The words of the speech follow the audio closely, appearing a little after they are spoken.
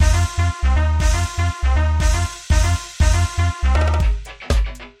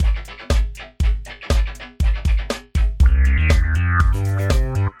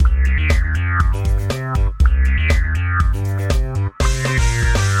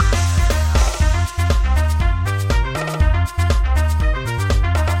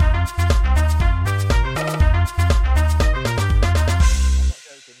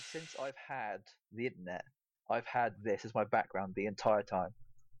I've had this as my background the entire time.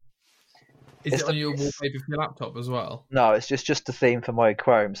 Is it on your wallpaper for your laptop as well? No, it's just the theme for my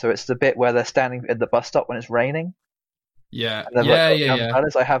Chrome. So it's the bit where they're standing at the bus stop when it's raining. Yeah, yeah.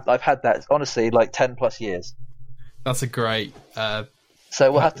 I've had that honestly like 10 plus years. That's a great.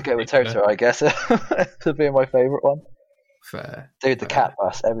 So we'll have to go with Totoro, I guess, to be my favourite one. Fair, dude. The cat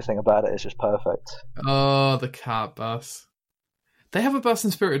bus, everything about it is just perfect. Oh, the cat bus. They have a bus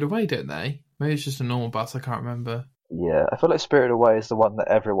in Spirited Away, don't they? Maybe it's just a normal bus. I can't remember. Yeah, I feel like Spirited Away is the one that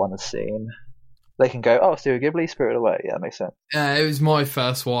everyone has seen. They can go, oh, Studio Ghibli, Spirited Away. Yeah, that makes sense. It was my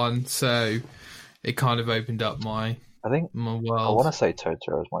first one, so it kind of opened up my world. I want to say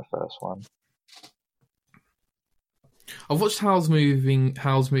Totoro is my first one. I've watched Howl's Moving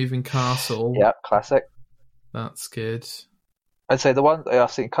Castle. Yeah, classic. That's good. I'd say the one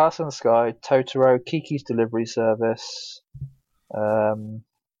I've seen: Castle in the Sky, Totoro, Kiki's Delivery Service,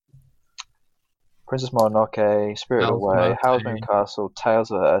 Princess Mononoke, Spirited Away, Howl's Moving Castle,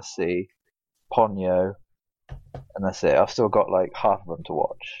 Tales of the Earthsea, Ponyo, and that's it. I've still got like half of them to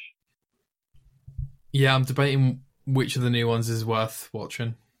watch. Yeah, I'm debating which of the new ones is worth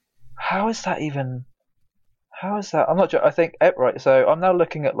watching. How is that? I'm not sure. I think right. So I'm now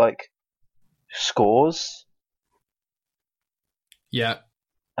looking at like scores. Yeah.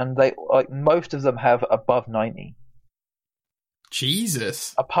 And they like most of them have above 90.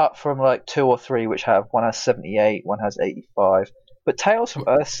 Jesus. Apart from like 2 or 3 which have one has 78, one has 85. But Tales from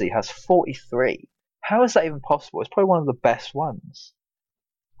Earthsea has 43. How is that even possible? It's probably one of the best ones.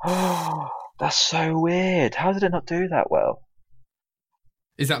 Oh, that's so weird. How did it not do that well?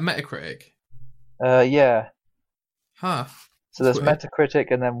 Is that Metacritic? Yeah. Huh. So there's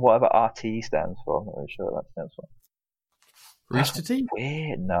Metacritic and then whatever RT stands for. I'm not really sure what that stands for. Rooster Teeth?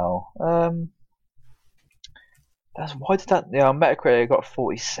 Weird, no. Why did that? Yeah, Metacritic got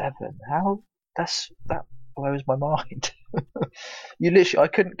 47. How? That blows my mind. I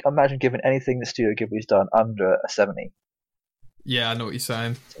couldn't imagine giving anything that Studio Ghibli's done under a 70. Yeah, I know what you're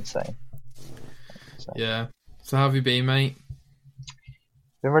saying. It's insane. Yeah. So how have you been, mate?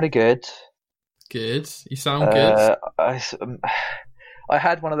 Been really good. Good. You sound good. I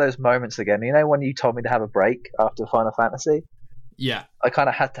had one of those moments again. You know when you told me to have a break after Final Fantasy? Yeah. I kind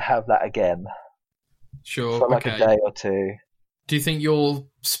of had to have that again. Sure. For like a day or two. Do you think you're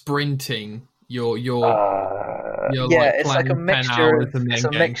sprinting? You're it's like a mixture. It's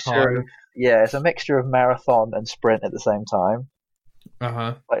a mixture of marathon and sprint at the same time.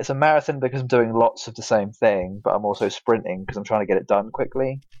 Like it's a marathon because I'm doing lots of the same thing, but I'm also sprinting because I'm trying to get it done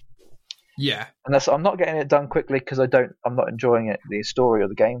quickly. Yeah, and I'm not getting it done quickly because I'm not enjoying it, the story or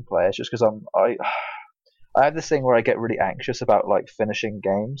the gameplay. It's just because I have this thing where I get really anxious about like finishing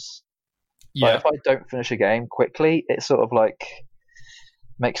games. Yeah. Like, if I don't finish a game quickly, it sort of like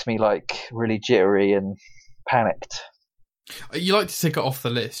makes me like really jittery and panicked. You like to tick it off the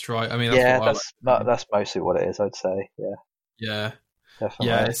list, right? I mean, that's mostly what it is, I'd say. Yeah. Yeah. Definitely.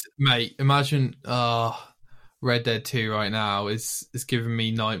 Yeah, mate. Imagine Red Dead 2 right now is giving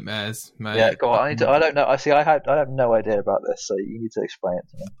me nightmares, mate. Yeah, go on. I don't know. I have no idea about this, so you need to explain it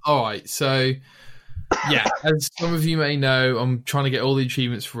to me. All right, so yeah, as some of you may know, I'm trying to get all the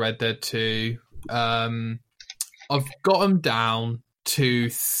achievements for Red Dead 2. I've got them down to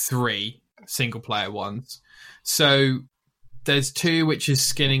 3 single player ones. So there's 2 which is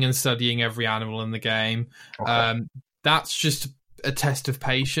skinning and studying every animal in the game. Okay. That's just a test of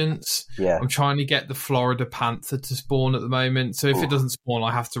patience. Yeah. I'm trying to get the Florida panther to spawn at the moment. So if it doesn't spawn,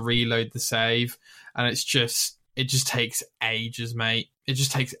 I have to reload the save. And it just takes ages, mate. It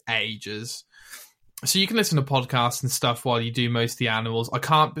just takes ages. So you can listen to podcasts and stuff while you do most of the animals. I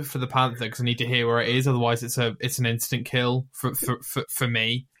can't for the panther because I need to hear where it is. Otherwise, it's an instant kill for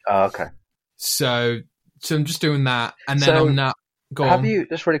me. Oh, okay. So I'm just doing that, and then I'm not. Have you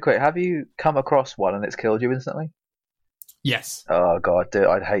just really quick? Have you come across one and it's killed you instantly? Yes. Oh god, dude,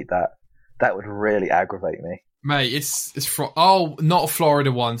 I'd hate that. That would really aggravate me. Mate, it's not a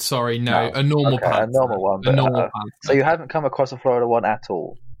Florida one. Sorry, no, a normal panther. A normal one. A normal panther. So you haven't come across a Florida one at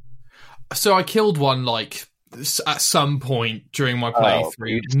all? So I killed one like at some point during my playthrough.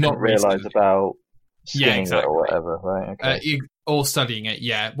 You just didn't realise about skinning it or whatever, right? Okay. Or studying it,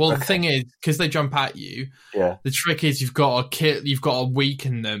 yeah. Well, The thing is, because they jump at you, the trick is you've got to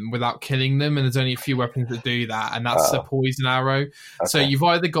weaken them without killing them, and there's only a few weapons that do that, and that's a poison arrow. Okay. So you've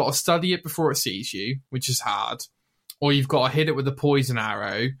either got to study it before it sees you, which is hard, or you've got to hit it with a poison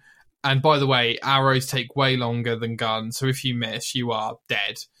arrow. And by the way, arrows take way longer than guns, so if you miss, you are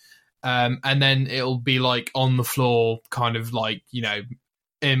dead. And then it'll be like on the floor, kind of like,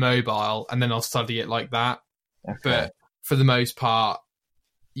 immobile, and then I'll study it like that. Okay. But for the most part,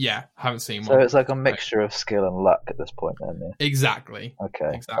 Yeah, haven't seen one. So it's like a mixture of skill and luck at this point, then. Yeah? Exactly.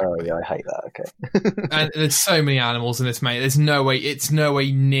 Okay. Exactly. Oh yeah, I hate that. Okay. And there's so many animals in this, mate. There's no way. It's no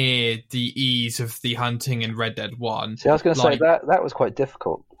way near the ease of the hunting in Red Dead 1. See, I was going to say that was quite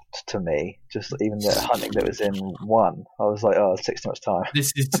difficult to me. Just even the hunting that was in 1, I was like, oh, it takes too much time.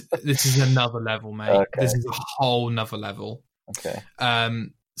 This is another level, mate. Okay. This is a whole nother level. Okay.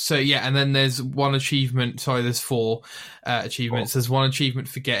 So yeah, and then there's one achievement. Sorry, there's 4 achievements. There's one achievement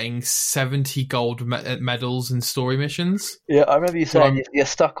for getting 70 gold medals in story missions. Yeah, I remember you saying you're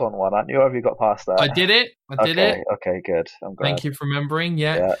stuck on one, aren't you? Or have you got past that? I did it. Okay, good. I'm glad. Thank you for remembering.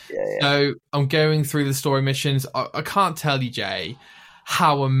 Yeah. So I'm going through the story missions. I can't tell you, Jay,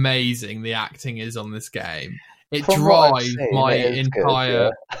 how amazing the acting is on this game. It drives my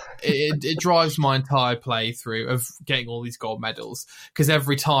entire it drives my entire playthrough of getting all these gold medals, because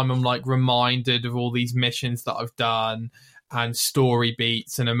every time I'm like reminded of all these missions that I've done and story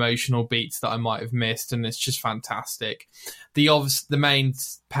beats and emotional beats that I might have missed, and it's just fantastic. The main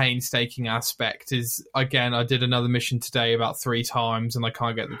painstaking aspect is, again, I did another mission today about 3 times and I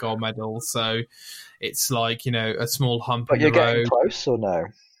can't get the gold medal, so it's like, a small hump in the road. But you're getting close or no?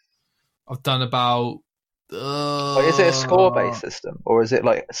 I've done about is it a score-based system, or is it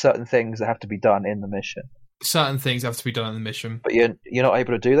like certain things that have to be done in the mission? Certain things have to be done in the mission, but you're not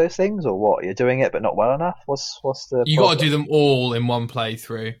able to do those things, or what? You're doing it, but not well enough. What's the? You got to do them all in one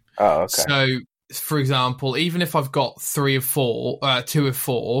playthrough. Oh, okay. So, for example, even if I've got 2 of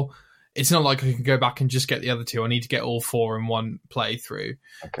 4, it's not like I can go back and just get the other 2. I need to get all 4 in one playthrough.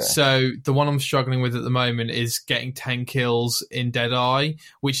 Okay. So the one I'm struggling with at the moment is getting 10 kills in Deadeye,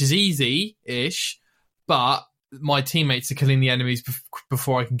 which is easy-ish. But my teammates are killing the enemies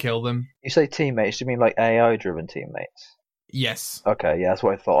before I can kill them. You say teammates, do you mean like AI-driven teammates? Yes. Okay, yeah, that's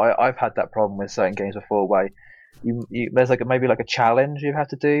what I thought. I've had that problem with certain games before, where there's like maybe like a challenge you have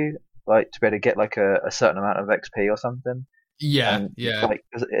to do, like to be able to get like a certain amount of XP or something. Yeah, yeah. Like,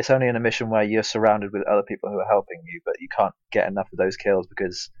 it's only in a mission where you're surrounded with other people who are helping you, but you can't get enough of those kills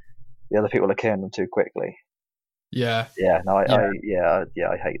because the other people are killing them too quickly. Yeah. Yeah. No, I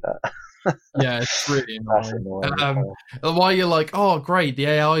hate that. Yeah, it's really annoying. While you're like, oh, great, the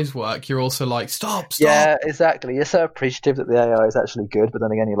AIs work, you're also like, stop. Yeah, exactly. You're so appreciative that the AI is actually good, but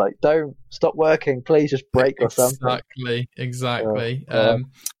then again, you're like, don't stop working, please just break or something. Exactly.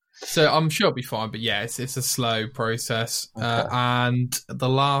 So I'm sure it'll be fine, but yeah, it's a slow process. Okay. And the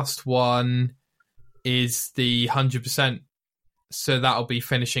last one is the 100%. So that'll be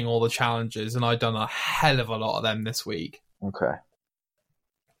finishing all the challenges, and I've done a hell of a lot of them this week. Okay.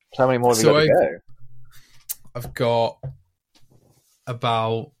 So how many more have you got to go? I've got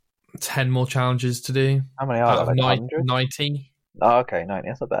about 10 more challenges to do. How many are there? Like 90. Oh, okay, 90.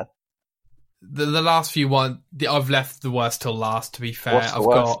 That's not bad. The last few I've left the worst till last, to be fair. What's the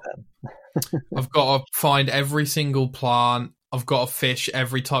worst, then? I've got to find every single plant. I've got to fish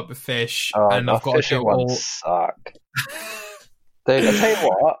every type of fish. And I've got to do all... suck. Dude, I'll tell you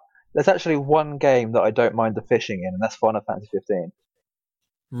what. There's actually one game that I don't mind the fishing in, and that's Final Fantasy 15.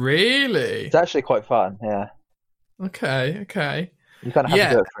 Really? It's actually quite fun, yeah. Okay. You kind of have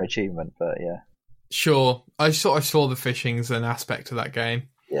to do it for achievement, but yeah. Sure. I saw the fishing's an aspect of that game.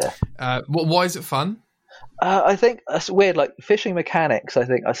 Yeah. Why is it fun? I think that's weird. Like, fishing mechanics, I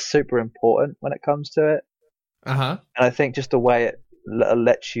think, are super important when it comes to it. Uh-huh. And I think just the way it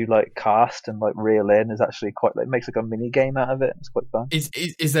lets you like cast and like reel in is actually quite, like, makes like a mini game out of it. It's quite fun.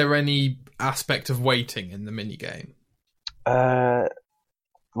 Is there any aspect of waiting in the mini game?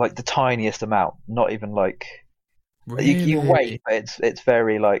 Like the tiniest amount, not even like really? you wait, but it's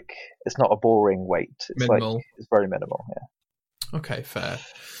very like, it's not a boring wait. It's minimal. Like, it's very minimal. Yeah. Okay, fair.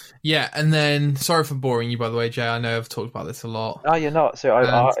 Yeah, and then sorry for boring you, by the way, Jay. I know I've talked about this a lot. No, you're not. So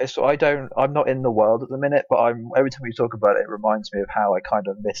I'm not in the world at the minute, but every time you talk about it, it reminds me of how I kind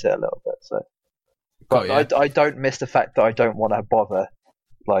of miss it a little bit. So, but I don't miss the fact that I don't want to bother.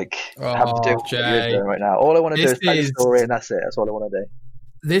 Like, have to do what you're doing right now. All I want to do is tell the story, and that's it. That's all I want to do.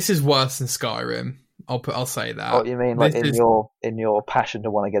 This is worse than Skyrim. I'll say that. What you mean, like in your passion to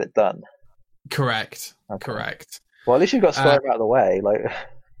want to get it done? Correct. Okay. Correct. Well, at least you've got Skyrim out of the way. Like,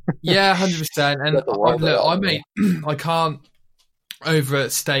 yeah, 100%. And I can't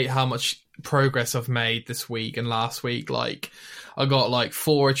overstate how much progress I've made this week and last week. Like, I got like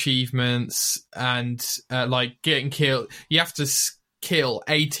 4 achievements, and like getting killed. You have to kill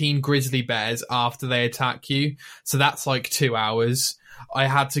 18 grizzly bears after they attack you, so that's like 2 hours. I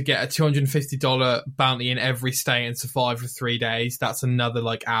had to get a $250 bounty in every state and survive for 3 days. That's another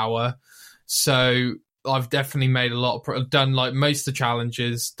like hour. So I've definitely made a lot of done like most of the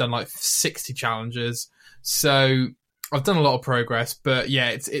challenges, done like 60 challenges. So I've done a lot of progress, but yeah,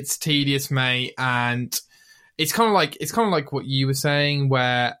 it's tedious, mate, and it's kind of like what you were saying,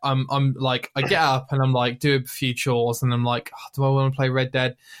 where I'm like, I get up and I'm like, do a few chores, and I'm like, oh, do I want to play Red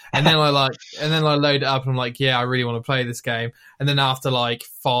Dead? And then I load it up and I'm like, yeah, I really want to play this game. And then after like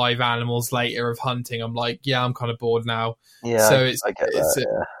 5 animals later of hunting, I'm like, yeah, I'm kind of bored now. Yeah, so I get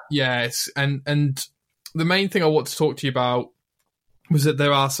that. Yes, and the main thing I want to talk to you about was that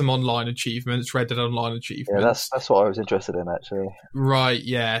there are some online achievements, Red Dead Online achievements. Yeah, that's what I was interested in, actually. Right,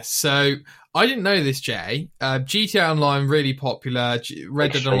 yeah. So I didn't know this, Jay. GTA Online, really popular.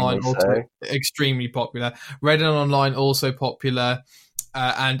 Red Dead Online, also extremely popular. Red Dead Online, also popular.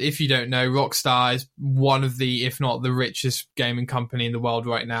 And if you don't know, Rockstar is one of the, if not the richest gaming company in the world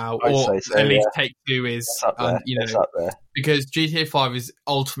right now. Or at least Take-Two is, up there. Because GTA 5 is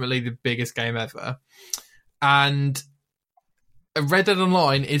ultimately the biggest game ever. And Red Dead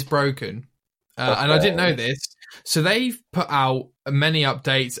Online is broken. And I didn't know this. So they've put out many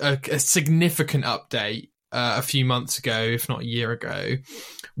updates, a significant update a few months ago, if not a year ago,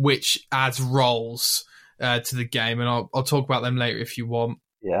 which adds roles to the game. And I'll talk about them later if you want.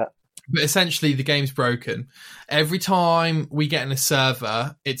 Yeah. But essentially, the game's broken. Every time we get in a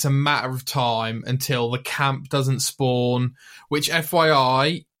server, it's a matter of time until the camp doesn't spawn, which,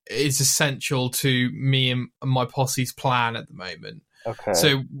 FYI, is essential to me and my posse's plan at the moment. Okay.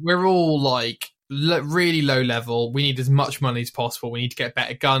 So we're all like really low level. We need as much money as possible. We need to get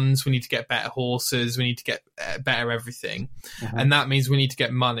better guns. We need to get better horses. We need to get better everything. Mm-hmm. And that means we need to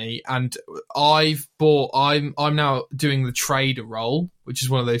get money. And I'm now doing the trader role, which is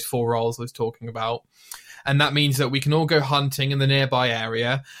one of those 4 roles I was talking about. And that means that we can all go hunting in the nearby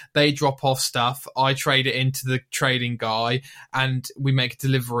area. They drop off stuff. I trade it into the trading guy, and we make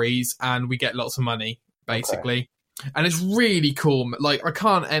deliveries, and we get lots of money, basically. Okay. And it's really cool. Like, I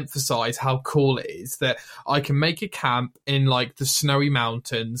can't emphasize how cool it is that I can make a camp in like the snowy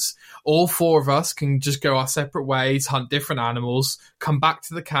mountains. All 4 of us can just go our separate ways, hunt different animals, come back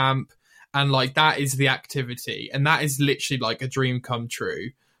to the camp, and like that is the activity. And that is literally like a dream come true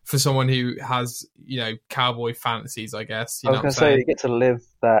for someone who has, cowboy fantasies, I guess. I was going to say, you get to live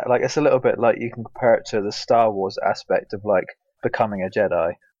that. Like, it's a little bit like you can compare it to the Star Wars aspect of like becoming a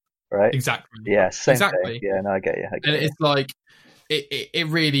Jedi, right? Exactly. Yeah, same thing. Yeah, no, I get you. It's like, it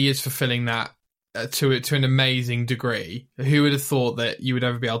really is fulfilling that to an amazing degree. Who would have thought that you would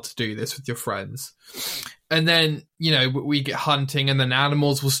ever be able to do this with your friends? And then, we get hunting, and then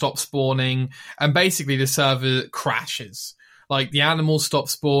animals will stop spawning, and basically the server crashes. Like, the animals stop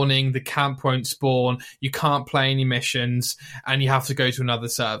spawning, the camp won't spawn, you can't play any missions, and you have to go to another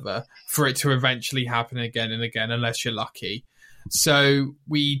server for it to eventually happen again and again, unless you're lucky. So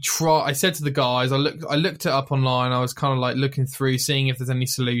I said to the guys, I looked it up online, I was kind of like looking through, seeing if there's any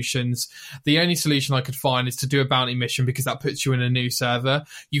solutions. The only solution I could find is to do a bounty mission, because that puts you in a new server.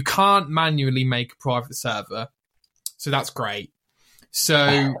 You can't manually make a private server, so that's great. So...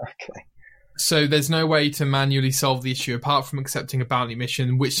 okay. So there's no way to manually solve the issue apart from accepting a bounty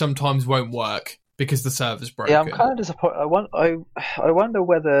mission, which sometimes won't work because the server's broken. Yeah, I'm kind of disappointed. I wonder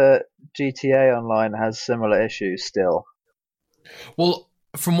whether GTA Online has similar issues still. Well,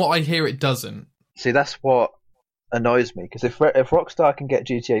 from what I hear, it doesn't. See, that's what annoys me, because if Rockstar can get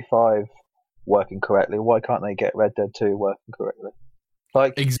GTA 5 working correctly, why can't they get Red Dead 2 working correctly?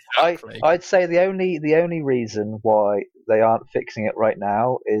 Like, exactly. I'd say the only reason why they aren't fixing it right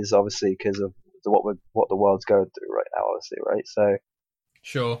now is obviously because of what the world's going through right now, obviously, right? So,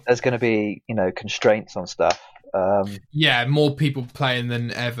 sure, there's going to be constraints on stuff. Yeah, more people playing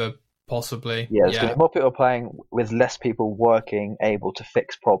than ever, possibly. Yeah, there's going to be more people playing with less people working, able to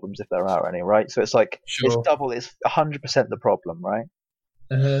fix problems if there are any, right? So it's like It's 100% the problem, right?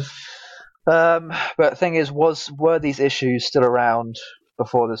 Uh-huh. But the thing is, were these issues still around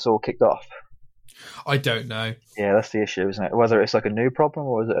before this all kicked off? I don't know. Yeah, that's the issue, isn't it? Whether it's like a new problem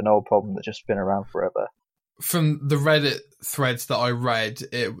or is it an old problem that's just been around forever? From the Reddit threads that I read,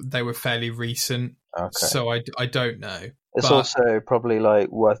 they were fairly recent. Okay. So I don't know. It's also probably like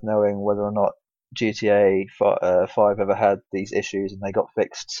worth knowing whether or not GTA 5 ever had these issues and they got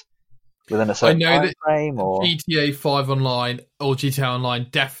fixed within a certain time frame, or GTA 5 Online or GTA Online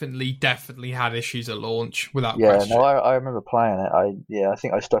definitely had issues at launch without question. Yeah, no, I remember playing it. I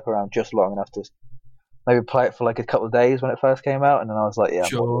think I stuck around just long enough to maybe play it for like a couple of days when it first came out, and then I was like, yeah,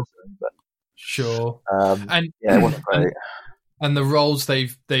 sure. And yeah, it wasn't great. And the roles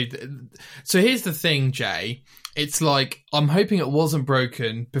they've so here's the thing, Jay. It's like, I'm hoping it wasn't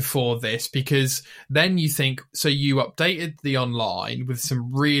broken before this, because then you think, so you updated the online with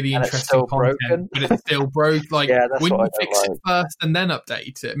some really interesting content, but it's still broke. Like, wouldn't you fix it first and then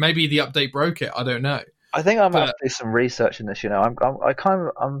update it? Maybe the update broke it. I don't know. I think I'm going to do some research in this. I'm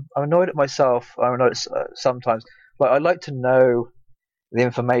annoyed at myself. I'm annoyed sometimes. Like I like to know the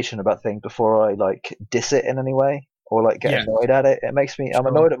information about things before I like diss it in any way or like get annoyed at it. It makes me. I'm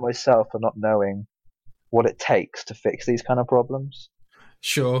annoyed at myself for not knowing what it takes to fix these kind of problems.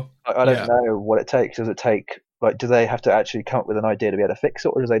 Sure. I don't know what it takes. Does it take do they have to actually come up with an idea to be able to fix it,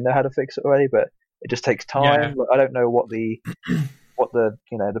 or do they know how to fix it already? But it just takes time. Yeah. Like, I don't know what the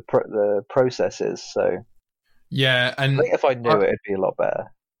the process is. So yeah, and I think if I knew it, it'd be a lot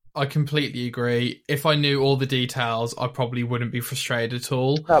better. I completely agree. If I knew all the details, I probably wouldn't be frustrated at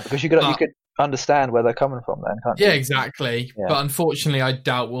all. No, because you could understand where they're coming from then, can't you? Yeah, exactly. Yeah. But unfortunately, I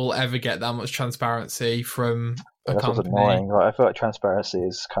doubt we'll ever get that much transparency from a company. That's annoying. Like, I feel like transparency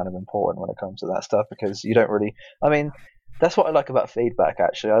is kind of important when it comes to that stuff because you don't really... I mean, that's what I like about feedback,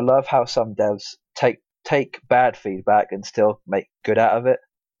 actually. I love how some devs take bad feedback and still make good out of it.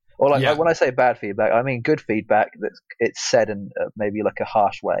 Or like when I say bad feedback, I mean good feedback that it's said in maybe like a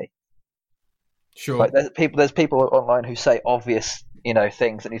harsh way. Sure. Like there's people online who say obvious,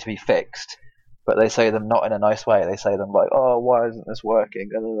 things that need to be fixed, but they say them not in a nice way. They say them like, "Oh, why isn't this working?"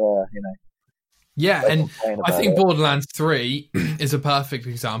 Yeah, and I think Borderlands 3 is a perfect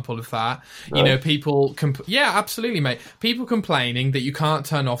example of that. Right. People... yeah, absolutely, mate. People complaining that you can't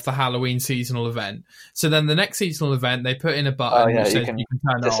turn off the Halloween seasonal event. So then the next seasonal event, they put in a button which says you can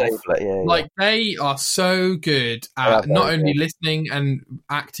turn it off. It, they are so good at not only listening and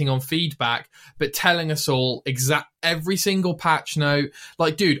acting on feedback, but telling us all every single patch note.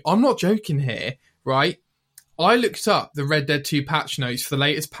 Like, dude, I'm not joking here, right? I looked up the Red Dead 2 patch notes for the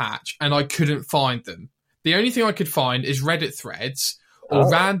latest patch, and I couldn't find them. The only thing I could find is Reddit threads or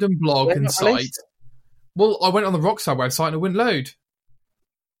random blog and sites. Well, I went on the Rockstar website and it wouldn't load.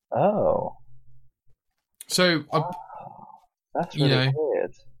 Oh. So, that's really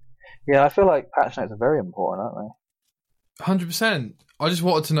weird. Yeah, I feel like patch notes are very important, aren't they? 100%. I just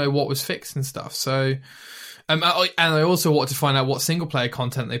wanted to know what was fixed and stuff, so... and I also wanted to find out what single-player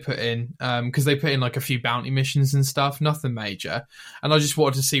content they put in, because they put in like a few bounty missions and stuff, nothing major. And I just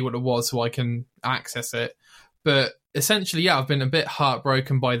wanted to see what it was so I can access it. But essentially, I've been a bit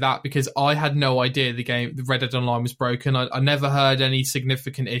heartbroken by that because I had no idea the Red Dead Online was broken. I never heard any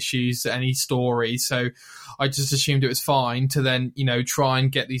significant issues, any stories, so I just assumed it was fine to then, try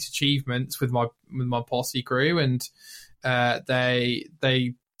and get these achievements with my posse crew, and it's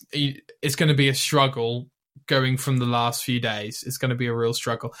going to be a struggle. Going from the last few days, it's going to be a real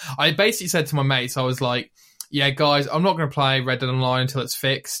struggle. I basically said to my mates, I was like, yeah, guys, I'm not going to play Red Dead Online until it's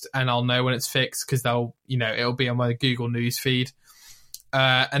fixed, and I'll know when it's fixed because it'll be on my Google News feed.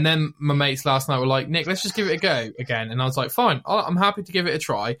 And then my mates last night were like, Nick, let's just give it a go again. And I was like, fine, I'm happy to give it a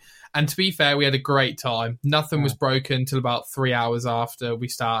try. And to be fair, we had a great time. Nothing was broken until about 3 hours after we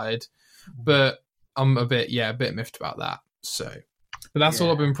started. But I'm a bit miffed about that. So, but that's all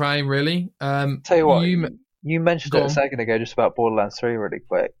I've been playing, really. Tell you what, you mentioned it a second ago just about Borderlands 3 really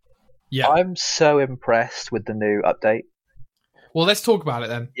quick. Yeah. I'm so impressed with the new update. Well, let's talk about it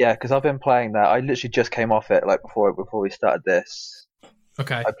then. Yeah, because I've been playing that. I literally just came off it like before we started this.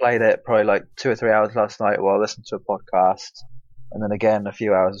 Okay. I played it probably like 2 or 3 hours last night while I listened to a podcast, and then again a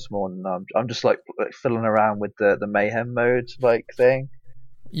few hours this morning. I'm just like fiddling around with the Mayhem mode like thing.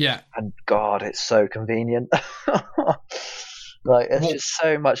 Yeah. And God, it's so convenient. Like, it's just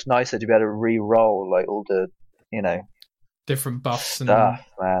so much nicer to be able to re-roll like all the, different buffs stuff,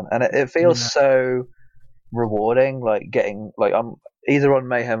 man. And it feels so rewarding. Like getting I'm either on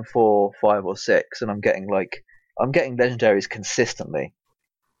Mayhem 4, 5, or 6, and I'm getting legendaries consistently,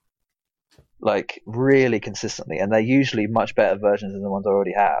 like really consistently, and they're usually much better versions than the ones I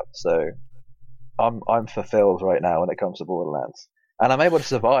already have. So I'm fulfilled right now when it comes to Borderlands, and I'm able to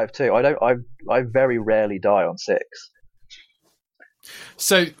survive too. I very rarely die on 6.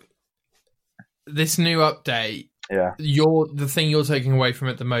 So, this new update, the thing you're taking away from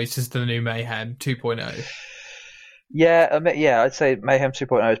it the most is the new Mayhem 2.0. Yeah, I'd say Mayhem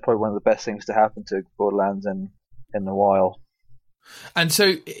 2.0 is probably one of the best things to happen to Borderlands in a while. And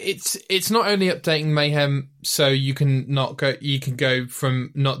so it's not only updating Mayhem, so you can go from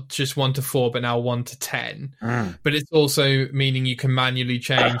not just 1 to 4, but now 1 to 10. But it's also meaning you can manually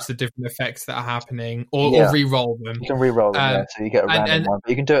change the different effects that are happening, or re-roll them. You can re-roll them, so you get a random one. But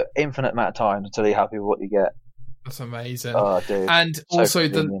you can do it infinite amount of times until you're happy with what you get. That's amazing. Oh, dude. And so also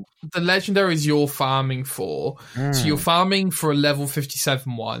convenient. the legendaries you're farming for. So you're farming for a level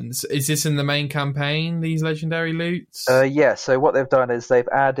 57 ones. Is this in the main campaign, these legendary loots? Yeah, so what they've done is they've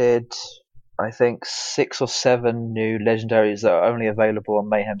added, I think, 6 or 7 new legendaries that are only available on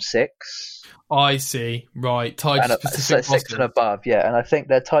Mayhem 6. I see. Right. Tied to specific bosses. 6 and above, yeah. And I think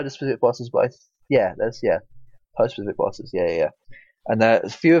they're tied to specific bosses, but there's type specific bosses. Yeah. And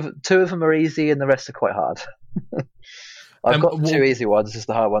two of them are easy, and the rest are quite hard. I've got 2 easy ones. Just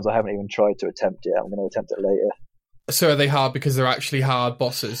the hard ones I haven't even tried to attempt yet. I'm going to attempt it later. So are they hard because they're actually hard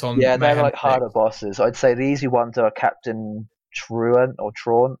bosses on? Yeah, they're Mayhem like harder bosses. I'd say the easy ones are Captain Truant or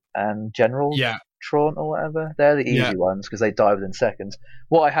Traunt and General Traunt or whatever. They're the easy ones because they die within seconds.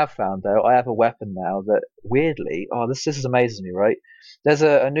 What I have found though, I have a weapon now that weirdly, this is amazing me, right? There's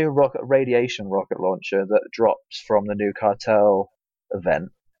a new radiation rocket launcher that drops from the new Cartel event.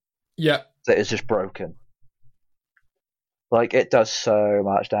 Yeah. That is just broken. Like, it does so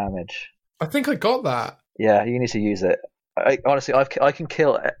much damage. I think I got that. Yeah, you need to use it. Honestly, I can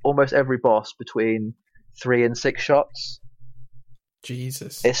kill almost every boss between 3 and 6 shots.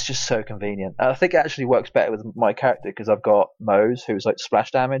 Jesus. It's just so convenient. And I think it actually works better with my character because I've got Moe's, who's like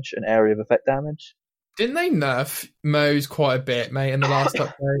splash damage and area of effect damage. Didn't they nerf Moe's quite a bit, mate, in the last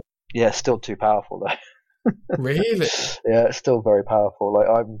update? Yeah, it's still too powerful, though. Really? Yeah, it's still very powerful. Like,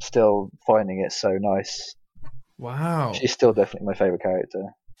 I'm still finding it so nice. Wow. She's still definitely my favourite character.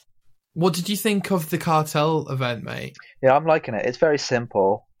 What did you think of the Cartel event, mate? Yeah, I'm liking it. It's very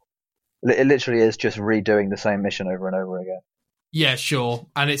simple. It literally is just redoing the same mission over and over again. Yeah, sure.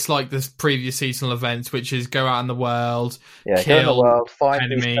 And it's like the previous seasonal events, which is go out in the world, go in the world, find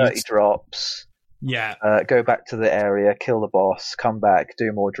these 30 drops. Yeah. Go back to the area, kill the boss, come back,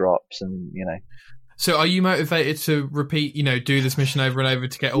 do more drops, and, So are you motivated to repeat, do this mission over and over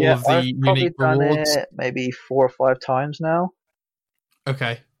to get all of the unique rewards? Done it maybe 4 or 5 times now.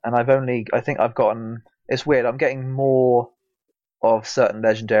 Okay. And I think I've gotten, it's weird, I'm getting more of certain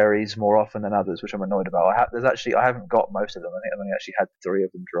legendaries more often than others, which I'm annoyed about. I haven't got most of them. I think I've only actually had 3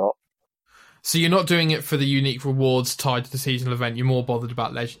 of them drop. So you're not doing it for the unique rewards tied to the seasonal event. You're more bothered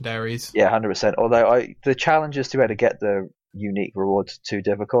about legendaries. Yeah, 100%. Although the challenges to be able to get the unique rewards are too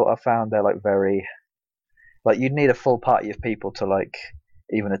difficult. I found they're very, you'd need a full party of people to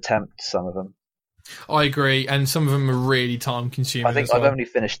even attempt some of them. I agree, and some of them are really time consuming. I think I've only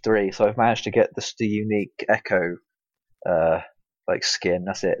finished 3, so I've managed to get the unique Echo skin.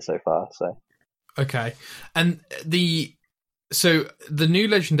 That's it so far. So okay, and the new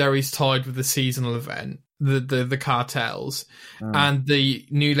legendaries tied with the seasonal event, the cartels, and the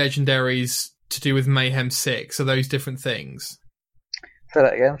new legendaries to do with Mayhem 6. Are those different things? Say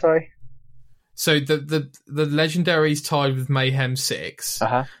that again. Sorry. So the legendaries tied with Mayhem 6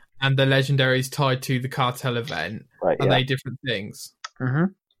 and the legendaries tied to the cartel event, are they different things? Mm-hmm.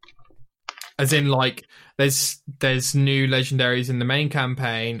 As in, there's new legendaries in the main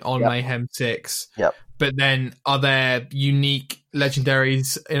campaign on Mayhem 6. Yep. But then, are there unique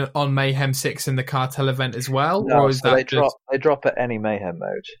legendaries on Mayhem 6 in the cartel event as well? No, or is so they drop at any Mayhem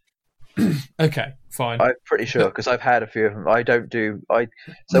mode. Okay, fine. I'm pretty sure, because I've had a few of them.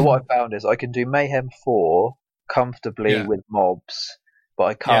 So what I found is I can do Mayhem 4 comfortably with mobs, but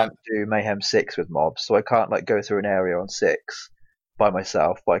I can't do Mayhem 6 with mobs. So I can't go through an area on 6 by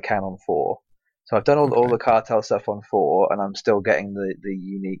myself, but I can on 4. So I've done all the cartel stuff on 4, and I'm still getting the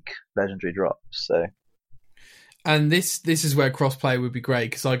unique legendary drops. So, and this is where crossplay would be great,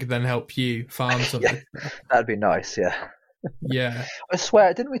 because I could then help you farm something. That'd be nice. Yeah. Yeah. I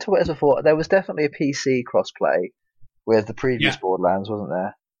swear, didn't we talk about this before? There was definitely a PC crossplay with the previous Borderlands, wasn't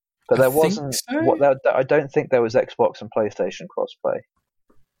there? But there wasn't. So? I don't think there was Xbox and PlayStation crossplay.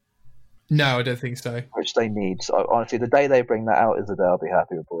 No, I don't think so. Which they need. So honestly, the day they bring that out is the day I'll be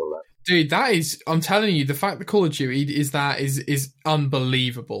happy with Borderlands. Dude, that is... I'm telling you, the fact that Call of Duty is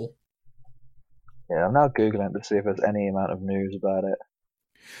unbelievable. Yeah, I'm now Googling to see if there's any amount of news about it.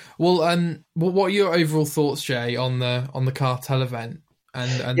 Well, what are your overall thoughts, Jay, on the cartel event?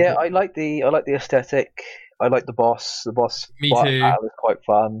 And I like the aesthetic. I like the boss. The boss battle is quite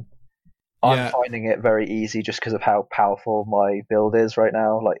fun. I'm finding it very easy just because of how powerful my build is right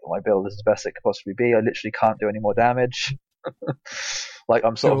now. My build is the best it could possibly be. I literally can't do any more damage.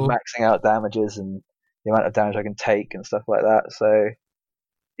 I'm sort of maxing out damages and the amount of damage I can take and stuff like that. So,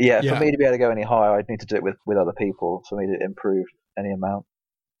 for me to be able to go any higher, I'd need to do it with other people for me to improve any amount.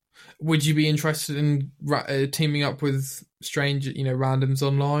 Would you be interested in teaming up with strange, randoms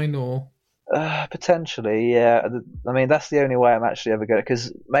online, or? Potentially, yeah. I mean, that's the only way I'm actually ever going to,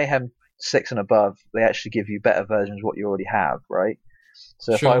 because Mayhem 6 and above, they actually give you better versions of what you already have, right?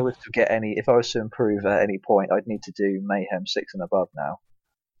 So if I was to improve at any point, I'd need to do Mayhem 6 and above now,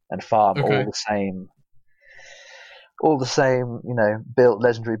 and farm all the same,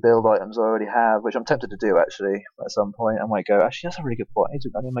 legendary build items I already have, which I'm tempted to do actually at some point. I might go, actually, that's a really good point. I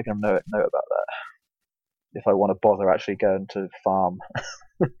need to make a note about that if I want to bother actually going to farm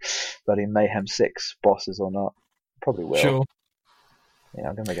bloody Mayhem 6 bosses or not. Probably will. Sure. Yeah,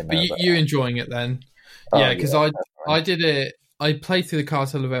 I'm gonna make a note. But you enjoying it then? Yeah, because I did it. I played through the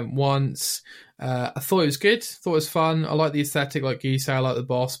cartel event once. I thought it was good. Thought it was fun. I like the aesthetic, like you say. I like the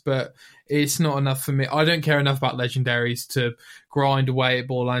boss, but it's not enough for me. I don't care enough about legendaries to grind away at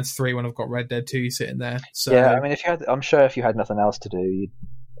Borderlands 3 when I've got Red Dead 2 sitting there. So yeah, I mean, I'm sure if you had nothing else to do, you'd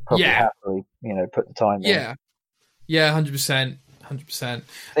probably happily, put the time in. Yeah, 100%. 100%.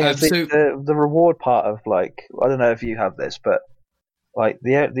 The reward part of, like, I don't know if you have this, but like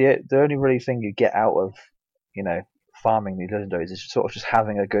the only really thing you get out of farming these legendaries is sort of just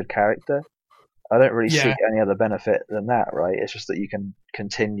having a good character. I don't really see any other benefit than that, right? It's just that you can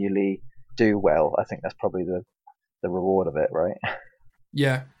continually do well. I think that's probably the reward of it, right?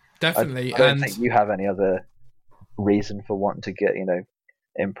 Yeah, definitely. I don't think you have any other reason for wanting to get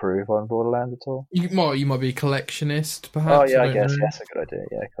improve on Borderlands at all. You might be a collectionist, perhaps. Oh yeah, I guess that's a good idea.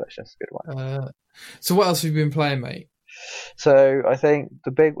 Yeah, collectionist is a good one. So what else have you been playing, mate? So I think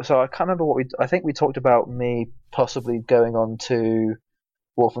I can't remember I think we talked about me possibly going on to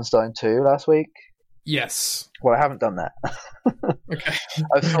Wolfenstein 2 last week. Yes. Well, I haven't done that. Okay.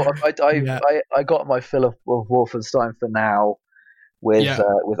 I got my fill of Wolfenstein for now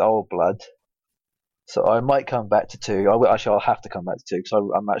with Old Blood. So I might come back to 2. I'll have to come back to 2 because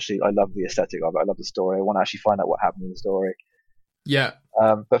I love the aesthetic of it. I love the story. I want to actually find out what happened in the story. Yeah.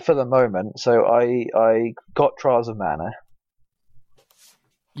 But for the moment, so I got Trials of Mana.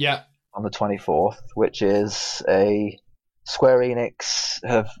 Yeah. On the 24th, which is a Square Enix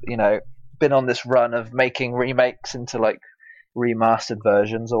have been on this run of making remakes into like remastered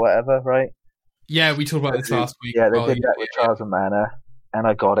versions or whatever, right? Yeah, we talked about this last week. Yeah, they did that with Trials of Mana, and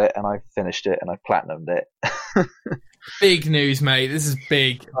I got it, and I finished it, and I platinumed it. Big news, mate. This is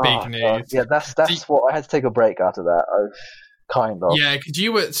big news. God. Yeah, that's what I had to take a break after that. Kind of. Yeah, because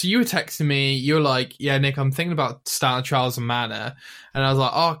you were texting me. You were like, "Yeah, Nick, I'm thinking about starting Trials of Mana," and I was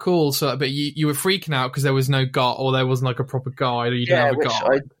like, "Oh, cool." So, but you were freaking out because there was no guide, or there wasn't like a proper guide, or you didn't have a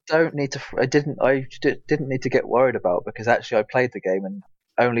guide. I didn't need to get worried about because actually I played the game and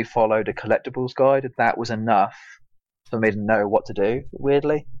only followed a collectibles guide, and that was enough for me to know what to do.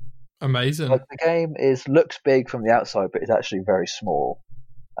 Weirdly, amazing. Like the game looks big from the outside, but it's actually very small.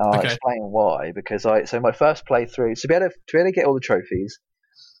 I'll explain why. Because my first playthrough, to be able to get all the trophies,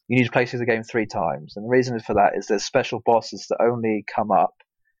 you need to play through the game 3 times, and the reason for that is there's special bosses that only come up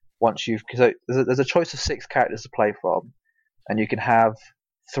once because there's a choice of 6 characters to play from, and you can have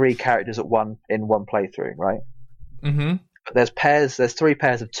 3 characters in one playthrough, right? Mm-hmm. But there's 3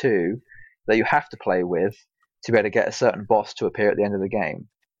 pairs of 2 that you have to play with to be able to get a certain boss to appear at the end of the game.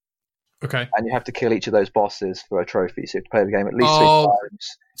 Okay. And you have to kill each of those bosses for a trophy, so you have to play the game at least 3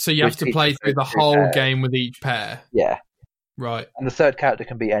 times. So you have to play through the whole game with each pair? Yeah. Right. And the third character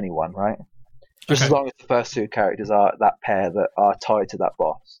can be anyone, right? Just as long as the first 2 characters are that pair that are tied to that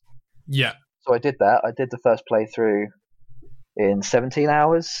boss. Yeah. So I did that. I did the first playthrough in 17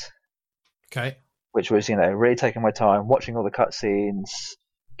 hours. Okay. Which was, really taking my time, watching all the cutscenes,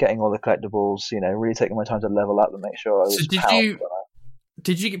 getting all the collectibles, really taking my time to level up and make sure I was powerful.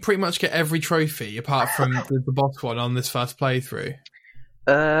 Did you pretty much get every trophy apart from the boss one on this first playthrough?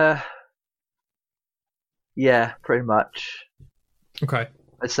 Yeah, pretty much. Okay.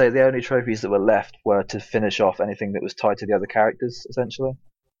 I'd say the only trophies that were left were to finish off anything that was tied to the other characters, essentially.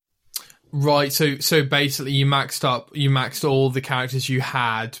 Right, so basically you maxed all the characters you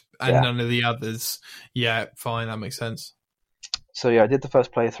had and none of the others. Yeah, fine, that makes sense. So yeah, I did the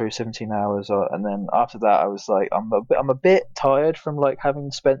first playthrough 17 hours, and then after that I was like, I'm a bit tired from like having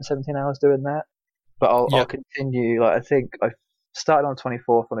spent 17 hours doing that, but I'll continue. Like I think I started on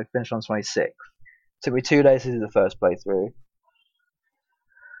 24th and I finished on 26th. It took me 2 days to do the first playthrough,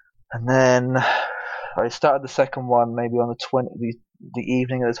 and then I started the second one maybe on the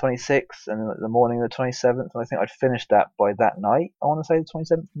evening of the 26th and the morning of the 27th, and I think I'd finished that by that night. I want to say the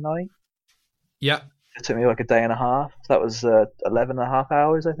 27th night. Yeah. It took me like a day and a half. So that was 11 and a half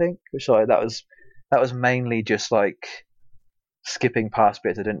hours, I think. Which that was mainly just like skipping past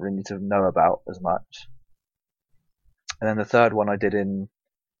bits I didn't really need to know about as much. And then the third one I did in,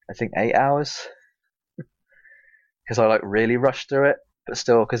 I think, 8 hours. Because I like really rushed through it, but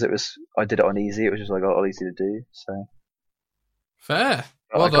still, because I did it on easy. It was just like all easy to do. So fair.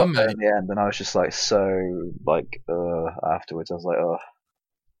 Well done, mate. In the end, and I was just like so like afterwards. I was like, oh.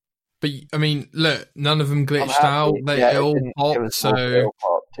 But I mean, look, none of them glitched out. They all popped. So it all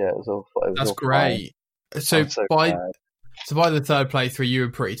popped. Yeah, it was all. That's great. So by the third playthrough, you were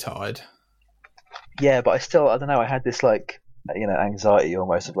pretty tired. Yeah, but I don't know. I had this like anxiety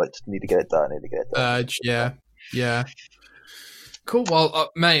almost of like just need to get it done. Yeah. Cool.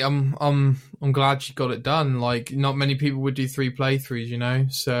 Well, mate, I'm glad you got it done. Like, not many people would do 3 playthroughs, you know.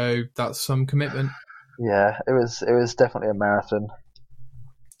 So that's some commitment. Yeah, it was definitely a marathon.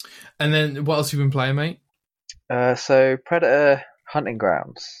 And then, what else have you been playing, mate? So Predator Hunting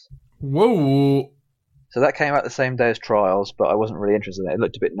Grounds. Whoa. So that came out the same day as Trials, but I wasn't really interested in it. It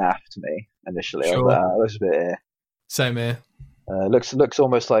looked a bit naff to me initially. Sure. I was like, it looks a bit. Same here. Looks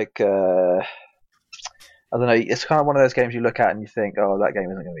almost like I don't know. It's kind of one of those games you look at and you think, "Oh, that game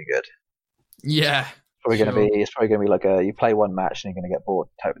isn't going to be good." Yeah, It's probably going to be like you play one match and you're going to get bored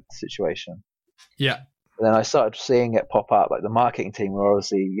type of situation. Yeah. And then I started seeing it pop up. Like the marketing team were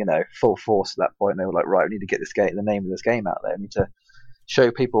obviously, full force at that point. They were like, "Right, we need to get the name of this game out there. We need to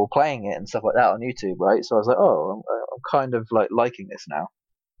show people playing it and stuff like that on YouTube, right?" So I was like, "Oh, I'm kind of like liking this now."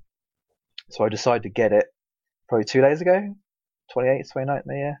 So I decided to get it probably 2 days ago, 28th, 29th of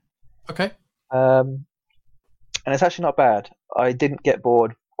the year. Okay. And it's actually not bad. I didn't get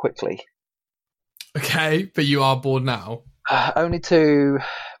bored quickly. Okay, but you are bored now. Only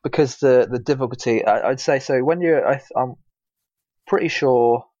because the difficulty. I'd say so. When I'm pretty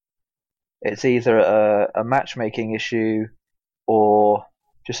sure it's either a matchmaking issue or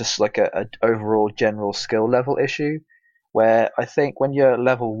just like a overall general skill level issue. Where I think when you're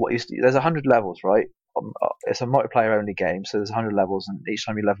level, there's 100 levels, right? It's a multiplayer only game, so there's 100 levels, and each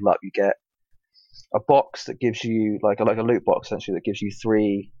time you level up, you get a box that gives you like a loot box essentially that gives you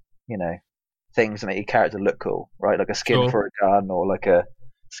 3, things that make your character look cool, right? Like a skin for a gun or like a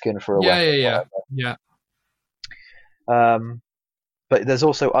skin for a weapon. Yeah. But there's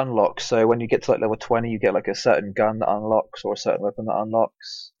also unlocks. So when you get to like level 20, you get like a certain gun that unlocks or a certain weapon that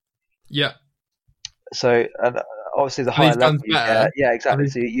unlocks. Yeah. So obviously the higher level you get, yeah, exactly.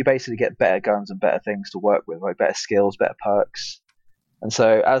 So you basically get better guns and better things to work with, right? Better skills, better perks. And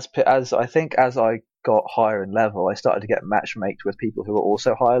so as I got higher in level, I started to get matchmaked with people who were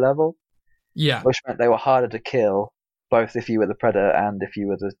also higher level. Yeah. Which meant they were harder to kill, both if you were the Predator and if you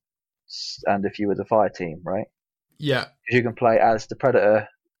were the fire team, right? Yeah. Because you can play as the Predator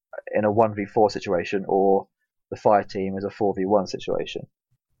in a 1v4 situation, or the fire team is a 4v1 situation.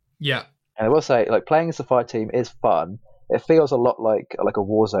 Yeah. And I will say, like, playing as the fire team is fun. It feels a lot like a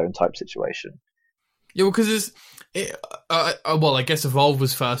Warzone type situation. Yeah, well, because I guess Evolve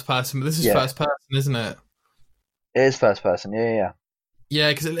was first person, but this is first person, isn't it? It is first person, yeah. Yeah,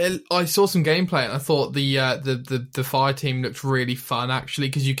 because I saw some gameplay and I thought the fire team looked really fun actually,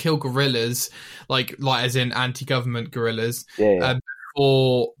 because you kill guerrillas, like as in anti-government guerrillas. Yeah.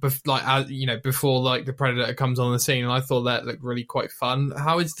 Before like the Predator comes on the scene, and I thought that looked really quite fun.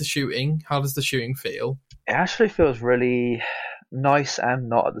 How is the shooting? How does the shooting feel? It actually feels really nice and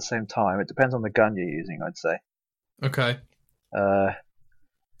not at the same time. It depends on the gun you're using, I'd say. Okay.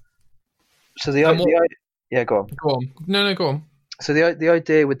 So the idea, yeah, go on. Go on. No, go on. So the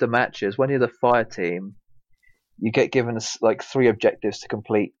idea with the matches, when you're the fire team, you get given like 3 objectives to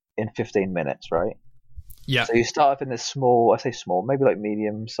complete in 15 minutes, right? Yeah. So you start off in this small, maybe like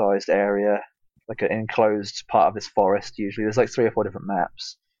medium-sized area, like an enclosed part of this forest. Usually, there's like 3 or 4 different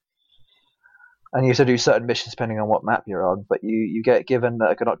maps, and you have to do certain missions depending on what map you're on. But you get given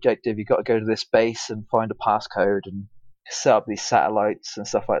like an objective. You've got to go to this base and find a passcode and set up these satellites and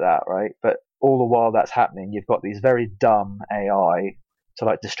stuff like that, right? But all the while that's happening, you've got these very dumb AI to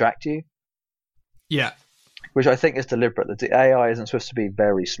like distract you. Yeah. Which I think is deliberate. The AI isn't supposed to be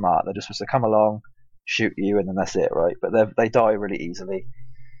very smart. They're just supposed to come along, shoot you, and then that's it, right? But they die really easily.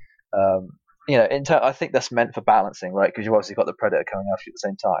 I think that's meant for balancing, right? Because you've obviously got the Predator coming after you at the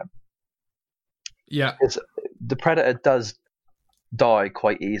same time. Yeah. The Predator does die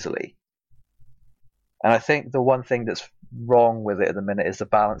quite easily. And I think the one thing that's wrong with it at the minute is the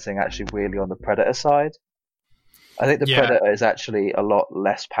balancing actually really on the Predator side. I think the Predator is actually a lot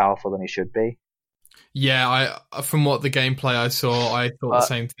less powerful than he should be. Yeah, from what the gameplay I saw, I thought the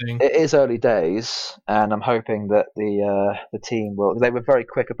same thing. It is early days, and I'm hoping that the team will. They were very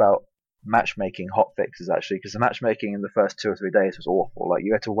quick about matchmaking hotfixes actually, because the matchmaking in the first 2 or 3 days was awful. Like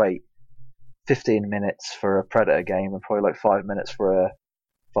you had to wait 15 minutes for a Predator game and probably like 5 minutes for a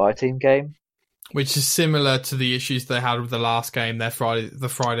fire team game. Which is similar to the issues they had with the last game, the Friday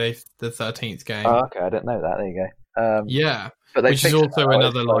the 13th game. Oh, okay, I didn't know that. There you go. Yeah, but which is also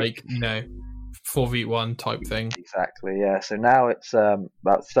another 4v1 type thing. Exactly, yeah. So now it's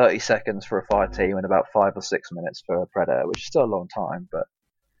about 30 seconds for a fire team and about 5 or 6 minutes for a Predator, which is still a long time. But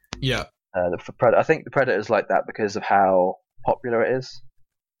yeah, I think the Predator is like that because of how popular it is.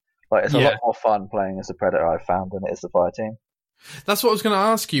 Like it's a lot more fun playing as the Predator, I've found, than it is the fire team. That's what I was going to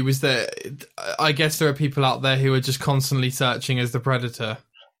ask you. Was that I guess there are people out there who are just constantly searching as the Predator.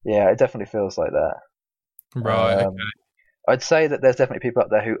 Yeah, it definitely feels like that. Right. Okay. I'd say that there's definitely people out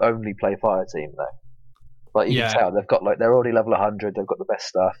there who only play Fireteam though. Like you can tell, they've got they're already level 100. They've got the best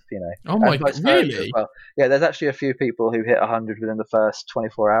stuff, Oh my god, really? Well. Yeah, there's actually a few people who hit 100 within the first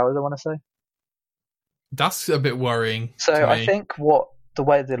 24 hours. I want to say. That's a bit worrying. So I think the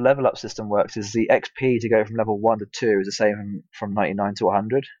way the level up system works is the XP to go from level 1 to 2 is the same from 99 to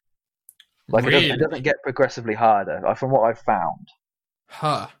 100. Like really? It doesn't get progressively harder, from what I've found.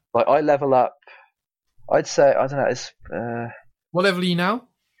 Huh. Like I level up. I'd say I don't know. It's what level are you now?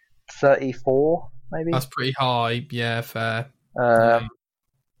 34. Maybe. That's pretty high. Yeah, fair.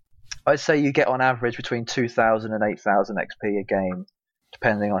 I'd say you get on average between 2,000 and 8,000 XP a game,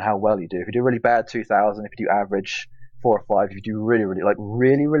 depending on how well you do. If you do really bad, 2,000. If you do average, 4 or 5. If you do really,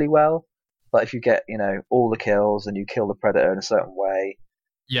 really well, like if you get all the kills and you kill the predator in a certain way,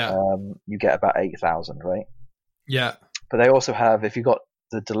 you get about 8,000, right? Yeah. But they also have, if you got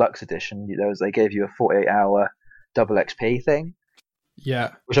the deluxe edition, they gave you a 48-hour double XP thing.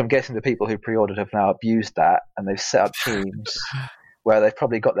 Yeah. Which I'm guessing the people who pre-ordered have now abused that, and they've set up teams where they've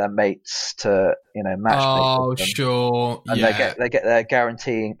probably got their mates to, match. Oh, sure. And they're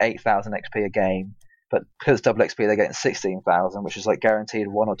guaranteeing 8,000 XP a game, but because double XP they're getting 16,000, which is like guaranteed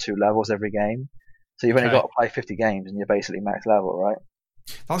 1 or 2 levels every game. So you've only got to play 50 games and you're basically max level, right?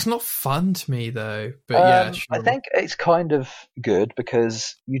 That's not fun to me though. But sure. I think it's kind of good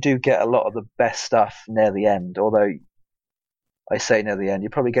because you do get a lot of the best stuff near the end, although I say near the end, you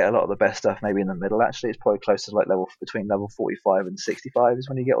probably get a lot of the best stuff maybe in the middle. Actually, it's probably close to between level 45 and 65 is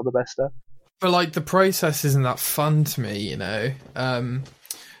when you get all the best stuff. But the process isn't that fun to me,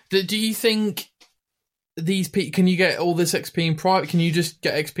 Do you think these people, can you get all this XP in private? Can you just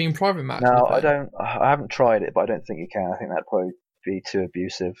get XP in private matches? No, I don't. I haven't tried it, but I don't think you can. I think that'd probably be too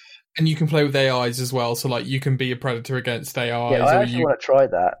abusive. And you can play with AIs as well, so you can be a predator against AIs. Yeah, I actually want to try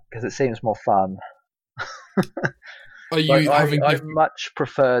that because it seems more fun. Are you I much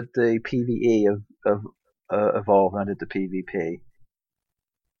preferred the PvE of Evolve than I did the PvP.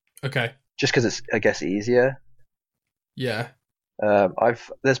 Okay. Just because it's, I guess, easier. Yeah.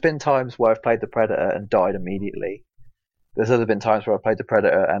 There's been times where I've played the Predator and died immediately. There's been times where I've played the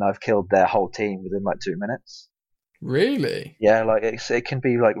Predator and I've killed their whole team within 2 minutes. Really? Yeah, it can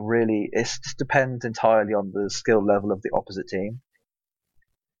be really. It just depends entirely on the skill level of the opposite team.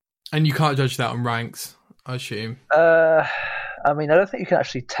 And you can't judge that on ranks, I assume. I don't think you can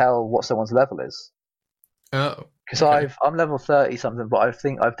actually tell what someone's level is. Oh. Because I'm level 30 something, but I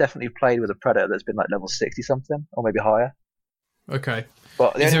think I've definitely played with a Predator that's been level 60 something, or maybe higher. Okay.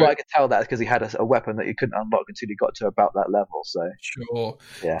 But the only way I could tell that is because he had a weapon that you couldn't unlock until you got to about that level. So sure.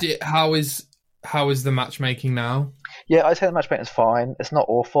 Yeah. How is the matchmaking now? Yeah, I'd say the matchmaking is fine. It's not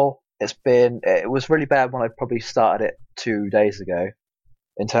awful. It was really bad when I probably started it 2 days ago.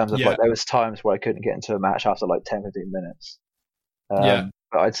 In terms of there was times where I couldn't get into a match after 10-15 minutes.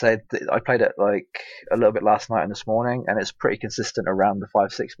 But I'd say I played it a little bit last night and this morning, and it's pretty consistent around the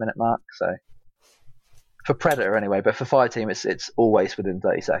 5-6 minute mark. So for Predator anyway, but for Fireteam it's always within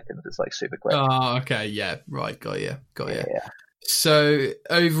 30 seconds. It's super quick. Oh, okay, yeah, right, got you. Yeah. So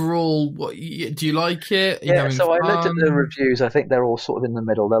overall, do you like it? Yeah. So I looked at the reviews. I think they're all sort of in the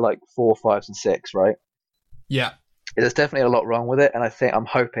middle. They're 4, 5s, and 6, right? Yeah. There's definitely a lot wrong with it, and I'm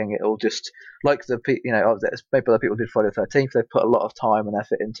hoping it'll just maybe the people who did Friday the 13th. They've put a lot of time and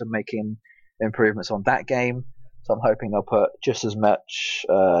effort into making improvements on that game, so I'm hoping they'll put just as much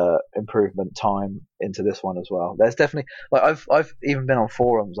improvement time into this one as well. There's definitely I've even been on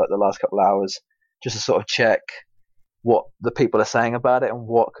forums the last couple of hours just to sort of check what the people are saying about it and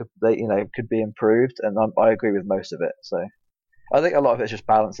what could be improved, and I agree with most of it. So I think a lot of it's just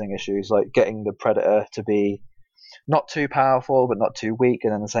balancing issues, getting the Predator to be not too powerful, but not too weak,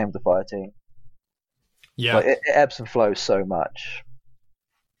 and then the same with the Fireteam. Yeah, it ebbs and flows so much.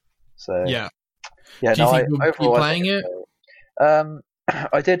 So yeah. Do you think you're playing it?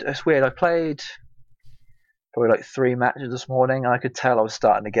 I did. It's weird. I played probably 3 matches this morning, and I could tell I was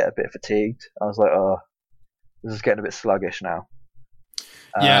starting to get a bit fatigued. I was oh, this is getting a bit sluggish now.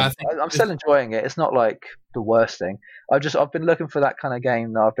 I'm still enjoying it. It's not the worst thing. I've been looking for that kind of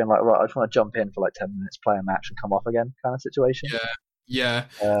game. Now I've been right, I just want to jump in for 10 minutes, play a match, and come off again, kind of situation. Yeah.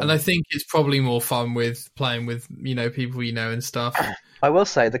 And I think it's probably more fun with playing with people and stuff. I will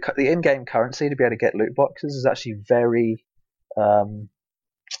say the in-game currency to be able to get loot boxes is actually very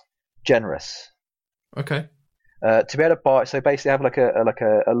generous. Okay. To be able to buy, so basically have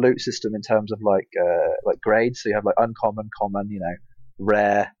a loot system in terms of grades. So you have uncommon, common,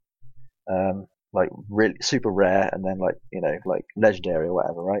 rare, really super rare, and then legendary or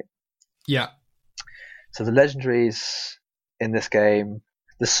whatever, right? Yeah. So the legendaries in this game,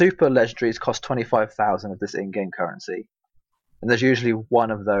 the super legendaries cost 25,000 of this in-game currency, and there's usually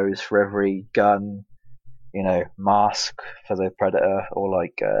one of those for every gun, mask for the Predator, or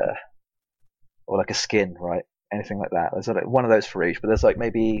like a skin, right? Anything like that. There's like one of those for each, but there's like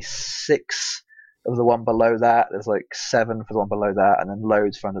maybe 6 of the one below that. There's like 7 for the one below that, and then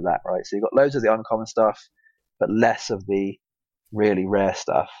loads for under that, right? So you've got loads of the uncommon stuff, but less of the really rare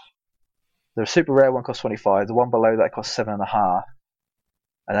stuff. The super rare one costs 25. The one below that costs 7.5,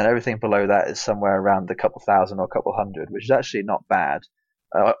 and then everything below that is somewhere around a couple thousand or a couple hundred, which is actually not bad.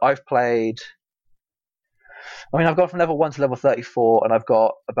 I've played. I've gone from level 1 to level 34, and I've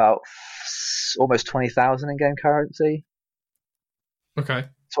got about almost 20,000 in-game currency. Okay.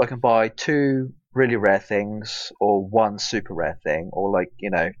 So I can buy 2 really rare things, or 1 super rare thing, or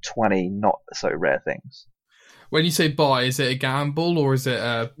 20 not so rare things. When you say buy, is it a gamble or is it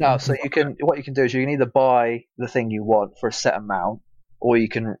a... No, so what you can do is you can either buy the thing you want for a set amount, or you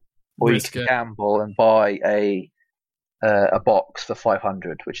can gamble and buy a box for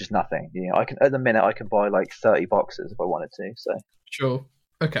 500, which is nothing. At the minute I can buy like 30 boxes if I wanted to. So sure,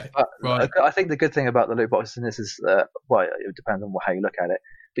 okay, right. I think the good thing about the loot boxes in this is, it depends on how you look at it,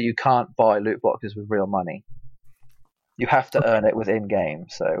 but you can't buy loot boxes with real money. You have to earn it within game,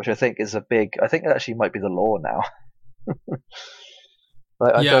 which I think is I think it actually might be the law now.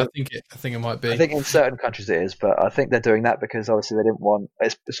 I think it might be. I think in certain countries it is, but I think they're doing that because obviously they didn't want.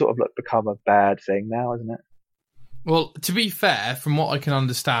 It's sort of become a bad thing now, isn't it? Well, to be fair, from what I can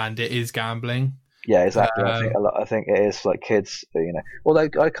understand, it is gambling. Yeah, exactly. I think it is like kids, Although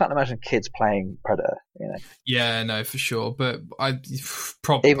I can't imagine kids playing Predator, Yeah, no, for sure. But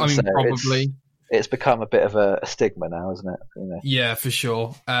probably. It's become a bit of a stigma now, isn't it? Yeah, for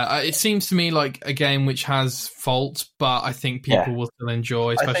sure. It seems to me like a game which has faults, but I think people will still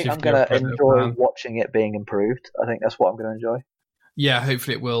enjoy. Especially I think I'm going to enjoy watching it being improved. I think that's what I'm going to enjoy. Yeah,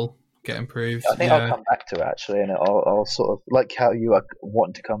 hopefully it will get improved. I think I'll come back to it actually, and I'll sort of like how you are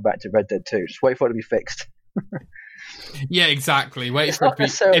wanting to come back to Red Dead 2. Just wait for it to be fixed. Yeah, exactly. Wait it's for not it to be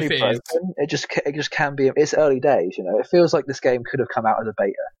necessarily if it broken. is. It just can be. It's early days, It feels like this game could have come out as a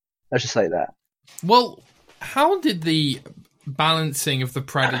beta. Let's just say that. Well, how did the balancing of the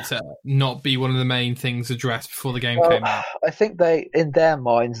Predator not be one of the main things addressed before the game came out? I think in their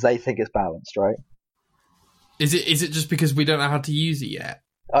minds, they think it's balanced, right? Is it just because we don't know how to use it yet?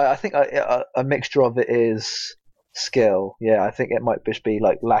 I think a mixture of it is skill. Yeah, I think it might just be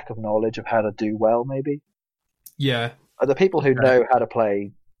like lack of knowledge of how to do well, maybe. Yeah. The people who know how to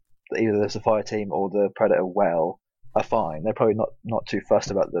play either the Sapphire team or the Predator well are fine. They're probably not too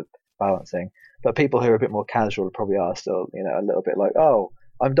fussed about the balancing. But people who are a bit more casual probably are still, a little bit like, oh,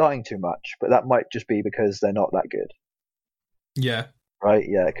 I'm dying too much. But that might just be because they're not that good. Yeah. Right?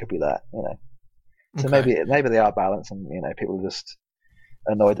 Yeah, it could be that, So maybe they are balanced and, people are just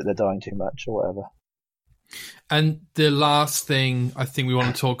annoyed that they're dying too much or whatever. And the last thing I think we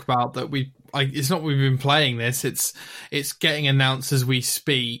want to talk about that it's not we've been playing this, it's getting announced as we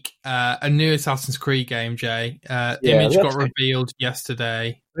speak. A new Assassin's Creed game, Jay. The image got revealed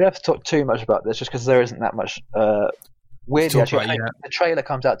yesterday. We don't have to talk too much about this just because there isn't that much. Weirdly, actually, the trailer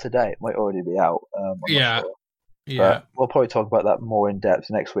comes out today. It might already be out. Yeah. Sure. Yeah. But we'll probably talk about that more in depth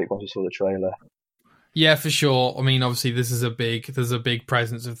next week once we saw the trailer. Yeah, for sure. Obviously, there's a big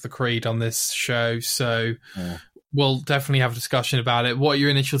presence of the Creed on this show, so we'll definitely have a discussion about it. What are your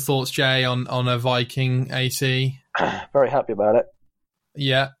initial thoughts, Jay, on a Viking AC? Very happy about it.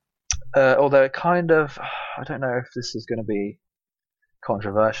 Yeah. Although it kind of, I don't know if this is going to be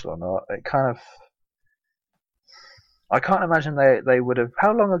controversial or not. It kind of, I can't imagine they would have.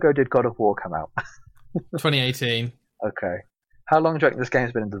 How long ago did God of War come out? 2018. Okay. How long do you reckon this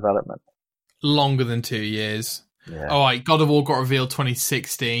game's been in development? Longer than 2 years. Yeah. All right, God of War got revealed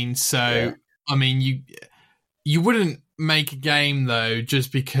 2016, so you wouldn't make a game though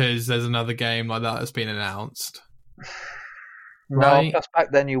just because there's another game like that that's been announced. Right? No, plus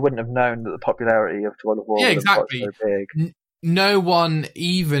back then you wouldn't have known that the popularity of God of War was so big. No one,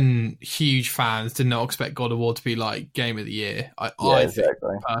 even huge fans, did not expect God of War to be like Game of the Year.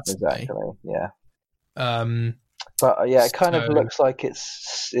 Exactly. Yeah. But it kind of looks like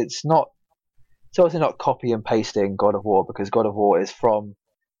it's not. It's obviously not copy and pasting God of War because God of War is from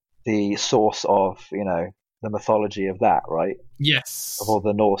the source of the mythology of that, right? Yes. Of all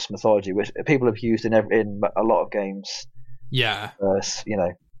the Norse mythology, which people have used in a lot of games. Yeah.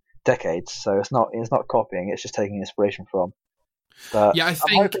 Decades. So it's not copying. It's just taking inspiration from. But I'm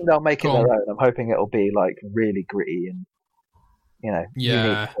hoping they'll make it their own. I'm hoping it'll be like really gritty and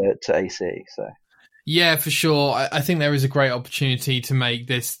unique to AC. So. Yeah, for sure. I think there is a great opportunity to make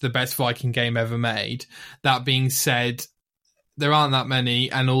this the best Viking game ever made. That being said, there aren't that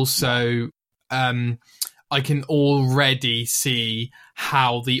many, and also I can already see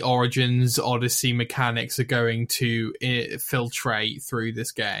how the Origins Odyssey mechanics are going to filtrate through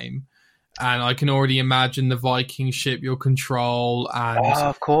this game. And I can already imagine the Viking ship you'll control, and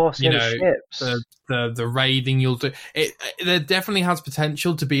of course, you know, ships. the raiding you'll do. There definitely has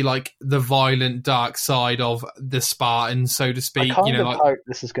potential to be like the violent dark side of the Spartans, so to speak. I hope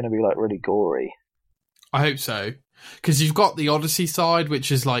this is going to be like really gory. I hope so, because you've got the Odyssey side,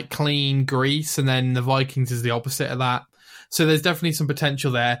 which is like clean Greece, and then the Vikings is the opposite of that. So there's definitely some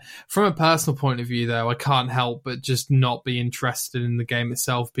potential there. From a personal point of view, though, I can't help but just not be interested in the game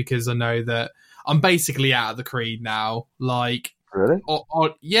itself, because I know that I'm basically out of the Creed now. Like, really?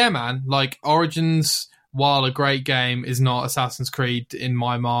 Yeah, man. Like, Origins, while a great game, is not Assassin's Creed in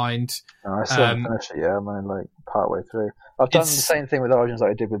my mind. No, I still haven't finished it yet. I'm like partway through. I've done the same thing with Origins that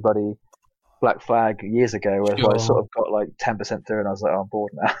I did with Buddy Black Flag years ago, where I sort of got like 10% through and I was like, oh, I'm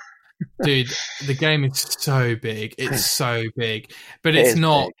bored now. Dude, the game is so big. It's so big, but it's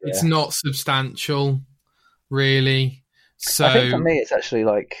not. Big, yeah. It's not substantial, really. So I think for me, it's actually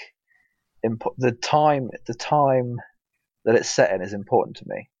like the time that it's set in is important to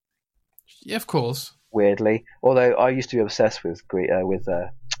me. Yeah, of course. Weirdly, although I used to be obsessed with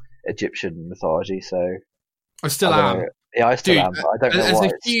Egyptian mythology, so I still am. Yeah, I still am. But I don't know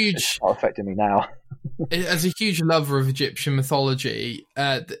why it's not affecting me now. As a huge lover of Egyptian mythology,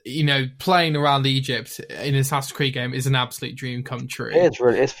 playing around Egypt in an Assassin's Creed game is an absolute dream come true.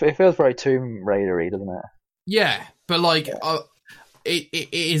 It feels very Tomb Raider-y, doesn't it? Yeah, but it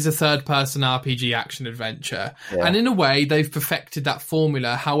is a third-person RPG action adventure, and in a way they've perfected that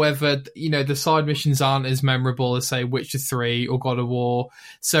formula. However, the side missions aren't as memorable as, say, Witcher 3 or God of War,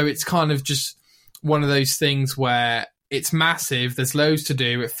 so it's kind of just one of those things where it's massive. There's loads to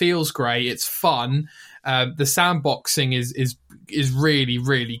do. It feels great. It's fun. The sandboxing is really,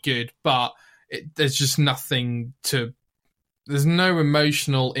 really good, but there's just nothing to. There's no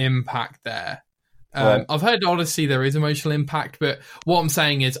emotional impact there. Right. I've heard Odyssey there is emotional impact, but what I'm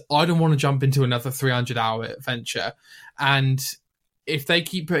saying is I don't want to jump into another 300-hour adventure. And if they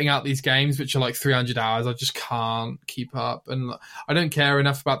keep putting out these games which are like 300 hours, I just can't keep up. And I don't care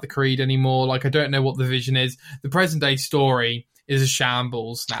enough about the Creed anymore. Like, I don't know what the vision is. The present day story is a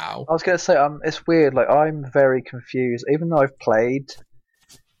shambles now. I was going to say, it's weird. Like, I'm very confused. Even though I've played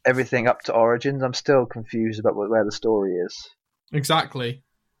everything up to Origins, I'm still confused about where the story is. Exactly.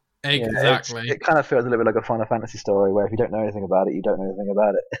 Exactly. It kind of feels a little bit like a Final Fantasy story, where if you don't know anything about it, you don't know anything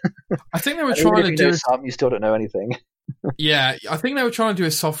about it. I think they were trying to do some, you still don't know anything. Yeah, I think they were trying to do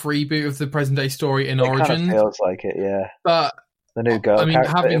a soft reboot of the present day story in Origins. It kind of feels like it, yeah. But the new girl,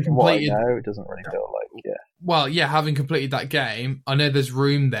 having completed, it doesn't really feel like, yeah. Well, yeah, having completed that game, I know there's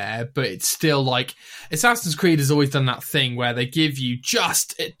room there, but it's still like Assassin's Creed has always done that thing where they give you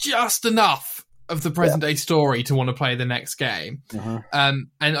just enough of the present day story to want to play the next game. Mm-hmm. And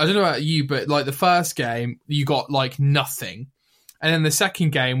I don't know about you, but like the first game, you got like nothing, and then the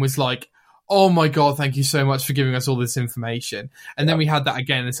second game was like, oh my god, thank you so much for giving us all this information. And then we had that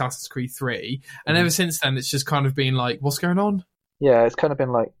again in Assassin's Creed 3. And ever since then, it's just kind of been like, what's going on? Yeah, it's kind of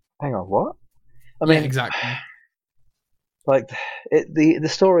been like, hang on, what? I mean, exactly. Like, the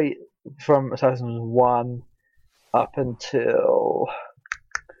story from Assassin's 1 up until,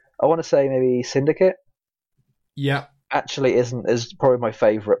 I want to say maybe Syndicate. Yeah. Actually is probably my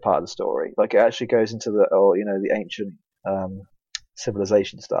favourite part of the story. Like, it actually goes into the ancient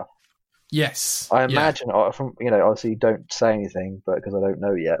civilization stuff. Yes. I imagine, obviously don't say anything, but because I don't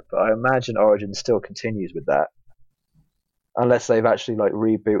know yet, but I imagine Origins still continues with that. Unless they've actually like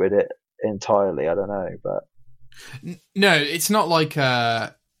rebooted it entirely, I don't know, but no, it's not like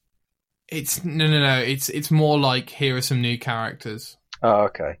it's it's more like here are some new characters. Oh,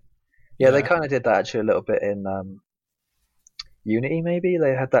 okay. Yeah, they kind of did that actually a little bit in Unity, maybe.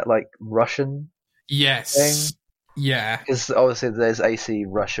 They had that like Russian thing. Yeah. Because obviously there's AC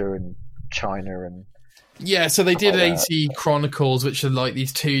Russia and China and yeah, so they did AC Chronicles, which are like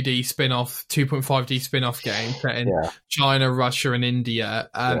these 2D spin-off, 2.5D spin-off games set in China, Russia, and India.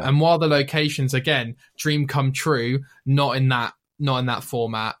 And while the locations, again, dream come true, not in that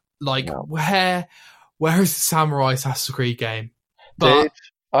format. Like, where is the Samurai Assassin's Creed game? But dude,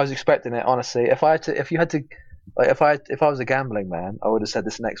 I was expecting it, honestly. If I was a gambling man, I would have said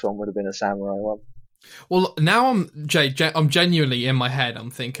this next one would have been a samurai one. Well, now I'm genuinely in my head.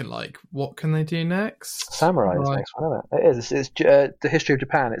 I'm thinking like, what can they do next? Samurai is the next one, isn't it? It is. It's the history of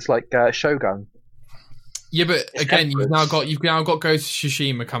Japan. It's like Shogun. Yeah, but again, you've now got Ghost of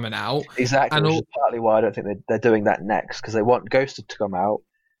Tsushima coming out. Exactly, and which is partly why I don't think they're doing that next, because they want Ghost to come out,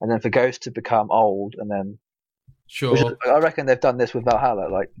 and then for Ghost to become old, and then sure. I reckon they've done this with Valhalla.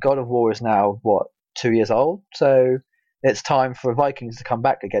 Like, God of War is now what 2 years old, so it's time for Vikings to come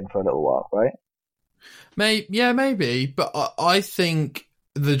back again for a little while, right? Maybe, but I think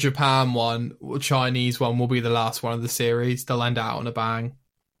the Japan one, Chinese one, will be the last one of the series. They'll end out on a bang.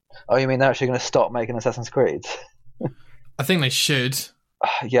 Oh, you mean they're actually going to stop making Assassin's Creed? I think they should.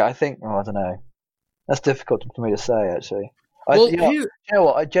 Yeah, I think. I don't know. That's difficult for me to say, actually. You know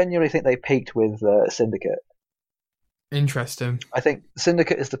what? I genuinely think they peaked with Syndicate. Interesting. I think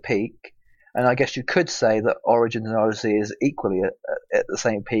Syndicate is the peak, and I guess you could say that Origins and Odyssey is equally at the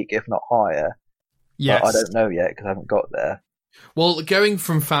same peak, if not higher. Yes. But I don't know yet because I haven't got there. Well, going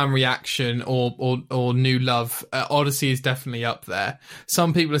from fan reaction or new love, Odyssey is definitely up there.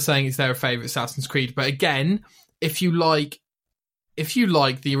 Some people are saying it's their favourite Assassin's Creed, but again, if you like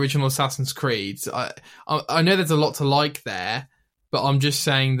the original Assassin's Creed, I know there's a lot to like there, but I'm just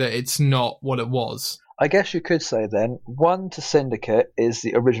saying that it's not what it was. I guess you could say then 1 to Syndicate is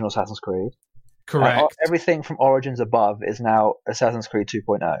the original Assassin's Creed. Correct. Everything from Origins above is now Assassin's Creed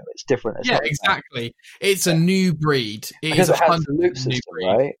 2.0. It's different. It's exactly. It's a new breed. Because it has the loot system,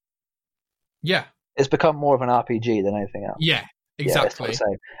 right? Yeah. It's become more of an RPG than anything else. Yeah, exactly. Yeah, it's the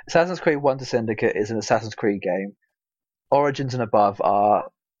same. Assassin's Creed 1 to Syndicate is an Assassin's Creed game. Origins and above are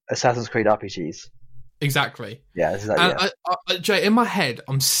Assassin's Creed RPGs. Exactly. Yeah, this is that, Jay, in my head,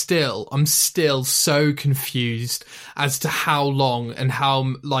 I'm still so confused as to how long and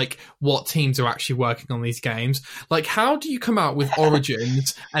how what teams are actually working on these games. Like, how do you come out with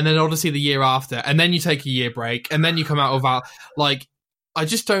Origins and then Odyssey the year after, and then you take a year break, and then you come out with I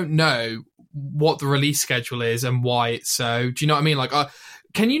just don't know what the release schedule is and why it's so. Do you know what I mean? Like,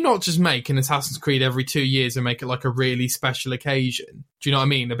 can you not just make an Assassin's Creed every 2 years and make it like a really special occasion? Do you know what I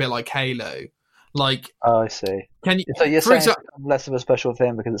mean? A bit like Halo. I see. Can you? So you're saying it's less of a special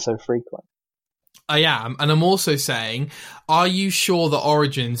thing because it's so frequent? I am, and I'm also saying, are you sure that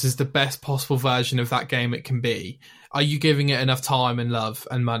Origins is the best possible version of that game it can be? Are you giving it enough time and love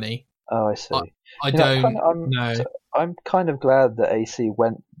and money? Oh, I see. I don't know. I'm kind of glad that AC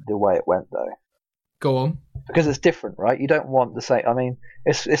went the way it went, though. Go on. Because it's different, right? You don't want the same. I mean,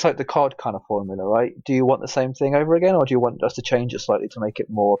 it's like the COD kind of formula, right? Do you want the same thing over again, or do you want us to change it slightly to make it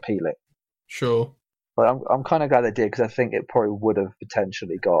more appealing? Sure. But I'm kind of glad they did because I think it probably would have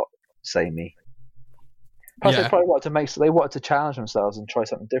potentially got samey. Plus, they probably wanted to challenge themselves and try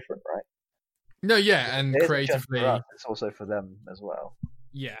something different, right? No, yeah, and creatively, it's also for them as well.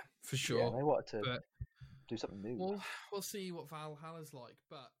 Yeah, for sure. Yeah, they wanted to do something new. Well, we'll see what Valhalla's like,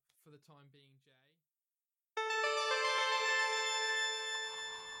 but for the time being, Jay.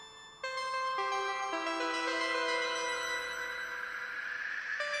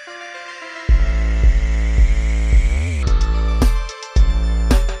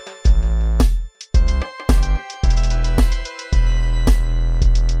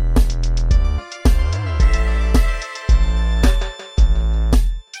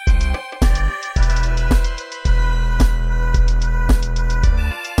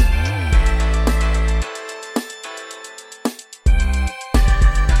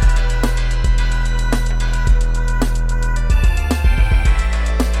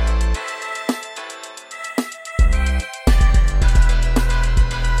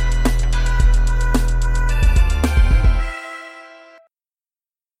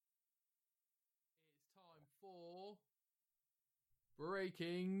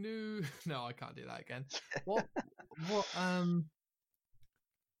 Breaking news. No, I can't do that again. What?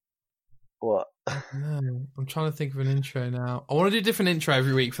 What? No, I'm trying to think of an intro now. I want to do a different intro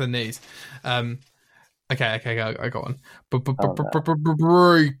every week for the news. Okay, I got one.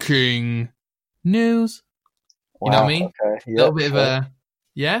 Breaking news. You know what I mean? Okay. A little bit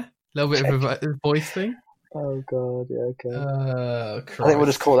of a voice thing. Oh god, yeah, okay. Christ. I think we'll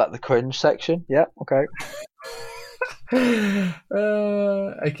just call that the cringe section. Yeah, okay.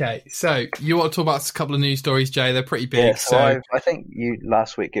 Okay, so you want to talk about a couple of news stories, Jay? They're pretty big. Yeah, so I think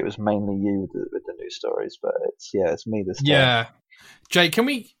last week it was mainly you with the news stories, but it's me this time. Yeah, Jay, can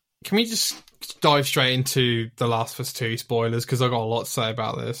we just dive straight into The Last of Us 2 spoilers because I've got a lot to say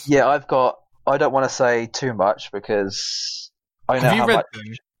about this. Yeah, I don't want to say too much because I know how much. Them?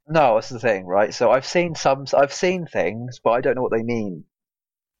 No, that's the thing, right? So I've seen things, but I don't know what they mean.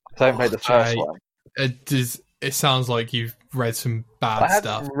 I haven't played the first one. It sounds like you've read some bad stuff.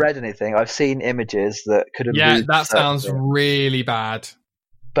 I haven't read anything. I've seen images that could have. Yeah, that sounds really bad.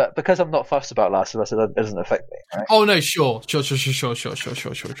 But because I'm not fussed about Last of Us, it doesn't affect me. Right? Oh no, sure. But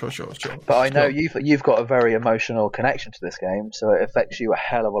I know you've got a very emotional connection to this game, so it affects you a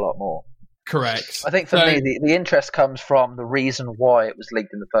hell of a lot more. Correct. I think for me, the interest comes from the reason why it was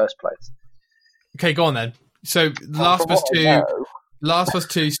leaked in the first place. Okay, go on then. So, The Last of Us 2. Last of Us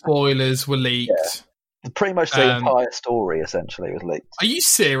 2 spoilers were leaked. Yeah. Pretty much the entire story, essentially, was leaked. Are you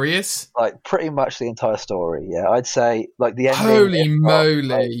serious? Like, pretty much the entire story, yeah. I'd say, like, the ending... Holy moly.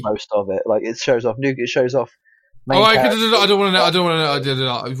 Like, most of it. Like, it shows off... I don't want to know.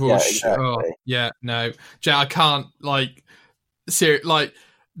 Yeah, exactly. No. Jay, I can't, like... Seriously, like...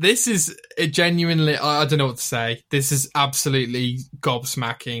 This is genuinely... I don't know what to say. This is absolutely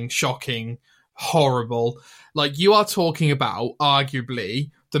gobsmacking, shocking, horrible. Like, you are talking about,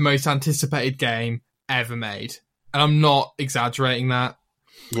 arguably, the most anticipated game ever made. And I'm not exaggerating that.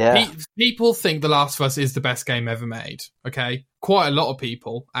 Yeah. People think The Last of Us is the best game ever made. Okay? Quite a lot of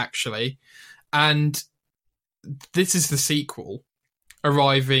people, actually. And this is the sequel,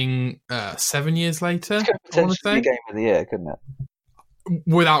 arriving 7 years later. It could potentially be Game of the Year, couldn't it?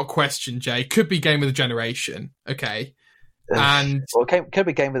 Without question, Jay. Could be Game of the Generation. Okay? And well, it could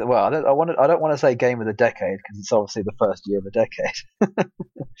be Game of the... Well, I don't want to say Game of the Decade, because it's obviously the first year of the decade.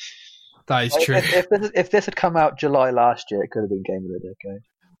 That is true. If this had come out July last year, it could have been Game of the Decade.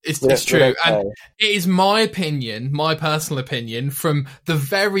 It's true. And it is my opinion, my personal opinion, from the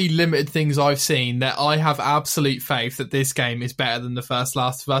very limited things I've seen, that I have absolute faith that this game is better than the first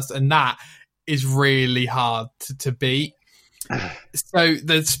Last of Us, and that is really hard to beat. So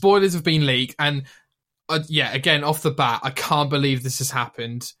the spoilers have been leaked, and again, off the bat, I can't believe this has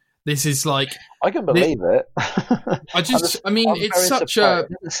happened. This is like... I can believe it. It's such surprised.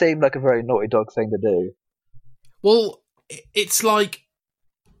 It doesn't seem like a very Naughty Dog thing to do. Well, it's like...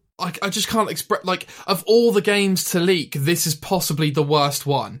 I just can't express... Like, of all the games to leak, this is possibly the worst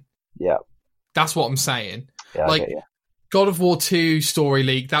one. Yeah. That's what I'm saying. Yeah, like, God of War 2 story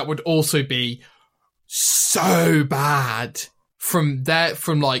leak, that would also be so bad. From someone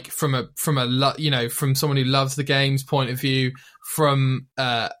who loves the game's point of view, from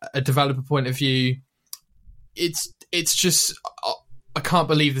a developer point of view, it's just I can't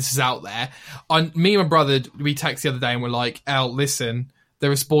believe this is out there. Me and my brother, we texted the other day and we're like, "El, listen,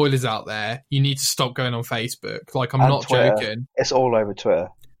 there are spoilers out there. You need to stop going on Facebook." Like, I'm not joking. It's all over Twitter.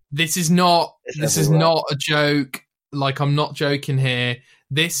 This is not a joke. Like, I'm not joking here.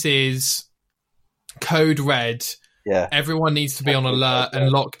 This is code red. Yeah. Everyone needs to be on alert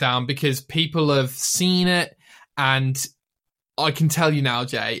and lockdown, because people have seen it, and I can tell you now,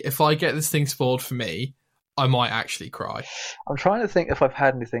 Jay, if I get this thing spoiled for me, I might actually cry. I'm trying to think if I've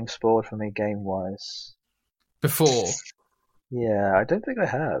had anything spoiled for me game-wise. Before? Yeah, I don't think I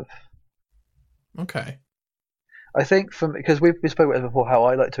have. Okay. I think because we spoke about it before, how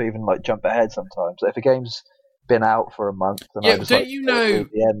I like to even like jump ahead sometimes. If a game's been out for a month, then I just don't you know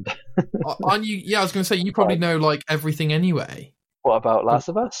the end. Aren't you? Yeah, I was going to say you probably know like everything anyway. What about Last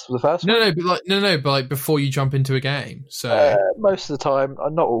of Us? The first one? But like before you jump into a game. So most of the time,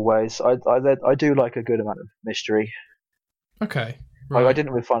 not always. I do like a good amount of mystery. Okay. Right. Like, I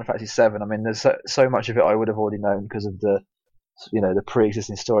didn't with Final Fantasy VII. I mean, there's so much of it I would have already known because of the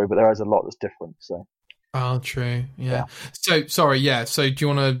pre-existing story, but there is a lot that's different. So. Oh, true. Yeah. So sorry. Yeah. So do you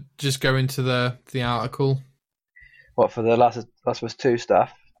want to just go into the article? What, for the Last of Us 2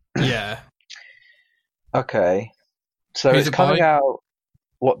 stuff? Yeah. Okay. So it's coming out.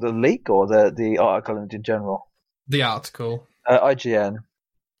 What, the leak or the article in general? The article. IGN.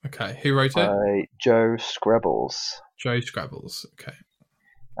 Okay. Who wrote it? Joe Screbbles. Joe Screbbles. Okay.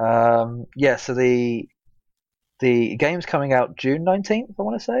 Yeah. So the game's coming out June 19th, I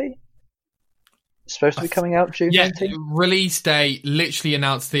want to say. It's supposed to be coming out June 19th? Release date literally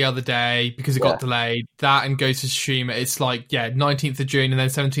announced the other day because it got delayed. That and Ghost of Tsushima, it's like, 19th of June and then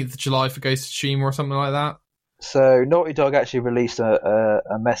 17th of July for Ghost of Tsushima or something like that. So Naughty Dog actually released a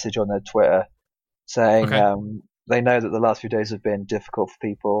message on their Twitter saying they know that the last few days have been difficult for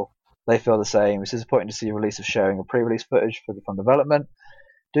people. They feel the same. It's disappointing to see a release of showing a pre-release footage from development.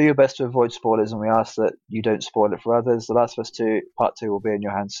 Do your best to avoid spoilers, and we ask that you don't spoil it for others. The Last of Us 2 Part 2 will be in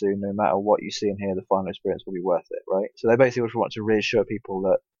your hands soon. No matter what you see and hear, the final experience will be worth it, right? So they basically just want to reassure people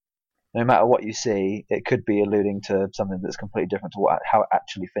that no matter what you see, it could be alluding to something that's completely different to how it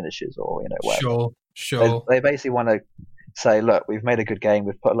actually finishes, or whatever. Sure. They basically want to say, look, we've made a good game.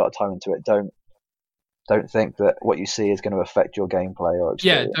 We've put a lot of time into it. Don't think that what you see is going to affect your gameplay or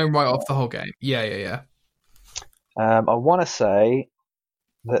experience. Yeah, don't write off the whole game. Yeah. I want to say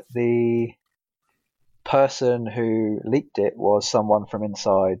that the person who leaked it was someone from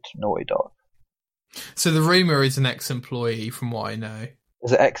inside Naughty Dog. So the rumour is an ex-employee, from what I know.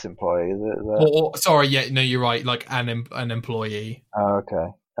 Is it ex-employee? Sorry, you're right. Like an employee. Oh, okay.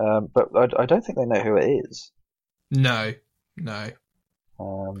 But I don't think they know who it is. No.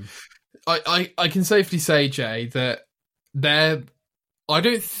 I can safely say, Jay, that I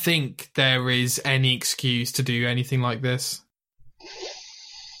don't think there is any excuse to do anything like this.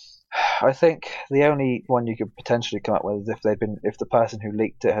 I think the only one you could potentially come up with is if the person who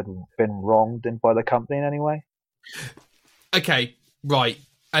leaked it had been wronged by the company in any way. Okay, right,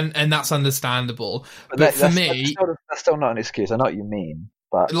 and that's understandable. But for me, that's still not an excuse. I know what you mean,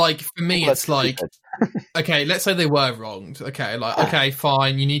 but like for me, it's like, okay, let's say they were wronged. Okay, okay,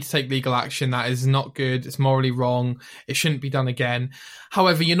 fine. You need to take legal action. That is not good. It's morally wrong. It shouldn't be done again.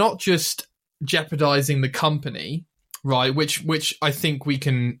 However, you're not just jeopardizing the company, right? Which I think we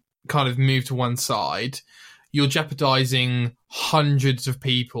can kind of move to one side. You're jeopardizing hundreds of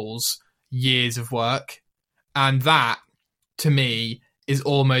people's years of work, and that, to me, is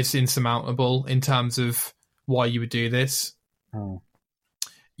almost insurmountable in terms of why you would do this.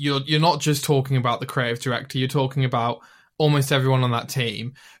 You're not just talking about the creative director. You're talking about almost everyone on that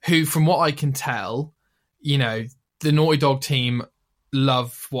team who, from what I can tell, the Naughty Dog team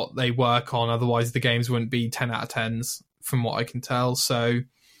love what they work on. Otherwise, the games wouldn't be 10 out of 10s, from what I can tell. So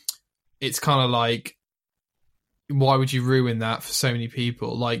it's kind of like, why would you ruin that for so many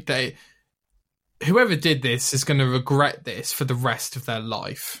people? Like, whoever did this is going to regret this for the rest of their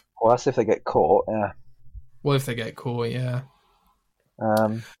life. Well, that's if they get caught, yeah. Well, if they get caught, yeah.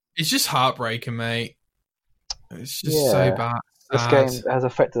 It's just heartbreaking, mate. It's just so bad. This game has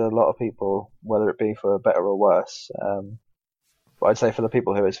affected a lot of people, whether it be for better or worse. But I'd say for the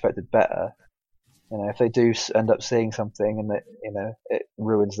people who it's affected better, if they do end up seeing something and that it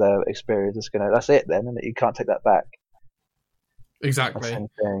ruins their experience, that's it then, and you can't take that back. Exactly. Same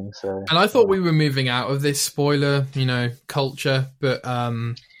thing, so, and I thought we were moving out of this spoiler, culture, but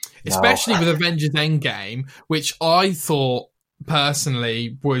especially with Avengers Endgame, which I thought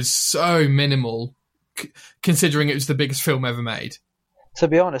personally was so minimal, considering it was the biggest film ever made. To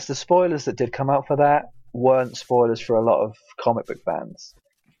be honest, the spoilers that did come out for that weren't spoilers for a lot of comic book fans,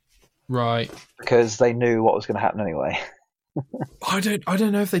 right? Because they knew what was going to happen anyway. I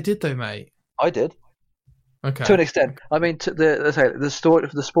don't know if they did though, mate. I did. Okay. To an extent. I mean,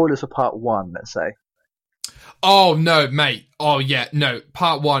 the spoilers for part 1, let's say. Oh, no, mate. Oh, yeah, no.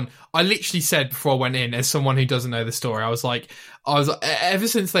 Part 1. I literally said before I went in, as someone who doesn't know the story, I was ever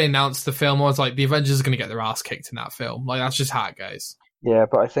since they announced the film, I was like, the Avengers are going to get their ass kicked in that film. Like, that's just how it goes. Yeah,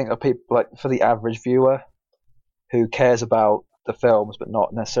 but I think for the average viewer who cares about the films but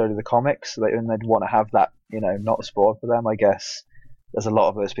not necessarily the comics, and they'd want to have that, not spoiled for them, I guess. There's a lot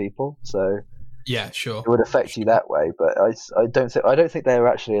of those people, so... Yeah, sure. It would affect you that way, but I don't think they were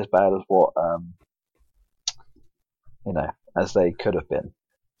actually as bad as what as they could have been.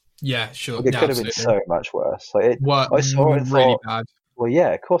 Yeah, sure. Like, it could have been so much worse. I saw it and really thought, bad. Well, yeah,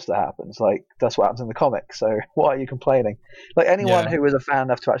 of course that happens. Like, that's what happens in the comic. So why are you complaining? Like, anyone who was a fan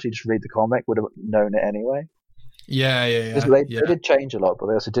enough to actually just read the comic would have known it anyway. Yeah. They did change a lot, but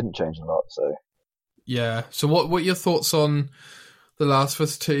they also didn't change a lot. So yeah. So what are your thoughts on The Last of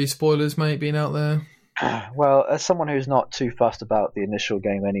Us 2 spoilers, mate, being out there? Well, as someone who's not too fussed about the initial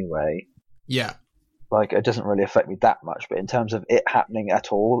game anyway, yeah, like, it doesn't really affect me that much. But in terms of it happening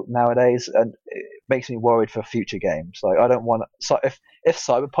at all nowadays, and it makes me worried for future games. Like, I don't want if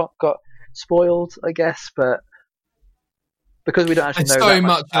Cyberpunk got spoiled, I guess, but because we don't actually know so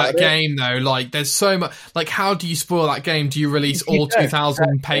much that game, though. Like, there's so much. Like, how do you spoil that game? Do you release all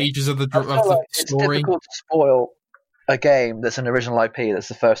 2,000 pages of the story? It's difficult to spoil a game that's an original IP that's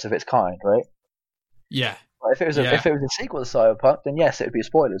the first of its kind, right? Yeah. Like, if it was a sequel to Cyberpunk, then yes, it would be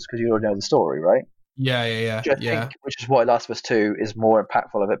spoilers because you already know the story, right? Yeah. Which is why Last of Us 2 is more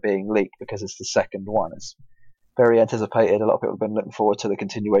impactful of it being leaked, because it's the second one. It's very anticipated. A lot of people have been looking forward to the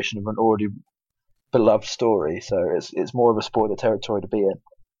continuation of an already beloved story, so it's more of a spoiler territory to be in.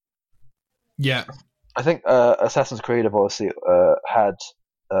 Yeah. I think Assassin's Creed have obviously had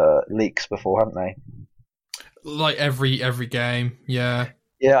leaks before, haven't they? Like every game, yeah.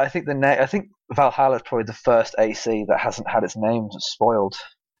 Yeah, I think Valhalla is probably the first AC that hasn't had its name spoiled.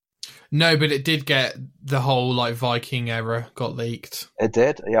 No, but it did get the whole like Viking era got leaked. It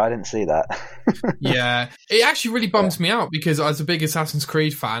did? Yeah, I didn't see that. Yeah. It actually really bums me out because as a big Assassin's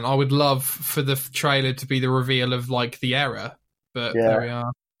Creed fan, I would love for the trailer to be the reveal of like the era. But there we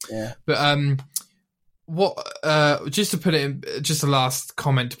are. Yeah. But just to put it in, just a last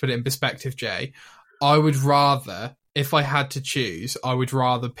comment to put it in perspective, Jay, I would rather, if I had to choose, I would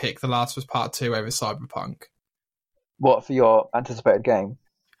rather pick The Last of Us Part 2 over Cyberpunk. What, for your anticipated game?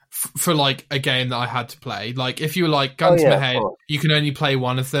 For like a game that I had to play. Like, if you were like, gun to my head, you can only play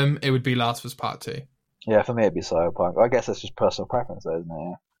one of them, it would be Last of Us Part 2. Yeah, for me it'd be Cyberpunk. I guess that's just personal preference, though, isn't it?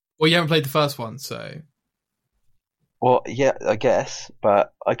 Yeah. Well, you haven't played the first one, so... Well, yeah, I guess,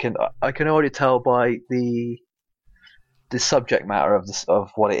 but I can already tell by the subject matter of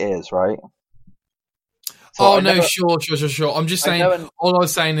what it is, right? So sure. I'm just saying. All I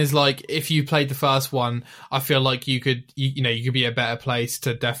was saying is like, if you played the first one, I feel like you could be a better place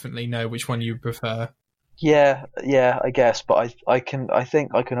to definitely know which one you prefer. Yeah, I guess, but I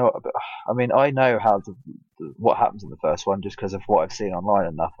mean, I know how what happens in the first one just because of what I've seen online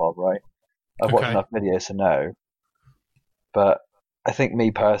enough of, right? I've watched enough videos to know. But I think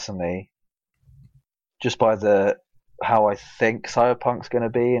me personally, just by how I think Cyberpunk's going to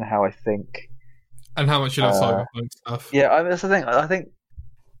be and how I think. And how much you love Cyberpunk stuff. Yeah, I mean, that's the thing. I think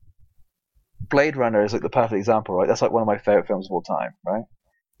Blade Runner is like the perfect example, right? That's like one of my favorite films of all time, right?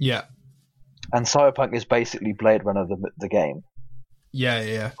 Yeah. And Cyberpunk is basically Blade Runner, the game.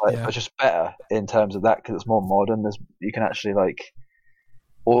 Yeah. It's just better in terms of that because it's more modern. You can actually like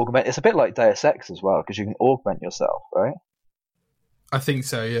augment. It's a bit like Deus Ex as well because you can augment yourself, right? I think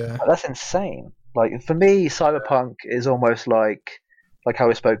so. Yeah. That's insane. Like for me, Cyberpunk is almost like how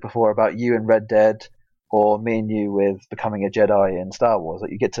we spoke before about you in Red Dead, or me and you with becoming a Jedi in Star Wars.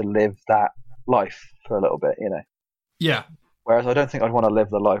 Like you get to live that life for a little bit, you know. Yeah. Whereas I don't think I'd want to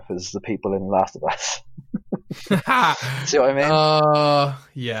live the life as the people in Last of Us. See what I mean?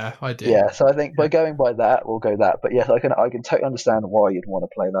 Yeah, I do. Yeah, so I think by going by that, we'll go that. But yes, I can totally understand why you'd want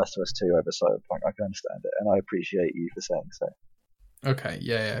to play Last of Us 2 over Cyberpunk. I can understand it, and I appreciate you for saying so. Okay,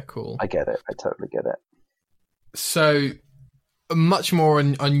 yeah, cool. I get it. I totally get it. So, much more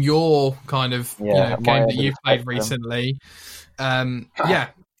on your kind of game that you've played recently.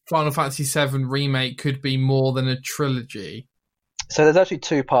 Final Fantasy VII Remake could be more than a trilogy. So there's actually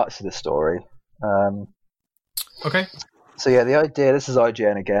two parts to this story. Okay. So yeah, the idea, this is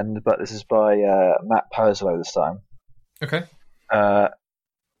IGN again, but this is by Matt Purslow this time. Okay.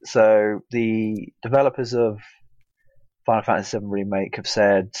 So the developers of Final Fantasy VII Remake have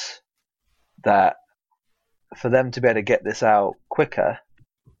said that for them to be able to get this out quicker,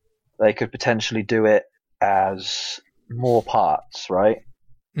 they could potentially do it as more parts, right?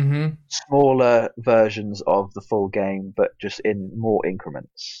 Mm-hmm. Smaller versions of the full game, but just in more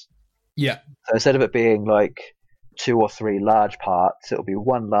increments. Yeah. So instead of it being like 2 or 3 large parts, it'll be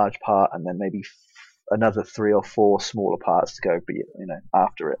one large part and then maybe another 3 or 4 smaller parts to go,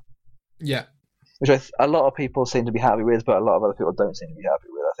 after it. Yeah. Which a lot of people seem to be happy with, but a lot of other people don't seem to be happy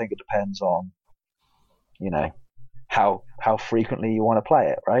with. I think it depends on, how frequently you want to play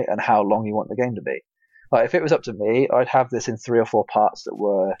it, right, and how long you want the game to be. Like if it was up to me, I'd have this in 3 or 4 parts that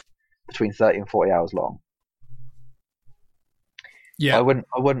were between 30 and 40 hours long. Yeah, I wouldn't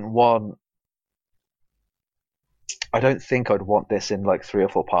want. I don't think I'd want this in like 3 or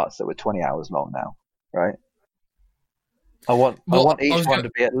 4 parts that were 20 hours long now, right? I want each one to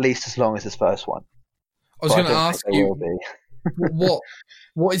be at least as long as this first one. I was going to ask you,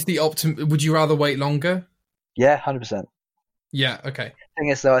 what is the optimum? Would you rather wait longer? Yeah, 100%. Yeah, okay. The thing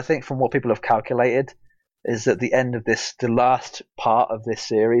is, though, I think from what people have calculated, is that the end of this, the last part of this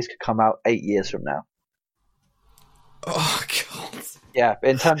series could come out 8 years from now. Oh, God. Yeah,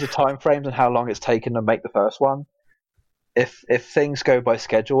 in terms of time frames and how long it's taken to make the first one, if things go by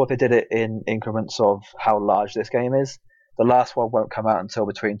schedule, if they did it in increments of how large this game is, the last one won't come out until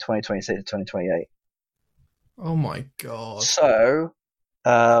between 2026 and 2028. Oh my God. So,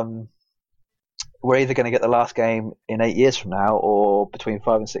 we're either going to get the last game in 8 years from now or between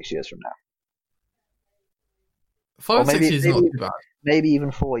 5 and 6 years from now. 5 and 6 years is not too bad. Maybe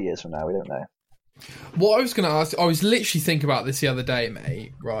even 4 years from now, we don't know. What I was going to ask, I was literally thinking about this the other day,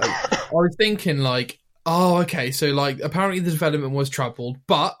 mate, right? I was thinking like, so like apparently the development was troubled,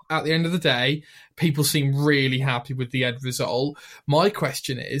 but at the end of the day, people seem really happy with the end result. My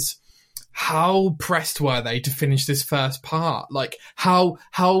question is, how pressed were they to finish this first part? Like how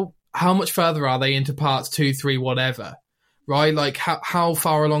much further are they into parts 2, 3, whatever? Right? Like how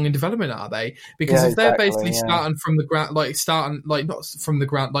far along in development are they? Because if they're basically starting from the ground, not from the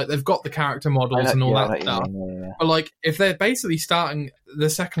ground, like they've got the character models and all that stuff. But like if they're basically starting the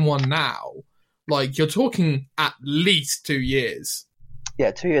second one now, like you're talking at least 2 years.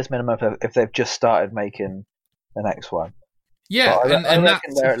 Yeah, 2 years minimum if they've just started making the next one. Yeah, I reckon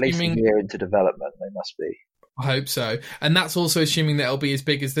that's they're at least a year into development. They must be. I hope so, and that's also assuming that it'll be as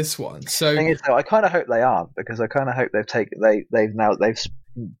big as this one. So, the thing is, though, I kind of hope they aren't, because I kind of hope they've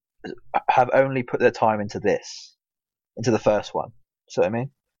have only put their time into the first one. See what I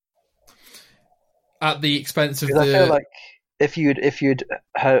mean? At the expense of I feel like if you'd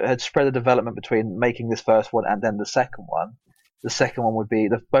had spread the development between making this first one and then the second one would be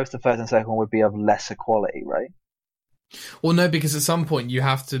both the first and second one would be of lesser quality, right? Well, no, because at some point you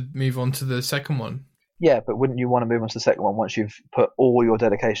have to move on to the second one. Yeah, but wouldn't you want to move on to the second one once you've put all your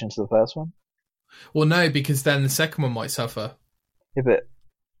dedication to the first one? Well, no, because then the second one might suffer. Yeah, but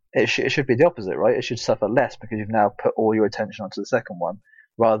it should be the opposite, right? It should suffer less because you've now put all your attention onto the second one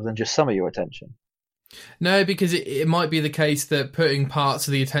rather than just some of your attention. No, because it might be the case that putting parts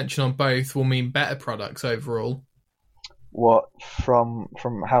of the attention on both will mean better products overall. What, from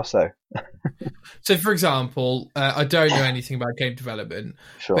how so? So, for example, I don't know anything about game development,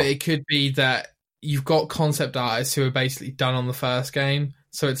 but it could be that you've got concept artists who are basically done on the first game.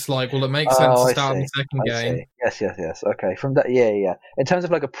 So it's like, well, it makes sense to start on the second game. Yes. Okay, from that, yeah. In terms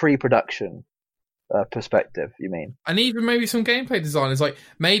of like a pre-production perspective, you mean? And even maybe some gameplay designers, like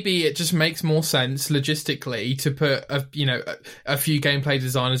maybe it just makes more sense logistically to put a few gameplay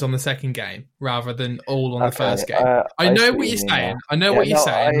designers on the second game rather than all on the first game. I know what you're saying. I know what you're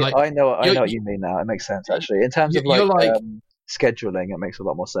saying. I know what you mean now. It makes sense actually. In terms of scheduling, it makes a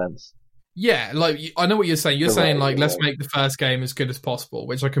lot more sense. Yeah, like I know what you're saying. You're saying like let's make the first game as good as possible,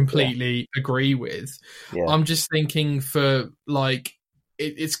 which I completely agree with. Yeah. I'm just thinking for like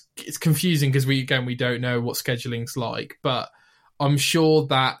it's confusing because we don't know what scheduling's like, but I'm sure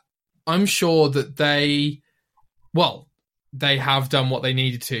that they have done what they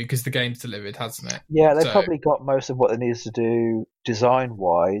needed to because the game's delivered, hasn't it? Yeah, they probably got most of what they needed to do design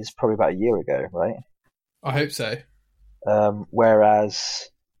wise probably about a year ago, right? I hope so. Whereas.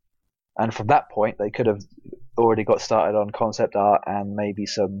 And from that point, they could have already got started on concept art and maybe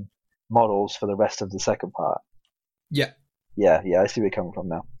some models for the rest of the second part. Yeah. Yeah, I see where you're coming from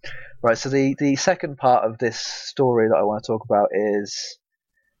now. Right, so the second part of this story that I want to talk about is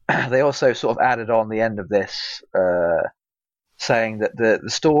they also sort of added on the end of this saying that the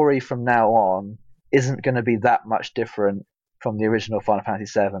story from now on isn't going to be that much different from the original Final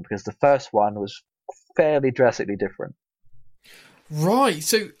Fantasy VII because the first one was fairly drastically different. Right,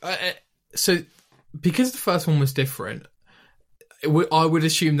 so because the first one was different, I would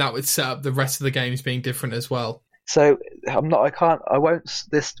assume that would set up the rest of the games being different as well. So what I'm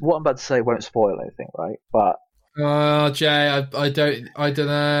about to say won't spoil anything, right? But Jay, I don't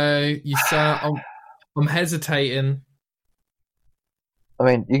know. You sound, I'm hesitating. I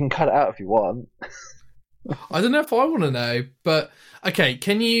mean, you can cut it out if you want. I don't know if I want to know, but okay,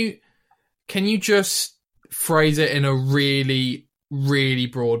 can you just phrase it in a really, really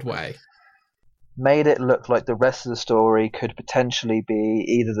broad way? Made it look like the rest of the story could potentially be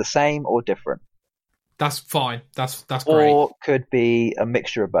either the same or different. That's fine. That's great. Or could be a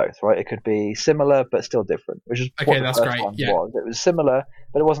mixture of both, right? It could be similar but still different, which is what the first one was. It was similar,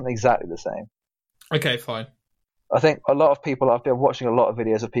 but it wasn't exactly the same. Okay, fine. I think a lot of people, I've been watching a lot of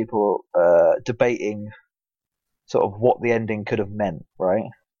videos of people debating sort of what the ending could have meant, right?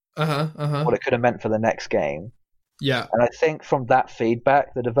 What it could have meant for the next game. Yeah. And I think from that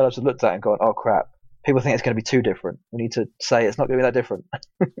feedback, the developers have looked at it and gone, oh crap, people think it's going to be too different. We need to say it's not going to be that different.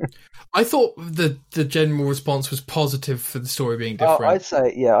 I thought the general response was positive for the story being different.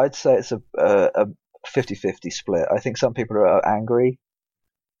 I'd say it's a 50-50 split. I think some people are angry,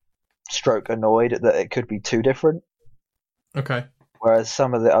 stroke annoyed that it could be too different. Okay. Whereas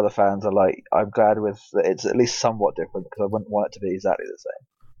some of the other fans are like, I'm glad with that it's at least somewhat different because I wouldn't want it to be exactly the same.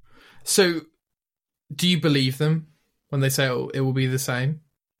 So, do you believe them when they say it will be the same?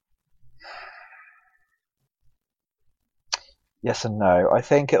 Yes and no. I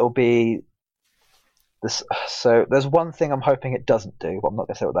think it'll be this. So there's one thing I'm hoping it doesn't do, but I'm not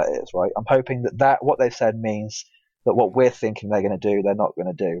going to say what that is, right? I'm hoping that what they've said means that what we're thinking they're going to do, they're not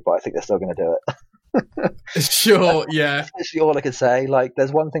going to do, but I think they're still going to do it. Sure, yeah. That's literally all I can say. Like,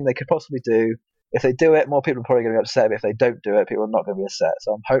 there's one thing they could possibly do. If they do it, more people are probably going to be upset. But if they don't do it, people are not going to be upset.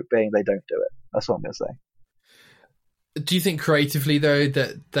 So I'm hoping they don't do it. That's what I'm going to say. Do you think creatively, though,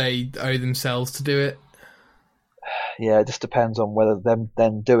 that they owe themselves to do it? Yeah, it just depends on whether them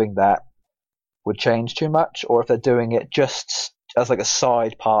then doing that would change too much, or if they're doing it just as like a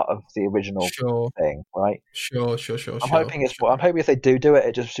side part of the original thing, right? Sure. I'm hoping if they do it,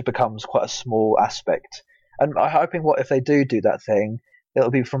 it just becomes quite a small aspect. And I'm hoping if they do that thing,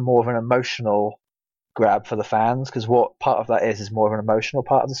 it'll be from more of an emotional grab for the fans, because what part of that is more of an emotional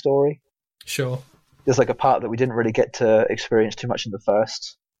part of the story. Sure. There's like a part that we didn't really get to experience too much in the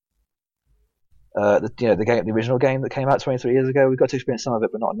first. The original game that came out 23 years ago, we got to experience some of it,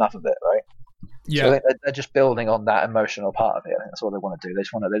 but not enough of it, right? Yeah. So I think they're just building on that emotional part of it. I think that's what they want to do. They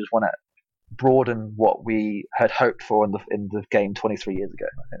just want to broaden what we had hoped for in the game 23 years ago.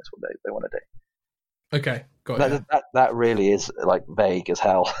 I think that's what they want to do. Okay, got it. That really is like vague as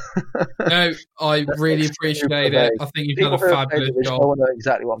hell. No, I really appreciate it. I think you've done a fabulous job. I know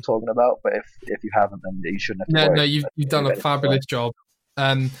exactly what I'm talking about, but if you haven't, then you shouldn't have to worry. No, you've done a fabulous job.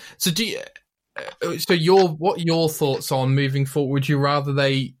 So what are your thoughts on moving forward? Would you rather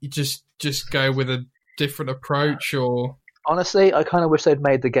they just go with a different approach, or? Honestly, I kind of wish they'd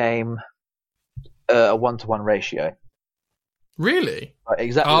made the game a 1-to-1 ratio. Really?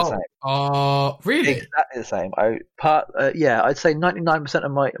 Exactly the same. Really? Exactly the same. I'd say 99%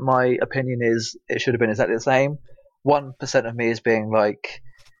 of my opinion is it should have been exactly the same. 1% of me is being like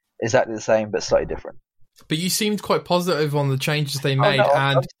exactly the same but slightly different. But you seemed quite positive on the changes they made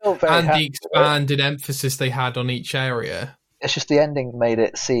and the expanded emphasis they had on each area. It's just the ending made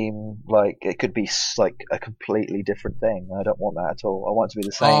it seem like it could be like a completely different thing. I don't want that at all. I want it to be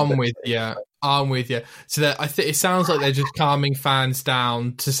the same. I'm with you. So that it sounds like they're just calming fans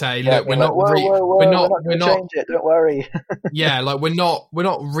down to say, look, we're not change it. Don't worry. Yeah, like we're not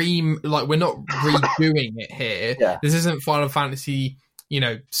redoing it here. Yeah. This isn't Final Fantasy,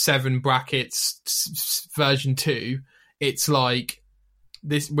 7 brackets version 2. It's like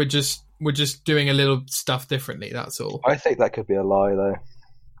this. We're just doing a little stuff differently. That's all. I think that could be a lie, though.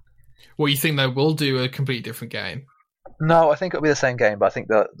 Well, you think they will do a completely different game? No, I think it'll be the same game, but I think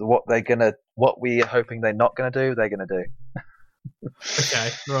that what we're hoping they're not going to do, they're going to do. Okay,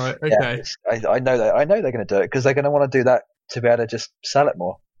 right. Okay. Yeah, I know they're going to do it because they're going to want to do that to be able to just sell it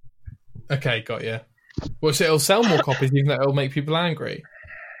more. Okay, got you. Well, so it'll sell more copies, even though it'll make people angry.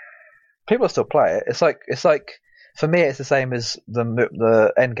 People still play it. It's like for me, it's the same as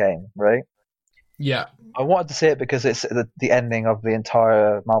the end game, right? Yeah. I wanted to see it because it's the ending of the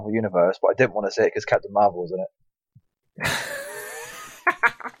entire Marvel universe, but I didn't want to see it because Captain Marvel was in it.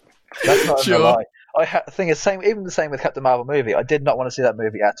 That's not a lie. The thing is, even the same with Captain Marvel movie. I did not want to see that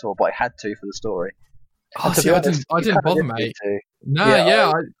movie at all, but I had to for the story. Oh, see, I didn't bother, mate.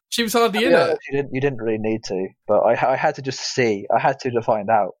 No, she was hardly in it. You didn't really need to, but I had to just see. I had to find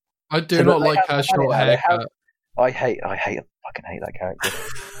out. I do not like her short haircut. I fucking hate that character.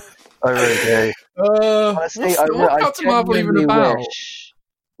 I really do. Honestly, what's Captain Marvel even about?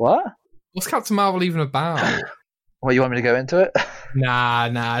 What? What's Captain Marvel even about? Well, you want me to go into it?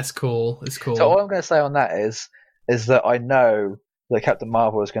 Nah, it's cool. It's cool. So all I'm going to say on that is that I know that Captain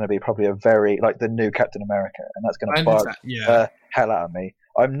Marvel is going to be probably the new Captain America, and that's going to bug the hell out of me.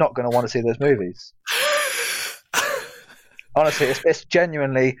 I'm not going to want to see those movies. Honestly, it's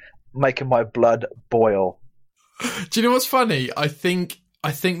genuinely making my blood boil. Do you know what's funny? I think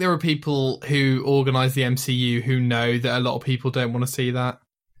there are people who organise the MCU who know that a lot of people don't want to see that.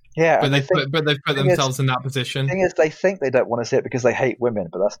 Yeah, but they've put themselves in that position. The thing is, they think they don't want to see it because they hate women,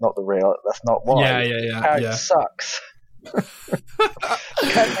 but that's not why. Yeah. Character sucks. The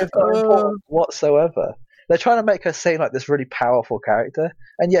character is not important whatsoever. They're trying to make her seem like this really powerful character,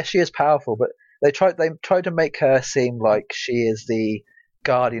 and yes, she is powerful, but they try to make her seem like she is the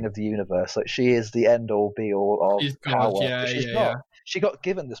guardian of the universe, like she is the end all be all of power. She's not. She got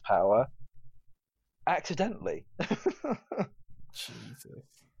given this power accidentally. Jesus.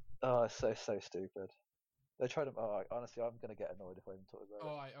 Oh, it's so stupid. They try to. Oh, honestly, I'm gonna get annoyed if I even talk about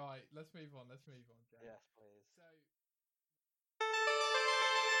it. All right. Let's move on. Jack. Yes, please.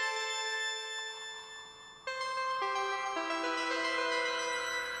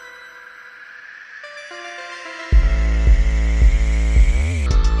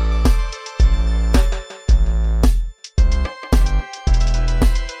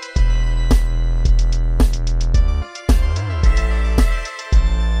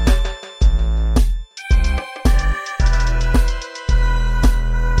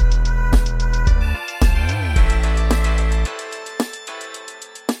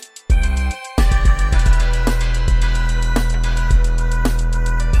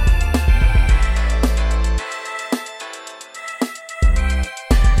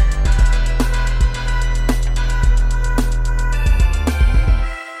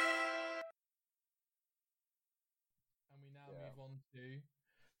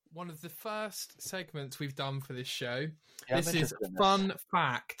 One of the first segments we've done for this show. This is fun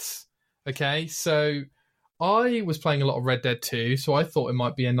facts. Okay, so I was playing a lot of Red Dead 2, so I thought it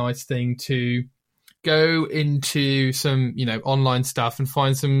might be a nice thing to go into some, online stuff and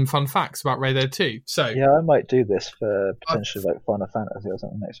find some fun facts about Red Dead 2. So yeah, I might do this for potentially Final Fantasy or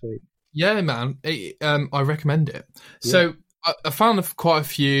something next week. Yeah, man, I recommend it. Yeah. So I found quite a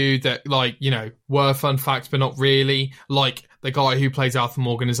few that, were fun facts, but not really. Like, the guy who plays Arthur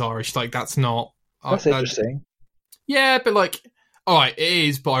Morgan is Irish. Like, that's not... That's interesting. Yeah, but, all right, it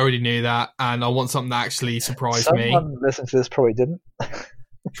is, but I already knew that, and I want something that actually surprised me. Someone listening to this probably didn't.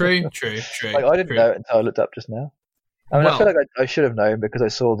 True. I didn't know it until I looked up just now. I feel like I should have known because I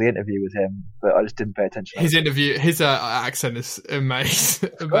saw the interview with him, but I just didn't pay attention. His accent is amazing.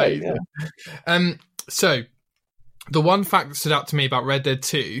 Great, yeah. So... The one fact that stood out to me about Red Dead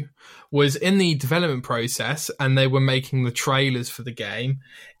 2 was in the development process, and they were making the trailers for the game.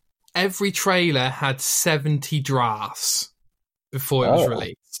 Every trailer had 70 drafts. before it was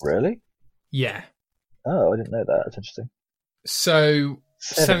released. Really? Yeah. Oh, I didn't know that. That's interesting. So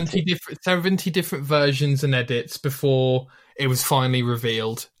 70 different versions and edits before it was finally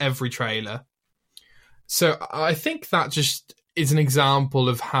revealed, every trailer. So I think that just is an example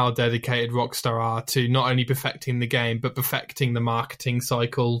of how dedicated Rockstar are to not only perfecting the game, but perfecting the marketing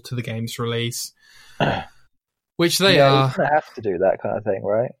cycle to the game's release. Which they are. You have to do that kind of thing,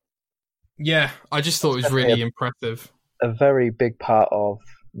 right? Yeah, I just thought it was really impressive. A very big part of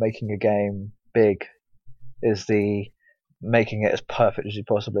making a game big is making it as perfect as you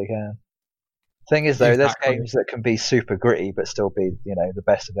possibly can. Thing is, though, there's games that can be super gritty but still be, the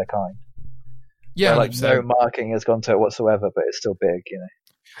best of their kind. Yeah, like no marking has gone to it whatsoever, but it's still big,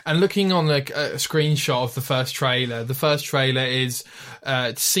 And looking on a screenshot of the first trailer is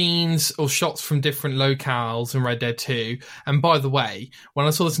scenes or shots from different locales in Red Dead 2. And by the way, when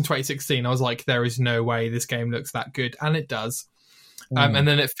I saw this in 2016, I was like, there is no way this game looks that good. And it does. And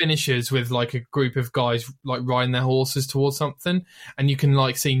then it finishes with like a group of guys like riding their horses towards something, and you can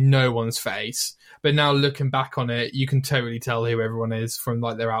like see no one's face. But now looking back on it, you can totally tell who everyone is from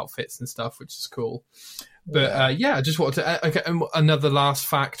like their outfits and stuff, which is cool. But I just wanted to... another last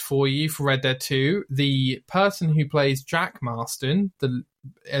fact for you for Red Dead 2. The person who plays Jack Marston,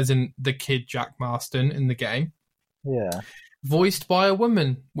 as in the kid Jack Marston in the game, voiced by a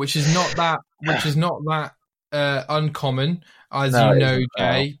woman, which is not that uncommon, as you know,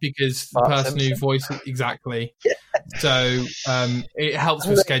 Jay, because the person who voices... Exactly. So it helps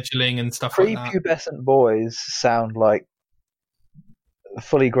with scheduling and stuff like that. Prepubescent boys sound like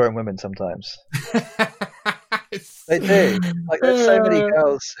fully grown women sometimes. They do. Like, there's so many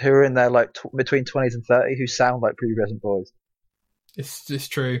girls who are in their like between 20s and 30 who sound like prepubescent boys. It's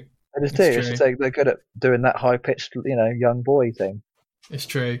true. They just do. It's just like they're good at doing that high pitched, young boy thing. It's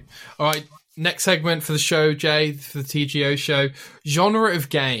true. All right. Next segment for the show, Jay, for the TGO show, genre of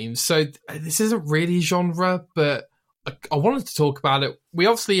games. So this isn't really genre, but I wanted to talk about it. We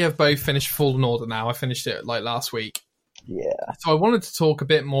obviously have both finished Fallen Order now. I finished it like last week. Yeah. So I wanted to talk a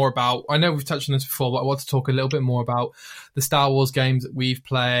bit more about, I know we've touched on this before, but I want to talk a little bit more about the Star Wars games that we've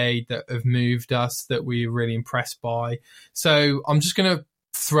played, that have moved us, that we're really impressed by. So I'm just going to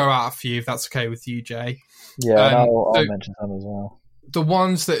throw out a few, if that's okay with you, Jay. Yeah, and I'll mention some as well. The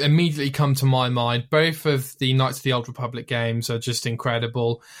ones that immediately come to my mind, both of the Knights of the Old Republic games are just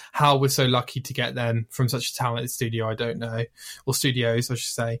incredible. How we're so lucky to get them from such a talented studio, I don't know. Or studios, I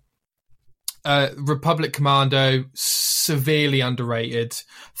should say. Republic Commando, severely underrated.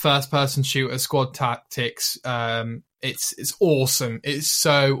 First-person shooter, squad tactics. It's awesome. It's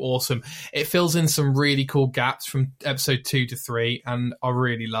so awesome. It fills in some really cool gaps from episode 2 to 3, and I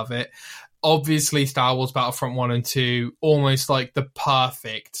really love it. Obviously, Star Wars Battlefront 1 and 2, almost like the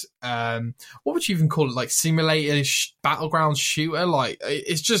perfect, what would you even call it? Like simulator battleground shooter? Like,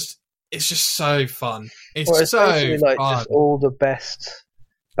 it's just so fun. It's so like fun. Just all the best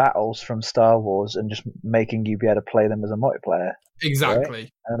battles from Star Wars and just making you be able to play them as a multiplayer. Exactly.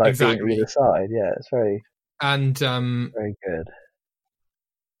 Right? And like being either side. Yeah, it's very good.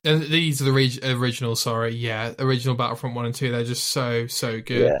 And these are the original, original Battlefront 1 and 2. They're just so good.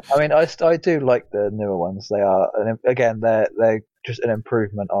 Yeah, I mean, I do like the newer ones. They are, and again, they're just an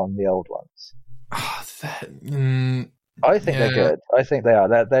improvement on the old ones. I think they're good. I think they are.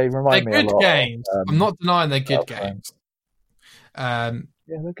 They remind me a lot. They're good games. I'm not denying they're good games. Yeah,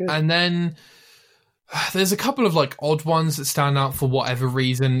 they're good. And then there's a couple of like odd ones that stand out for whatever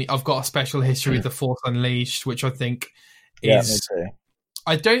reason. I've got a special history with The Force Unleashed, which I think is... me too.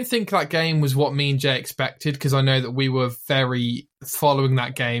 I don't think that game was what me and Jay expected, because I know that we were very following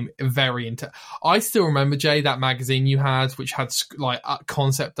that game very into. I still remember, Jay, that magazine you had, which had like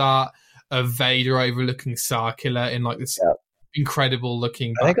concept art of Vader overlooking Starkiller in like this incredible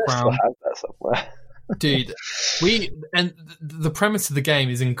looking background. I think I still have that somewhere. Dude, the premise of the game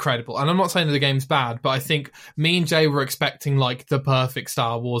is incredible, and I'm not saying that the game's bad, but I think me and Jay were expecting like the perfect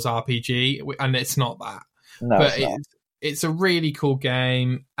Star Wars RPG, and it's not that. No, but it's not. It's a really cool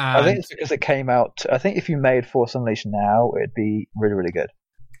game. And I think it's because it came out... I think if you made Force Unleashed now, it'd be really, really good.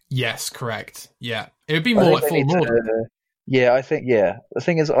 Yes, correct. Yeah. It would be more like Fallen Order. I think, The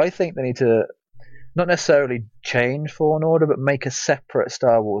thing is, I think they need to not necessarily change Fallen Order, but make a separate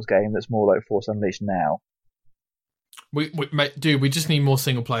Star Wars game that's more like Force Unleashed now. We just need more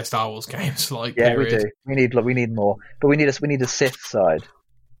single-player Star Wars games. Like, yeah, period. We do. We need more. But we need a Sith side.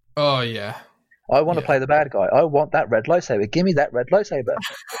 Oh, yeah. I want to play the bad guy. I want that red lightsaber. Give me that red lightsaber.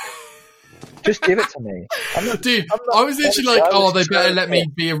 Just give it to me. I was literally like, they better let me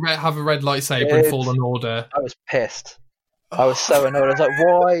have a red lightsaber in Fallen Order. I was pissed. I was so annoyed. I was like,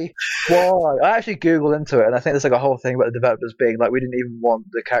 why? I actually Googled into it, and I think there's like a whole thing about the developers being like, we didn't even want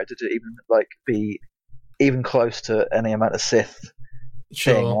the character to even like be even close to any amount of Sith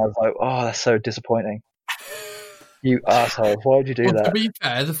thing. And I was like, oh, that's so disappointing. You asshole! Why would you do that? To be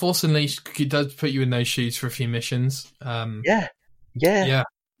fair, the Force Unleashed does put you in those shoes for a few missions. Yeah. Yeah.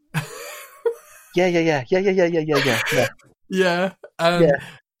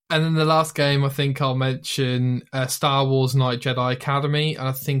 And then the last game I think I'll mention Star Wars Knight Jedi Academy, and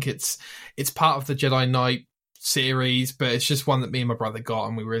I think it's part of the Jedi Knight series, but it's just one that me and my brother got,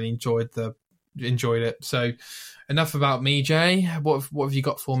 and we really enjoyed it. So enough about me, Jay. What have you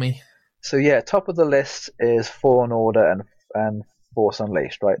got for me? So yeah, top of the list is Fallen Order and Force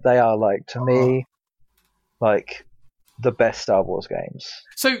Unleashed, right? They are like, to me, like the best Star Wars games.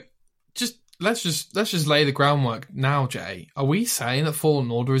 So let's just lay the groundwork now, Jay. Are we saying that Fallen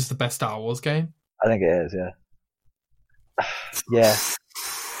Order is the best Star Wars game? I think it is, yeah. Yeah.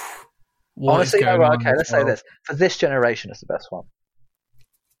 Honestly, okay, let's say this. For this generation, it's the best one.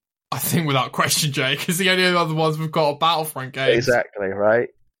 I think without question, Jay, because the only other ones we've got are Battlefront games. Exactly, right?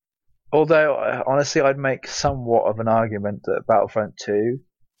 Although, honestly, I'd make somewhat of an argument that Battlefront 2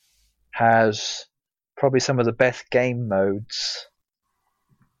 has probably some of the best game modes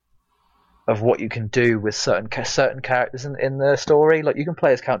of what you can do with certain characters in the story. Like, you can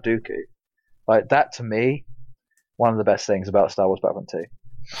play as Count Dooku. Like, that, to me, one of the best things about Star Wars Battlefront 2.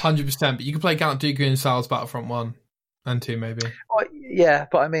 100%, but you can play Count Dooku in Star Wars Battlefront 1 and 2, maybe. Well, yeah,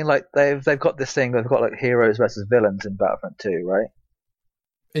 but I mean, like, they've got this thing, they've got, like, heroes versus villains in Battlefront 2, right?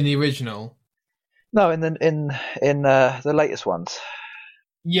 In the original? No, in the latest ones.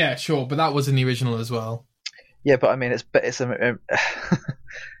 Yeah, sure, but that was in the original as well. Yeah, but I mean, it's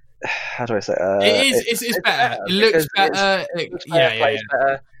how do I say? It's better. It looks better.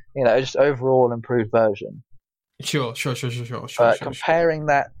 Better. You know, just overall improved version. Sure. Comparing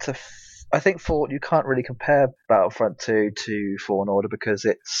that to, I think you can't really compare Battlefront 2 to Fallen Order because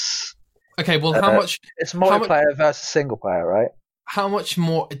it's okay. Well, how much? It's multiplayer versus single player, right? How much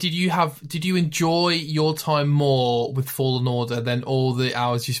more did you enjoy your time more with Fallen Order than all the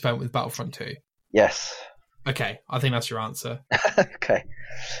hours you spent with Battlefront 2? Yes. Okay, I think that's your answer. Okay.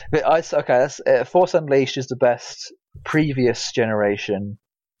 That's Force Unleashed is the best previous generation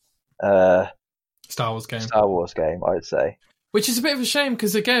Star Wars game, I'd say. Which is a bit of a shame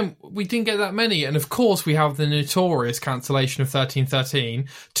because, again, we didn't get that many. And, of course, we have the notorious cancellation of 1313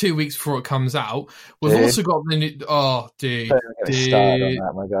 2 weeks before it comes out. We've also got the new... Oh, dude. Don't get me started on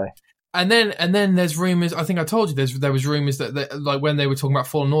that, my guy. And then there's rumours... I think I told you there was rumours that, like, when they were talking about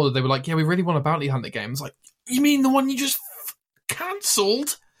Fallen Order, they were like, yeah, we really want a bounty hunter game. It's like, you mean the one you just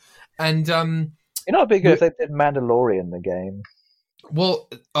cancelled? And... you know what would be good if they did Mandalorian the game? Well,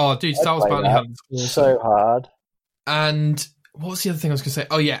 dude, Star Wars Bounty Hunter is so hard. And... what was the other thing I was going to say?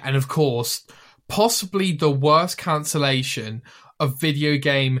 Oh, yeah, and of course, possibly the worst cancellation of video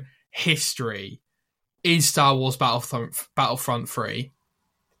game history is Star Wars Battlefront 3.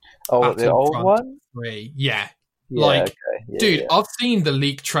 Oh, the old one? 3. Yeah. Dude, I've seen the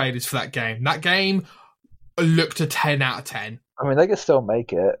leaked trailers for that game. That game looked a 10 out of 10. I mean, they can still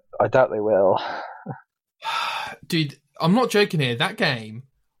make it. I doubt they will. Dude, I'm not joking here. That game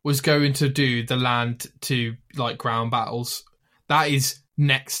was going to do the land to, like, ground battles. That is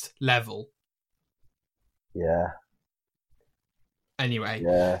next level. Yeah. Anyway,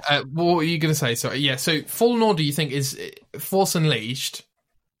 what were you going to say? So Fallen Order, you think is Force Unleashed?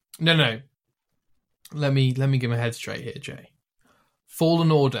 No. Let me get my head straight here, Jay.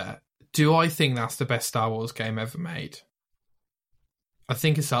 Fallen Order. Do I think that's the best Star Wars game ever made? I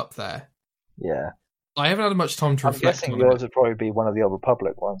think it's up there. Yeah. I haven't had much time to reflect. I'm guessing yours would probably be one of the Old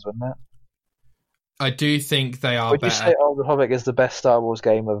Republic ones, wouldn't it? I do think they are Would better. Would you say Old Republic is the best Star Wars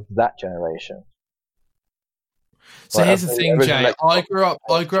game of that generation? So here's the thing, Jay. I grew up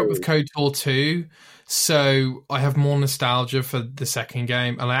with KOTOR 2, so I have more nostalgia for the second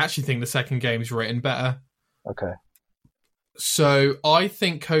game, and I actually think the second game is written better. Okay. So I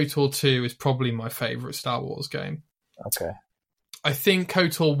think KOTOR 2 is probably my favourite Star Wars game. Okay. I think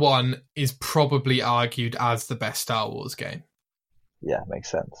KOTOR 1 is probably argued as the best Star Wars game. Yeah, makes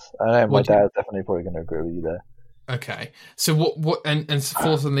sense. I know my dad's definitely probably going to agree with you there. Okay. So what and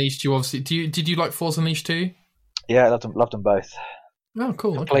Force Unleashed, you obviously did you like Force Unleashed too? Yeah, I loved them both. Oh,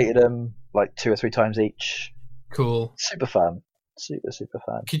 cool. Completed them like 2 or 3 times each. Cool. Super fun. Super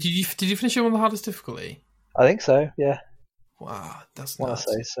fun. Did you finish it on the hardest difficulty? I think so, yeah. Wow, that's nuts. I want to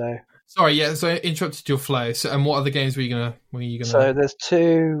say so. Sorry, yeah, so I interrupted your flow. So, and what other games were you gonna? So there's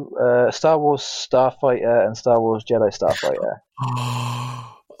 2 Star Wars Starfighter and Star Wars Jedi Starfighter.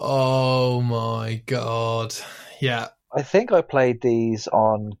 Oh my god! Yeah, I think I played these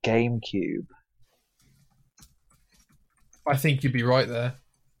on GameCube. I think you'd be right there.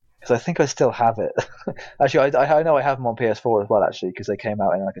 Because I think I still have it. Actually, I know I have them on PS4 as well, actually, because they came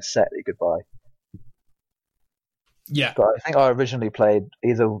out in like a set that you could buy. Yeah. But I think I originally played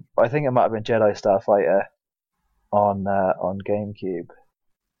I think it might have been Jedi Starfighter on GameCube.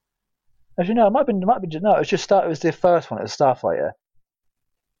 Actually, no, it might have been, no, it was the first one, it was Starfighter.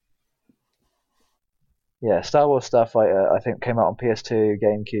 Yeah, Star Wars Starfighter, I think, came out on PS2,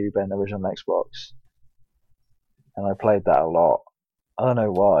 GameCube, and original Xbox. And I played that a lot. I don't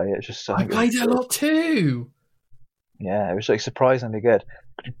know why. It's just I played it a lot too. Yeah, it was like surprisingly good.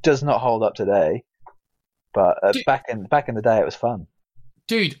 It does not hold up today, but back in the day, it was fun.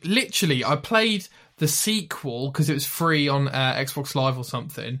 Dude, literally, I played the sequel because it was free on Xbox Live or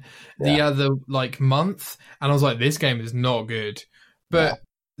something the other month, and I was like, this game is not good. But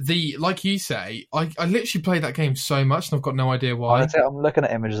like you say, I literally played that game so much, and I've got no idea why. I'm looking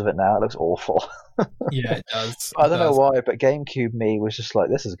at images of it now. It looks awful. Yeah, it does. I don't know why, but GameCube me was just like,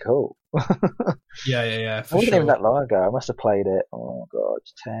 this is cool. Yeah. It wasn't even that long ago. I must have played it, oh god,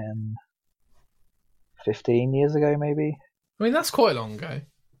 10, 15 years ago maybe. I mean, that's quite long ago.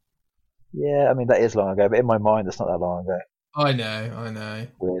 Yeah, I mean, that is long ago, but in my mind, it's not that long ago. I know.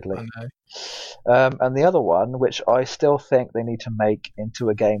 Weirdly. I know. And the other one, which I still think they need to make into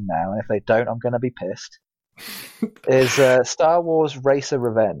a game now, and if they don't, I'm going to be pissed, is Star Wars Racer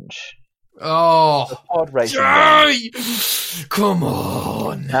Revenge. Oh, the pod racing game. Come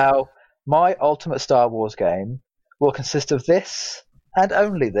on! Now, my ultimate Star Wars game will consist of this, and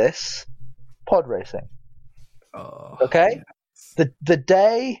only this, pod racing. Oh, okay? Yes. The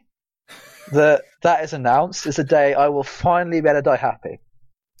day that is announced is the day I will finally be able to die happy.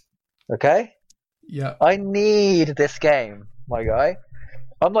 Okay? Yeah. I need this game, my guy.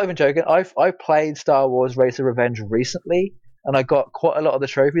 I'm not even joking. I played Star Wars Racer Revenge recently, and I got quite a lot of the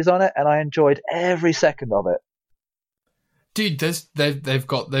trophies on it, and I enjoyed every second of it. Dude, they've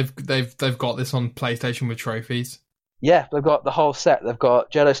got this on PlayStation with trophies. Yeah, they've got the whole set. They've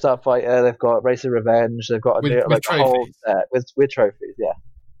got Jedi Starfighter, they've got Racer Revenge, they've got a whole set with trophies. Yeah.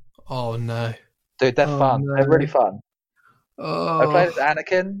 Oh no, dude, they're fun. No. They're really fun. Oh. I played as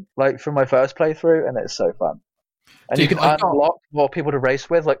Anakin from my first playthrough, and it's so fun. And dude, you can unlock more people to race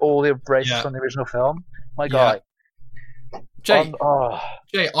with, like all the races from the original film. My guy. Jay,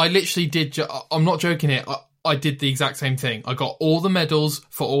 I literally did. I'm not joking here. I did the exact same thing. I got all the medals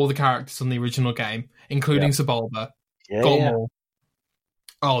for all the characters on the original game, including Sebulba. Got them all.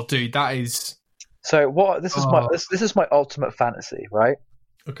 Oh, dude, that is. So what? This is my ultimate fantasy, right?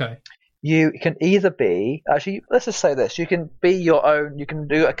 Okay. You can either be let's just say this: you can be your own. You can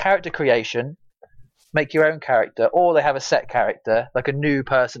do a character creation, make your own character, or they have a set character, like a new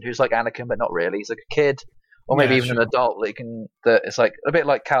person who's like Anakin, but not really. He's like a kid. Or maybe even an adult that it's like a bit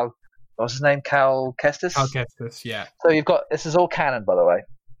like Cal. What's his name? Cal Kestis. Cal Kestis, yeah. So you've got this is all canon, by the way.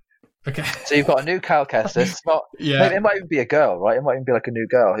 Okay. So you've got a new Cal Kestis. It's not. Maybe it might even be a girl, right? It might even be like a new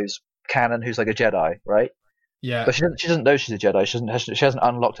girl who's canon, who's like a Jedi, right? Yeah. But she doesn't know she's a Jedi. She hasn't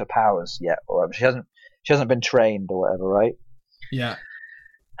unlocked her powers yet, or whatever. She hasn't been trained or whatever, right? Yeah.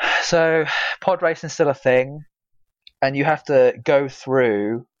 So pod racing's still a thing, and you have to go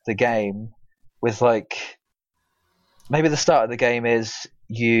through the game with like. Maybe the start of the game is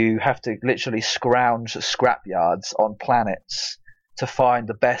you have to literally scrounge scrapyards on planets to find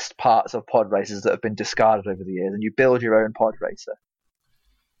the best parts of pod racers that have been discarded over the years, and you build your own pod racer.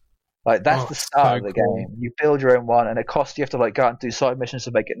 Like that's the start of the game. You build your own one, and it costs. You have to like go out and do side missions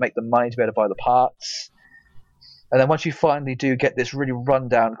to make the money to be able to buy the parts. And then once you finally do get this really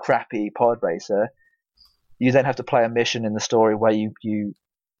rundown, crappy pod racer, you then have to play a mission in the story where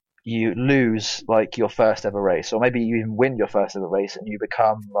you lose like your first ever race, or maybe you even win your first ever race, and you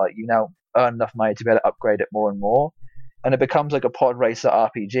become like you now earn enough money to be able to upgrade it more and more, and it becomes like a pod racer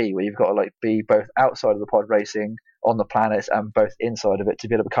RPG where you've got to like be both outside of the pod racing on the planets and both inside of it to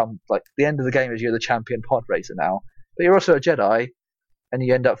be able to become like the end of the game is you're the champion pod racer now, but you're also a Jedi, and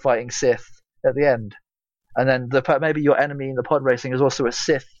you end up fighting Sith at the end, and then maybe your enemy in the pod racing is also a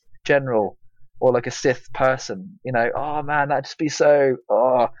Sith general. Or like a Sith person, oh man, that'd just be so.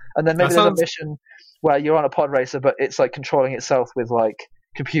 And then maybe there's a mission where you're on a pod racer, but it's like controlling itself with like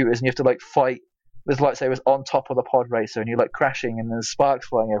computers, and you have to like fight with lightsabers on top of the pod racer, and you're like crashing, and there's sparks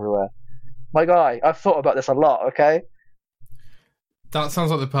flying everywhere. My guy, I've thought about this a lot. Okay. That sounds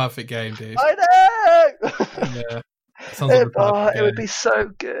like the perfect game, dude. I know. Yeah. Sounds like the perfect game. It would be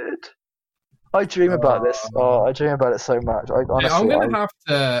so good. I dream about this. Oh, I dream about it so much. I'm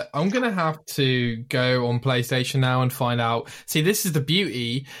gonna have to go on PlayStation now and find out. See, this is the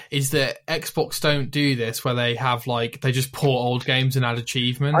beauty: is that Xbox don't do this, where they have they just port old games and add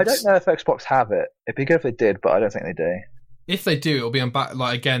achievements. I don't know if Xbox have it. It'd be good if they did, but I don't think they do. If they do, it'll be on back.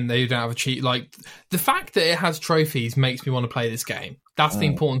 Again, they don't have a cheat. The fact that it has trophies makes me want to play this game. That's the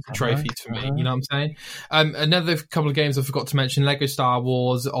importance of trophies for me. You know what I'm saying? Another couple of games I forgot to mention. Lego Star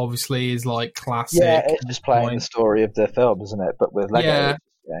Wars obviously is classic. Yeah, it's just playing the story of the film, isn't it? But with Lego, yeah,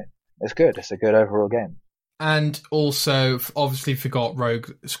 it's good. It's a good overall game. And also, obviously, forgot Rogue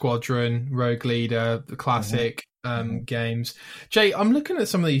Squadron, Rogue Leader, the classic games. Jay, I'm looking at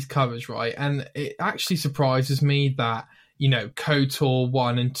some of these covers, right, and it actually surprises me that KOTOR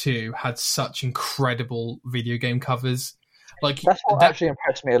 1 and 2 had such incredible video game covers. That's what actually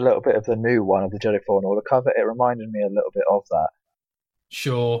impressed me a little bit of the new one of the Jedi Fallen Order cover. It reminded me a little bit of that.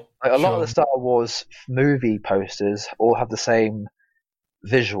 Sure. A lot of the Star Wars movie posters all have the same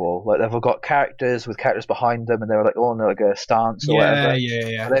visual. They've all got characters with characters behind them, and they're all in a stance or whatever.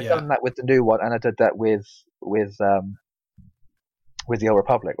 Yeah. They've done that with the new one, and I did that with the Old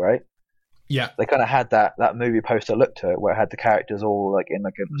Republic, right? Yeah, they kind of had that movie poster look to it, where it had the characters all in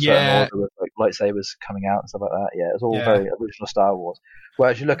a certain order with lightsabers coming out and stuff like that. Yeah, it was all very original Star Wars.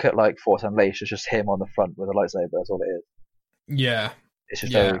 Whereas you look at Force Unleashed, it's just him on the front with a lightsaber. That's all it is. Yeah, it's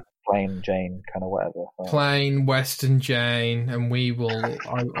just very plain Jane kind of whatever. Plain Western Jane, and we will.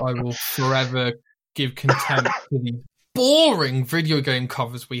 I will forever give contempt to the boring video game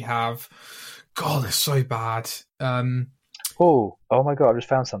covers we have. God, they're so bad. Oh my god! I just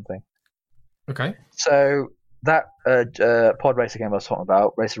found something. Okay. So that pod racer game I was talking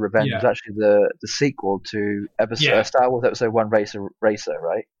about, Racer Revenge, is actually the sequel to Star Wars Episode 1 Racer,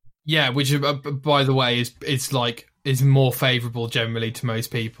 right? Yeah, which by the way is more favourable generally to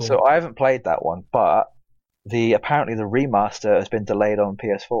most people. So I haven't played that one, but apparently the remaster has been delayed on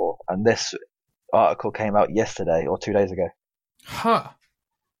PS4, and this article came out yesterday or 2 days ago. Huh.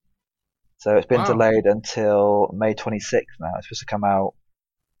 So it's been delayed until May 26th now. It's supposed to come out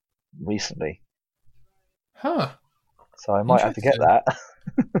recently. Huh. So I might have to get that.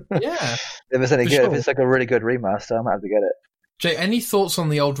 Yeah. If it's any good, if it's a really good remaster, I might have to get it. Jay, any thoughts on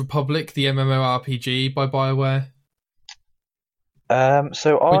the Old Republic, the MMORPG by BioWare?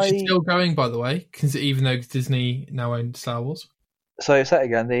 Which is still going, by the way, even though Disney now owns Star Wars. So say it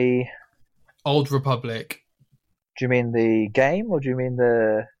again, the Old Republic. Do you mean the game, or do you mean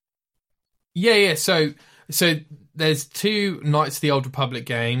the? Yeah. So there's 2 Knights of the Old Republic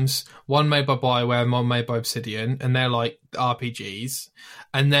games, one made by BioWare and one made by Obsidian, and they're RPGs.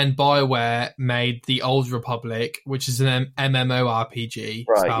 And then BioWare made the Old Republic, which is an MMORPG.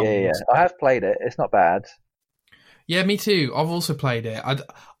 Right, yeah. I have played it. It's not bad. Yeah, me too. I've also played it.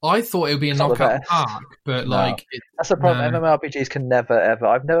 I thought it would be a knockout park, but that's the problem. MMORPGs can never ever.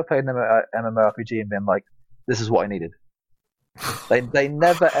 I've never played an MMORPG and been like, this is what I needed. They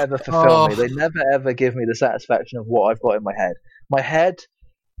never ever fulfill me. They never ever give me the satisfaction of what I've got in my head.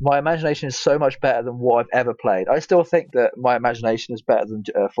 My imagination is so much better than what I've ever played. I still think that my imagination is better than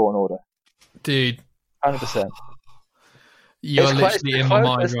Fallen Order. Dude, 100%. You're literally in my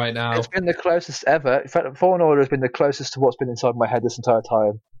mind right now. It's been the closest ever. In fact, Fallen Order has been the closest to what's been inside my head this entire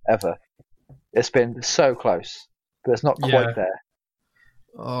time ever. It's been so close, but it's not quite there.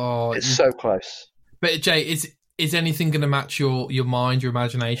 Oh, it's so close. But Jay, is anything going to match your mind, your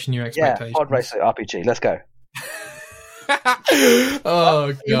imagination, your expectations? Yeah, Pod Racer RPG. Let's go.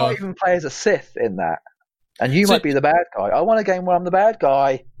 God. You might even play as a Sith in that, and you might be the bad guy. I want a game where I'm the bad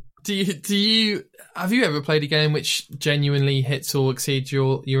guy. Do you have you ever played a game which genuinely hits or exceeds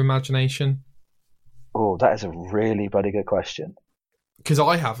your imagination? Oh, that is a really bloody good question. Because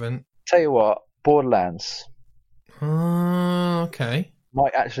I haven't. Tell you what, Borderlands. Okay.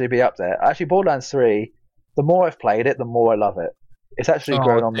 Might actually be up there. Actually, Borderlands 3. The more I've played it, the more I love it. It's actually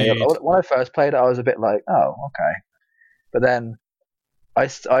grown on me. When I first played it, I was a bit like, oh, okay. But then I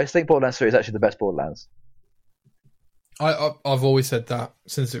think Borderlands 3 is actually the best Borderlands. I've always said that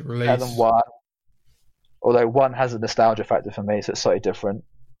since it released. Better than 1. Although 1 has a nostalgia factor for me, so it's slightly different.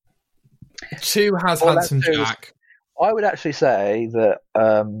 2 has Handsome Jack. I would actually say that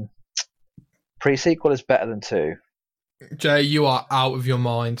pre-sequel is better than 2. Jay, you are out of your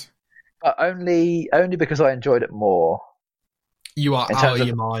mind. But only because I enjoyed it more. You are out of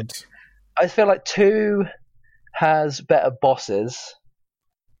your mind. I feel like 2 has better bosses,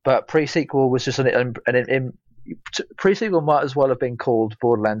 but pre-sequel was just pre-sequel might as well have been called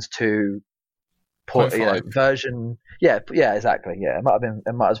Borderlands 2 version. Yeah, exactly. Yeah, it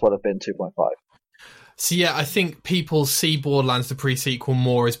might as well have been 2.5. So yeah, I think people see Borderlands the pre-sequel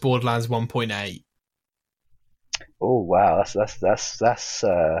more as Borderlands 1.8. Oh wow, that's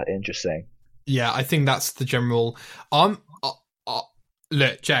interesting. Yeah, I think that's the general.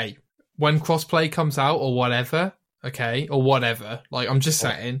 Look, Jay, when crossplay comes out or whatever, okay, or whatever, like I'm just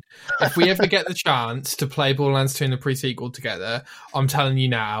saying, if we ever get the chance to play Borderlands 2 and the pre-sequel together, I'm telling you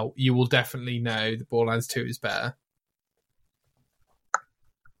now, you will definitely know that Borderlands 2 is better.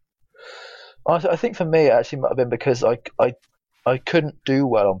 I think for me, it actually might have been because I couldn't do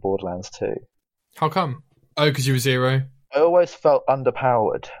well on Borderlands 2. How come? Oh, because you were Zero? I always felt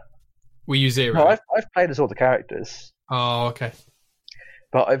underpowered. Were you Zero? No, I've played as all the characters. Oh, okay.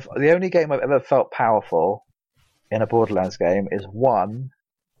 But the only game I've ever felt powerful in a Borderlands game is 1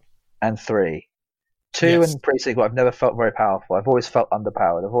 and 3. 2 and pre-sequel, I've never felt very powerful. I've always felt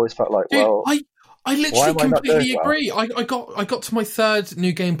underpowered. I've always felt like, dude, well... I literally completely agree. Well? I got to my third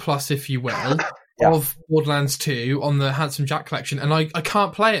New Game Plus, if you will, of Borderlands 2 on the Handsome Jack collection, and I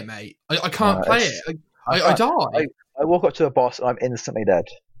can't play it, mate. I can't play it. I die. I walk up to a boss and I'm instantly dead.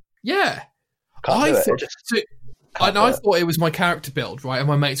 Yeah. I thought it was my character build, right? And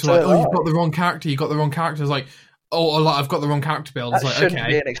my mates were like, "Oh, you've got the wrong character. You got the wrong character." I was like, "Oh, I've got the wrong character build." It's like, shouldn't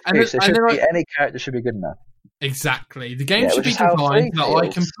be an excuse. Any character should be good enough. Exactly. The game should be designed that I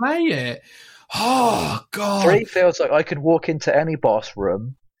can play it. Oh God! 3 feels like I could walk into any boss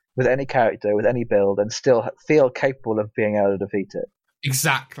room with any character, with any build, and still feel capable of being able to defeat it.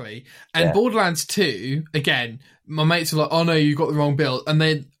 Exactly. And Borderlands 2, again, my mates are like, "Oh no, you got the wrong build," and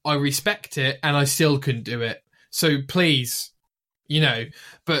then I respect it, and I still couldn't do it. So please,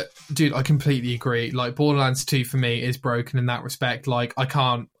 But dude, I completely agree. Like Borderlands 2 for me is broken in that respect. Like I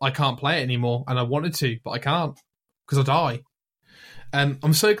can't play it anymore, and I wanted to, but I can't because I die.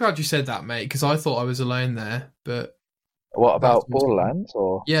 I'm so glad you said that, mate, because I thought I was alone there. But what about Borderlands?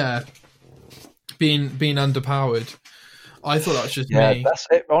 Or being underpowered. I thought that was just me. Yeah, that's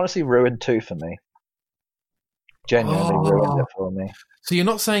it. Honestly, ruined 2 for me. Genuinely ruined it for me. So you're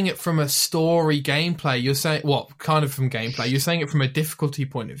not saying it from a story gameplay. You're saying kind of from gameplay. You're saying it from a difficulty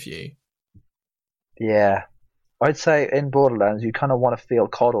point of view. Yeah. I'd say in Borderlands, you kind of want to feel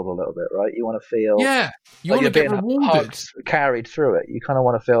coddled a little bit, right? You want to feel... Yeah, you want to get rewarded. Carried through it. You kind of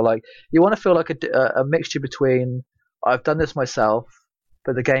want to feel like... You want to feel like a mixture between, I've done this myself,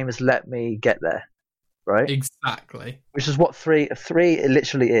 but the game has let me get there, right? Exactly. Which is what 3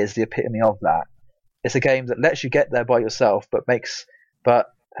 literally is, the epitome of that. It's a game that lets you get there by yourself, but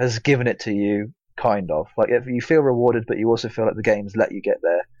has given it to you, kind of. Like, if you feel rewarded, but you also feel like the game's let you get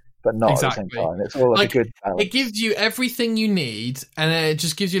there. But not at the same time. It's all like a good balance. It gives you everything you need, and then it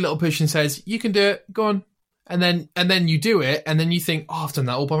just gives you a little push and says, "You can do it. Go on." And then you do it, and then you think, "Oh, I've done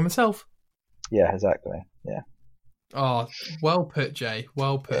that all by myself." Yeah, exactly. Yeah. Oh, well put, Jay.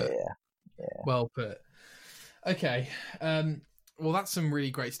 Well put. Yeah. Well put. Okay. Well, that's some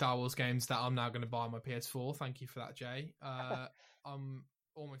really great Star Wars games that I'm now going to buy on my PS4. Thank you for that, Jay. I'm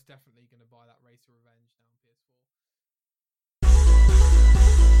almost definitely going to buy that Racer Revenge now on PS4.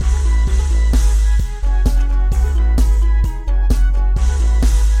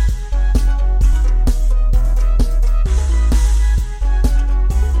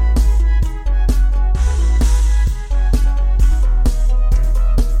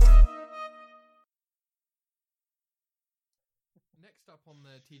 Next up on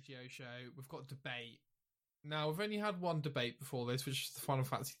the TGO show, we've got debate. Now, we've only had one debate before this, which is the Final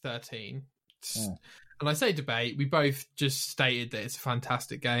Fantasy XIII. And I say debate, we both just stated that it's a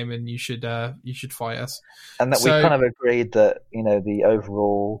fantastic game and you should fight us. And that we kind of agreed that, the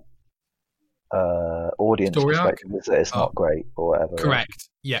overall audience perspective is that it's not great or whatever. Correct.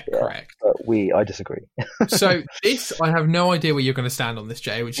 Yeah, correct. But I disagree. So this, I have no idea where you're going to stand on this,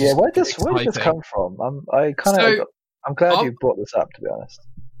 Jay, which is where does this come from? I'm glad you brought this up, to be honest.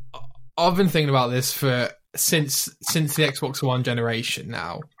 I've been thinking about this since the Xbox One generation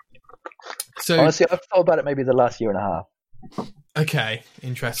now. So honestly, I've thought about it maybe the last year and a half. Okay,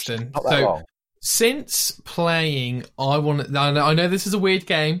 interesting. Not that long. Since playing, I know this is a weird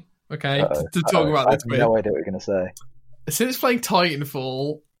game, okay, to talk about this. I have no idea what you're going to say. Since playing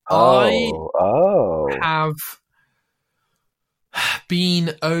Titanfall, I have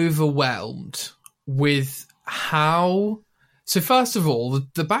been overwhelmed with how... So first of all,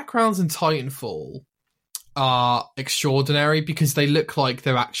 the backgrounds in Titanfall are extraordinary because they look like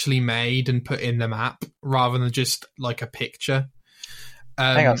they're actually made and put in the map rather than just like a picture.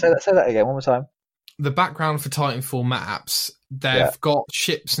 Hang on, say that again one more time. The background for Titanfall maps, they've got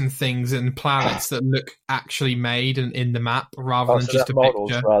ships and things and planets that look actually made and in the map rather than just a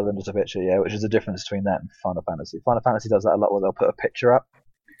picture. Rather than just a picture, which is the difference between that and Final Fantasy. Final Fantasy does that a lot where they'll put a picture up.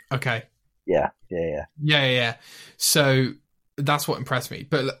 Okay. Yeah. So that's what impressed me.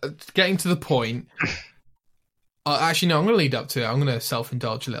 But getting to the point, actually, no, I'm going to lead up to it. I'm going to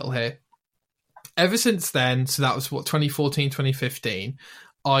self-indulge a little here. Ever since then, so that was 2014, 2015,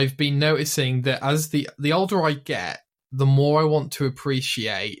 I've been noticing that as the older I get, the more I want to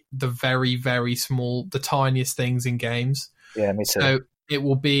appreciate the very, very small, the tiniest things in games. Yeah, me too. So it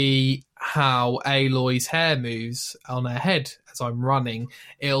will be how Aloy's hair moves on her head as I'm running.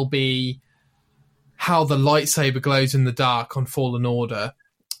 It'll be how the lightsaber glows in the dark on Fallen Order.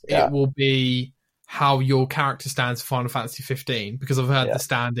 Yeah. It will be how your character stands for Final Fantasy 15, because I've heard the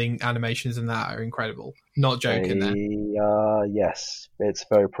standing animations in that are incredible. Not joking there. Yes, it's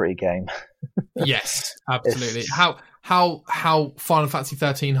a very pretty game. Yes, absolutely. How Final Fantasy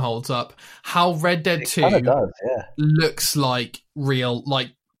 13 holds up, how Red Dead 2 looks like real,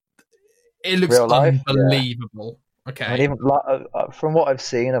 like it looks real life, unbelievable. Yeah. Okay. I mean, even from what I've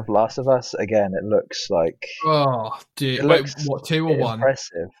seen of Last of Us, again, it looks like dude, wait, what, 2 or 1?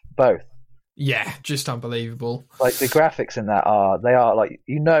 Impressive, both. Yeah, just unbelievable. Like the graphics in that are like,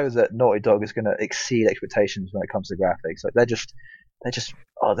 you know that Naughty Dog is going to exceed expectations when it comes to graphics. Like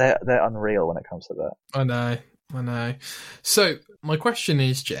they're unreal when it comes to that. I know. So my question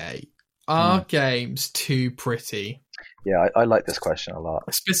is, Jay, are games too pretty? Yeah, I like this question a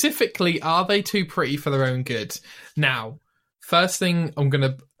lot. Specifically, are they too pretty for their own good? Now, first thing I'm going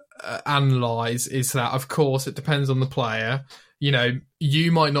to analyze is that, of course, it depends on the player. You know,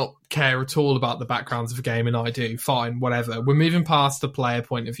 you might not care at all about the backgrounds of a game, and I do. Fine, whatever. We're moving past the player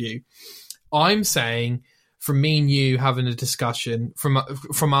point of view. I'm saying, from me and you having a discussion from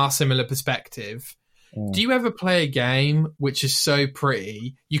our similar perspective, do you ever play a game which is so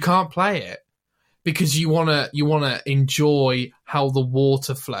pretty you can't play it because you wanna enjoy how the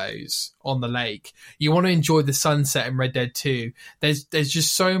water flows on the lake? You want to enjoy the sunset in Red Dead 2. There's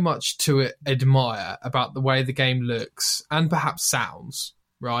just so much to admire about the way the game looks and perhaps sounds,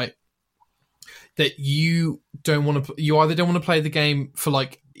 right? That you either don't want to play the game for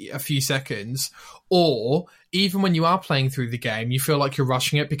like a few seconds, or even when you are playing through the game, you feel like you're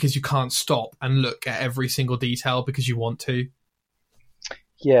rushing it because you can't stop and look at every single detail because you want to.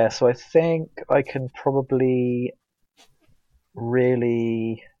 Yeah, so I think I can probably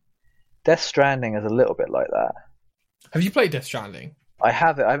really... Death Stranding is a little bit like that. Have you played Death Stranding? I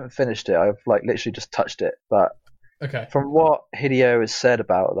have it. I haven't finished it. I've like literally just touched it. But from what Hideo has said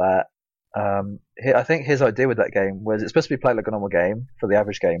about that, I think his idea with that game was it's supposed to be played like a normal game for the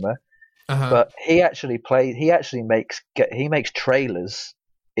average gamer. But he makes trailers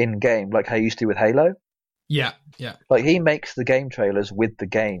in game like how he used to with Halo. Yeah. Like he makes the game trailers with the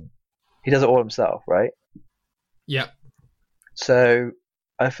game. He does it all himself, right? Yeah. So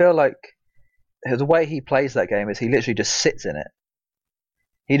I feel like the way he plays that game is he literally just sits in it.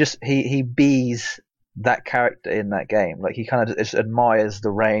 He bees that character in that game. Like he kind of just admires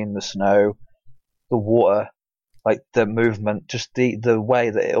the rain, the snow, the water, like the movement, just the way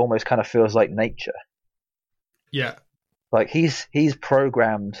that it almost kind of feels like nature. Yeah. Like he's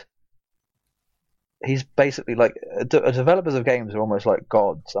programmed. He's basically like developers of games are almost like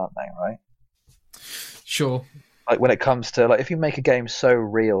gods, aren't they? Right? Sure. Like when it comes to like if you make a game so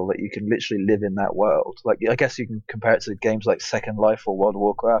real that you can literally live in that world. Like I guess you can compare it to games like Second Life or World of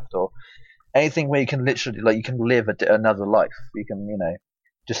Warcraft or anything where you can literally like you can live another life. You can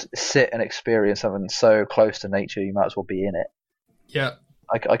just sit and experience something so close to nature. You might as well be in it. Yeah.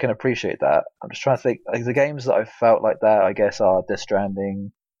 I can appreciate that. I'm just trying to think. Like the games that I've felt like that, I guess, are Death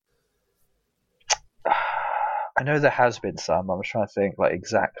Stranding. I know there has been some. I'm just trying to think like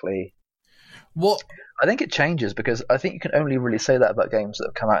exactly. What? I think it changes because I think you can only really say that about games that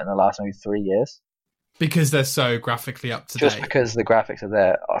have come out in the last maybe 3 years. Because they're so graphically up to date. Just because the graphics are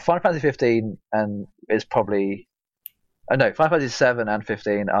there. Final Fantasy 15 is probably... Final Fantasy 7 and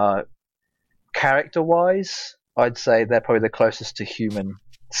 15 are character-wise, I'd say they're probably the closest to human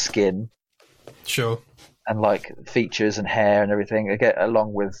skin. Sure. And like features and hair and everything. Again,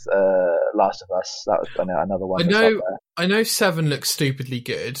 along with Last of Us, that was another one. I know 7 looks stupidly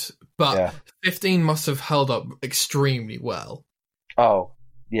good, but 15 must have held up extremely well. Oh,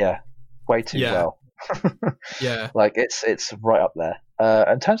 yeah. Way too well. Yeah. Like it's right up there.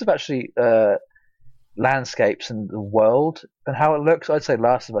 In terms of actually landscapes and the world and how it looks, I'd say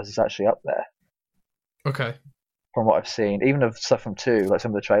Last of Us is actually up there. Okay. From what I've seen, even of stuff from 2, like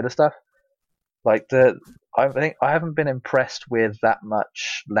some of the trailer stuff. Like I think I haven't been impressed with that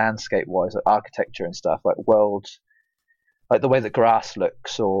much landscape-wise, like architecture and stuff, like world, like the way that grass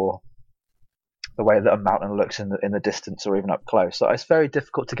looks or the way that a mountain looks in the distance or even up close. So it's very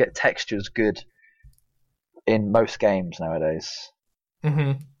difficult to get textures good in most games nowadays.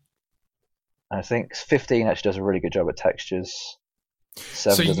 Mm-hmm. I think 15 actually does a really good job at textures.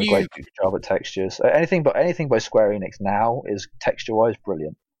 7 does a great job at textures. Anything by Square Enix now is texture-wise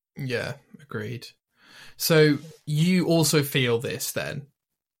brilliant. Yeah, agreed. So you also feel this then?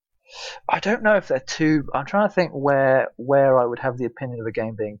 I don't know if they're too... I'm trying to think where I would have the opinion of a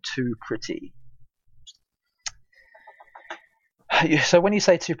game being too pretty. So when you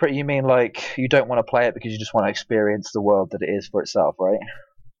say too pretty, you mean like you don't want to play it because you just want to experience the world that it is for itself, right?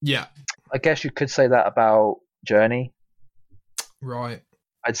 Yeah. I guess you could say that about Journey. Right.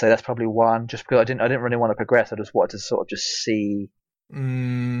 I'd say that's probably one, just because I didn't really want to progress. I just wanted to sort of just see.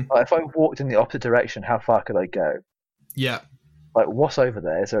 Like if I walked in the opposite direction, how far could I go? Yeah. Like, what's over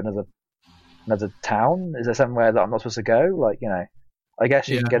there? Is there another town? Is there somewhere that I'm not supposed to go? Like, I guess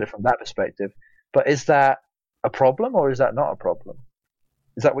you can get it from that perspective. But is that a problem or is that not a problem?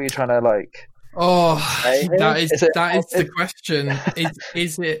 Is that what you're trying to like? Oh, that is the question.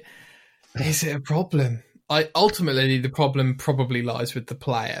 Is it a problem? Ultimately, the problem probably lies with the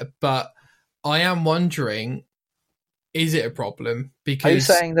player, but I am wondering, is it a problem? Because are you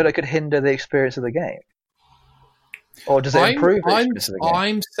saying that it could hinder the experience of the game? Or does it improve the experience of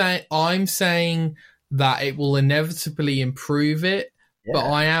the game? I'm saying that it will inevitably improve it, but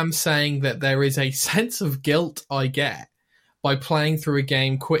I am saying that there is a sense of guilt I get by playing through a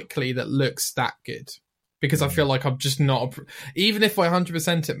game quickly that looks that good. Because I feel like I'm just not... Even if I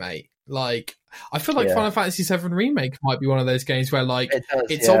 100% it, mate, like... I feel like Final Fantasy VII Remake might be one of those games where, like,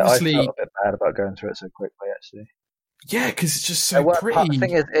 it's obviously... I felt a bit bad about going through it so quickly, actually. Yeah, because it's just so pretty. The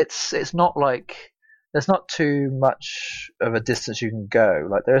thing is, it's not like... There's not too much of a distance you can go.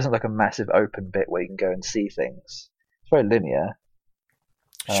 Like, there isn't like a massive open bit where you can go and see things. It's very linear.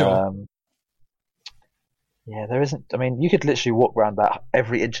 Sure. Yeah, there isn't... I mean, you could literally walk around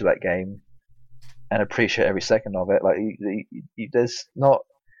every inch of that game and appreciate every second of it. Like, there's not...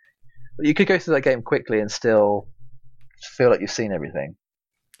 You could go through that game quickly and still feel like you've seen everything.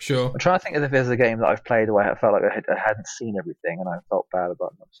 Sure. I'm trying to think if there's a game that I've played where I felt like I hadn't seen everything and I felt bad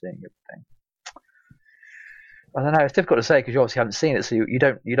about not seeing everything. I don't know. It's difficult to say because you obviously haven't seen it, so you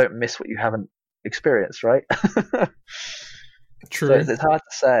don't miss what you haven't experienced, right? True. So it's hard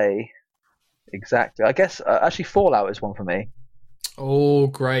to say exactly. I guess actually Fallout is one for me. Oh,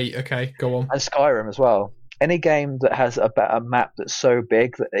 great. Okay, go on. And Skyrim as well. Any game that has a map that's so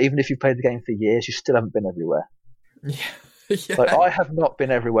big that even if you've played the game for years, you still haven't been everywhere. Yeah. Like, I have not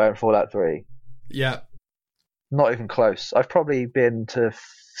been everywhere in Fallout 3. Yeah. Not even close. I've probably been to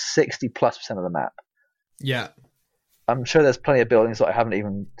 60+% of the map. Yeah. I'm sure there's plenty of buildings that I haven't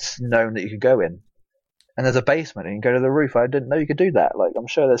even known that you could go in. And there's a basement and you can go to the roof. I didn't know you could do that. Like, I'm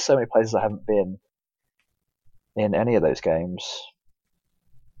sure there's so many places I haven't been in any of those games.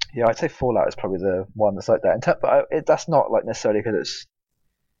 Yeah, I'd say Fallout is probably the one that's like that. But that's not like necessarily because it's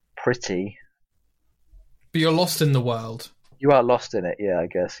pretty. But you're lost in the world. You are lost in it, yeah, I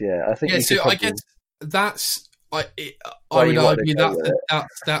guess, yeah. I think. Yeah, so I guess that's. I would argue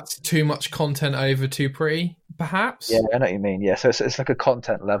that's too much content over too pretty, perhaps. Yeah, I know what you mean. Yeah, so it's like a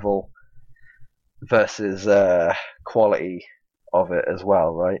content level versus quality of it as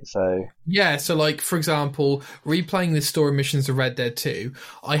well, right? So yeah, so like for example, replaying the story missions of Red Dead 2,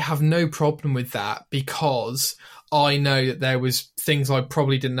 I have no problem with that because I know that there was things I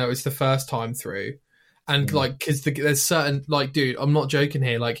probably didn't notice the first time through. And like, because there's certain, like, dude, I'm not joking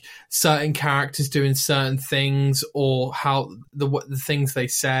here. Like, certain characters doing certain things, or how the things they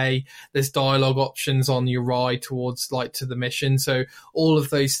say. There's dialogue options on your ride towards, like, to the mission. So all of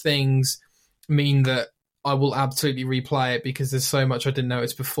those things mean that I will absolutely replay it because there's so much I didn't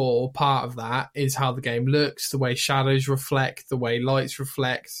notice before. Part of that is how the game looks, the way shadows reflect, the way lights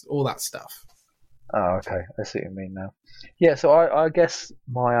reflect, all that stuff. Oh, okay, I see what you mean now. Yeah, so I guess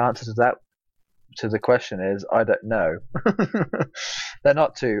my answer to the question is I don't know. They're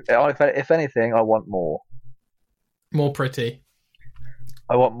not too. If anything, I want more. More pretty.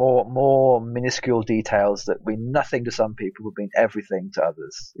 I want more minuscule details that mean nothing to some people, but mean everything to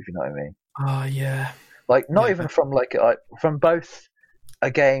others. If you know what I mean. Oh yeah. Like not even from from both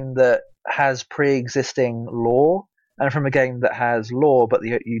a game that has pre-existing lore and from a game that has lore, but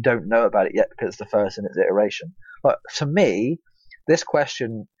you don't know about it yet because it's the first in its iteration. But to me, this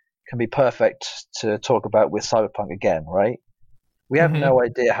question can be perfect to talk about with Cyberpunk again, right? We have no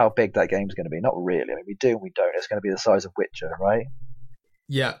idea how big that game's going to be. Not really. I mean, we do and we don't. It's going to be the size of Witcher, right?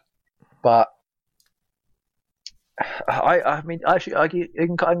 Yeah. But I mean, actually, I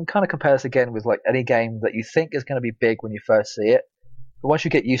can kind of compare this again with like any game that you think is going to be big when you first see it, but once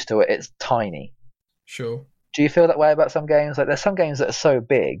you get used to it, it's tiny. Sure. Do you feel that way about some games? Like, there's some games that are so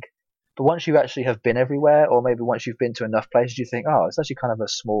big, but once you actually have been everywhere, or maybe once you've been to enough places, you think, oh, it's actually kind of a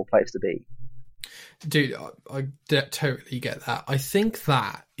small place to be. Dude, I totally get that. I think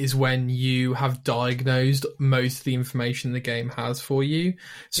that is when you have diagnosed most of the information the game has for you,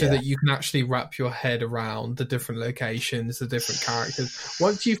 so that you can actually wrap your head around the different locations, the different characters.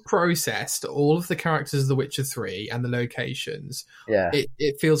 Once you've processed all of the characters of The Witcher 3 and the locations,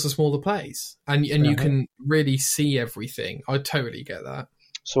 it feels a smaller place, and you can really see everything. I totally get that.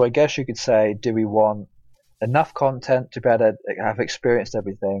 So I guess you could say, do we want enough content to be able to have experienced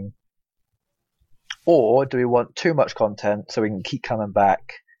everything? Or do we want too much content so we can keep coming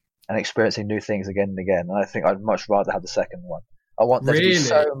back and experiencing new things again and again? And I think I'd much rather have the second one. I want there to be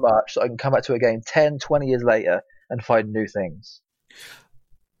so much that I can come back to a game 10, 20 years later and find new things.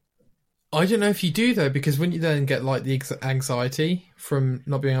 I don't know if you do, though, because wouldn't you then get like the anxiety from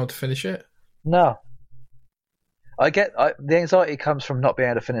not being able to finish it? No. The anxiety comes from not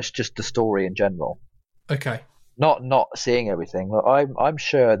being able to finish just the story in general. Okay. Not seeing everything. Look, I'm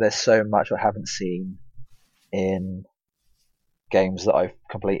sure there's so much I haven't seen in games that I've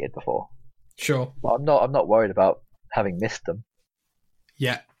completed before. Sure. I'm not worried about having missed them.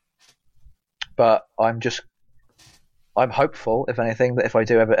 Yeah. But I'm hopeful, if anything, that if I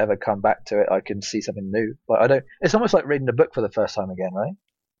do ever come back to it, I can see something new. But it's almost like reading a book for the first time again, right?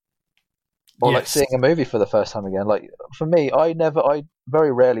 Or like seeing a movie for the first time again. Like for me, I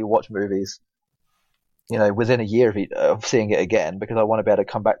very rarely watch movies, within a year of seeing it again, because I want to be able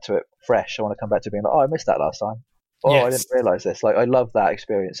to come back to it fresh. I want to come back to being like, oh, I missed that last time. Oh, I didn't realise this. Like, I love that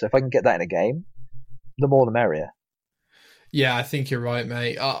experience. So if I can get that in a game, the more the merrier. Yeah, I think you're right,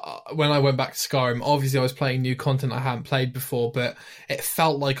 mate. When I went back to Skyrim, obviously I was playing new content I hadn't played before, but it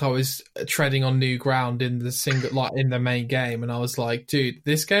felt like I was treading on new ground in the main game, and I was like, dude,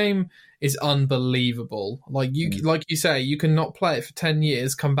 this game is unbelievable. Like you say, you can not play it for 10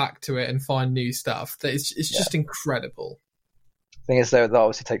 years, come back to it and find new stuff. It's just incredible. The thing is, though, that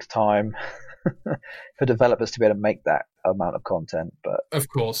obviously takes time for developers to be able to make that amount of content. But of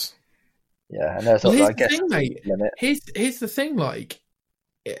course. Yeah, and there's I guess the thing, limit. Here's the thing, like,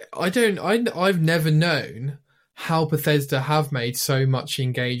 I've never known how Bethesda have made so much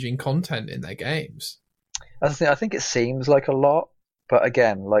engaging content in their games. That's the thing. I think it seems like a lot, but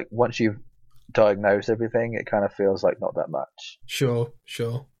again, like once you've diagnosed everything, it kind of feels like not that much. Sure.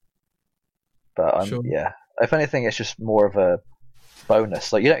 But yeah, if anything, it's just more of a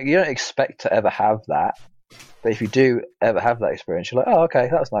bonus. Like you don't expect to ever have that. But if you do ever have that experience, you're like, oh, okay,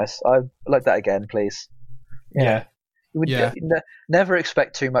 that's nice. I'd like that again, please. Yeah. You would never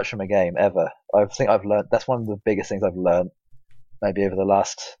expect too much from a game, ever. I think I've learned, that's one of the biggest things I've learned maybe over the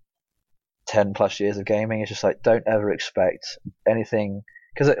last 10 plus years of gaming. It's just like, don't ever expect anything,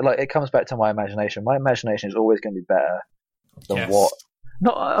 because it comes back to my imagination. My imagination is always going to be better than what...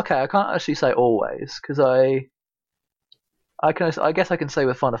 I can't actually say always, because I guess I can say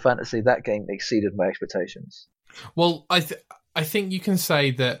with Final Fantasy that game exceeded my expectations. Well, I think you can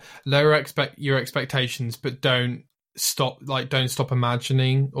say that lower your expectations, but don't stop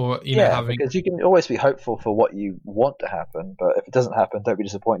imagining or having. Because you can always be hopeful for what you want to happen, but if it doesn't happen, don't be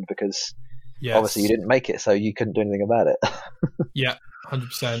disappointed because obviously you didn't make it, so you couldn't do anything about it. Yeah,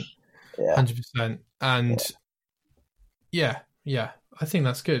 100%. Yeah, 100%, and yeah. I think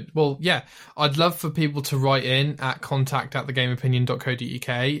that's good. Well, yeah, I'd love for people to write in at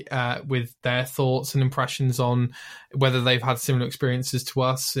contact@thegameopinion.co.uk with their thoughts and impressions on whether they've had similar experiences to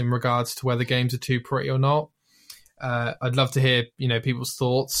us in regards to whether games are too pretty or not. I'd love to hear, people's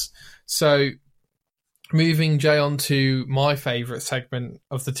thoughts. So moving, Jay, on to my favourite segment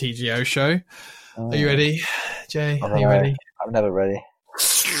of the TGO show. Are you ready, Jay? Are you ready? I'm never ready.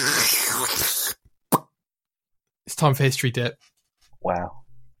 It's time for History Dip. Wow.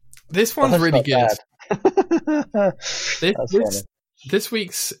 This one's really good. This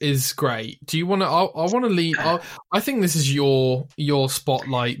week's is great. Do you want to... I want to lead... I think this is your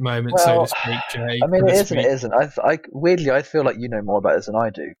spotlight moment, so to speak, Jay. I mean, it is and it isn't. Weirdly, I feel like you know more about this than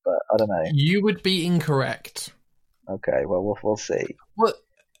I do, but I don't know. You would be incorrect. Okay, well, we'll see. Well,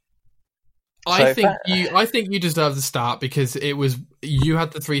 I think you deserve the start because it was... You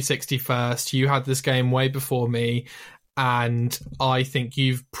had the 360 first. You had this game way before me. And I think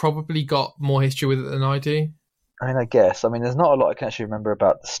you've probably got more history with it than I do. I mean, I guess. I mean, there's not a lot I can actually remember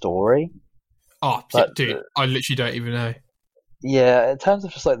about the story. Oh, dude, I literally don't even know. Yeah, in terms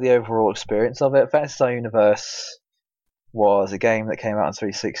of just like the overall experience of it, Fantasy Star Universe was a game that came out on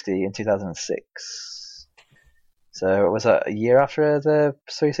 360 in 2006. So was that a year after the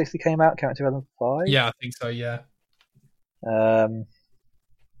 360 came out? Came out in 2005? Yeah, I think so, yeah. And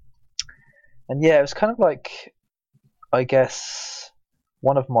yeah, it was kind of like... I guess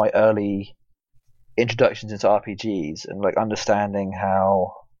one of my early introductions into RPGs and like understanding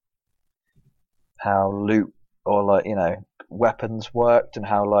how how loot or like weapons worked and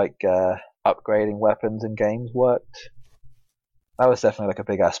how like upgrading weapons in games worked. That was definitely like a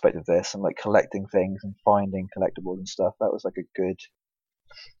big aspect of this, and like collecting things and finding collectibles and stuff. That was like a good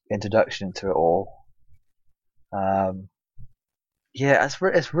introduction to it all. Yeah,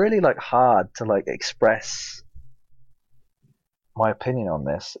 it's really like hard to like express my opinion on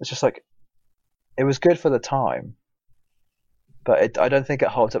this. It's just like it was good for the time, but I don't think it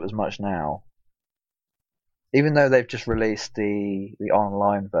holds up as much now. Even though they've just released the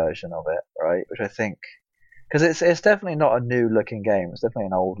online version of it, right? Which I think, because it's definitely not a new looking game. It's definitely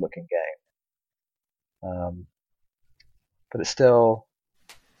an old looking game. But it's still,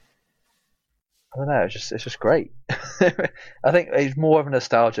 I don't know. It's just great. I think it's more of a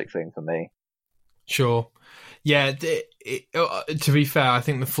nostalgic thing for me. Sure. Yeah. To be fair, I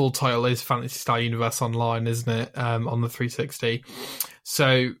think the full title is Fantasy Star Universe Online, isn't it? On the 360.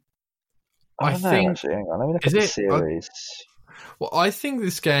 So I think. Actually, hang on. Let me look at the series. Well, I think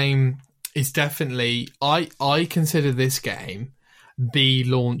this game is definitely. I consider this game the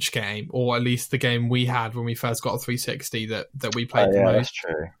launch game, or at least the game we had when we first got a 360 that we played the most.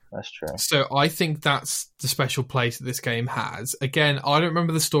 That's true. So I think that's the special place that this game has. Again, I don't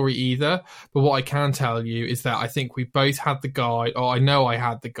remember the story either, but what I can tell you is that I think we both had the guide, or I know I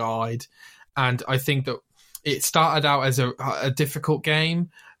had the guide, and I think that it started out as a difficult game,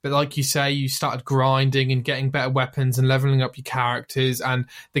 but like you say, you started grinding and getting better weapons and leveling up your characters, and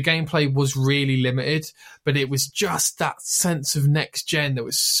the gameplay was really limited, but it was just that sense of next gen that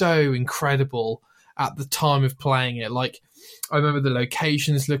was so incredible at the time of playing it. Like, I remember the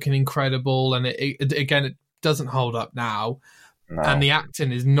locations looking incredible, and it doesn't hold up now, and the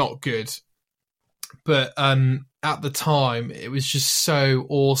acting is not good. But at the time, it was just so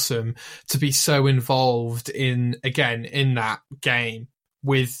awesome to be so involved in that game,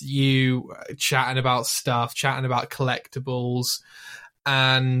 with you chatting about stuff, chatting about collectibles,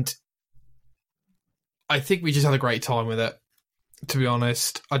 and I think we just had a great time with it, to be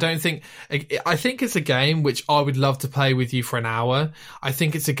honest. I think it's a game which I would love to play with you for an hour. I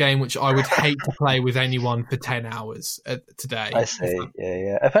think it's a game which I would hate to play with anyone for 10 hours today. I see,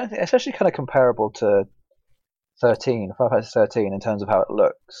 yeah. If anything, it's actually kind of comparable to Final Fantasy 13 in terms of how it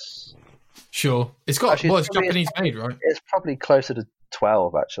looks. Sure. It's got, it's Japanese made, right? It's probably closer to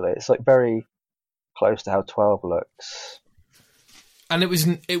 12, actually. It's like very close to how 12 looks. And it was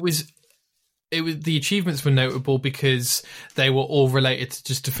the achievements were notable because they were all related to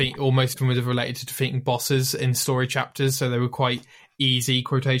just defeat, or most of them were related to defeating bosses in story chapters, so they were quite easy,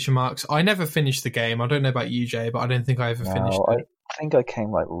 quotation marks. I never finished the game. I don't know about you, Jay, but I don't think I ever finished it. I think I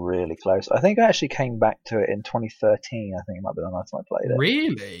came like really close. I think I actually came back to it in 2013. I think it might be the last time I played it.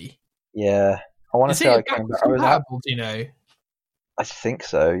 Really? Yeah. I want to say I came back. Do you know? I think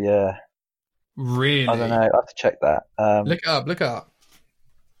so, yeah. Really? I don't know. I have to check that. Look up.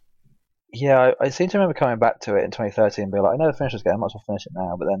 Yeah, I seem to remember coming back to it in 2013 and be like, I never finished this game, I might as well finish it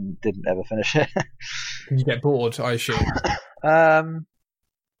now, but then didn't ever finish it. You get bored, I assume.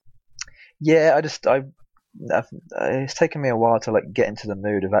 Yeah, it's taken me a while to like get into the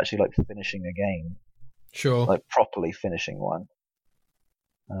mood of actually like finishing a game. Sure. Like properly finishing one.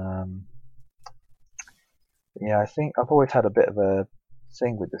 Yeah, I think I've always had a bit of a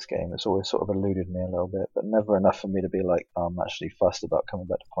thing with this game. It's always sort of eluded me a little bit, but never enough for me to be like, I'm actually fussed about coming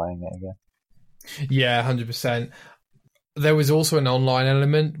back to playing it again. Yeah, 100%. There was also an online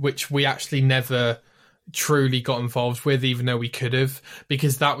element which we actually never truly got involved with, even though we could have,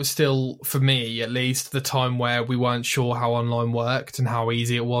 because that was still, for me at least, the time where we weren't sure how online worked and how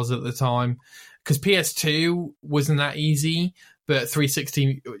easy it was at the time. Because PS2 wasn't that easy, but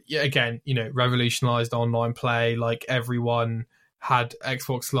 360, again, revolutionized online play. Like, everyone had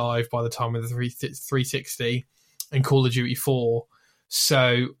Xbox Live by the time of the 360 and Call of Duty 4.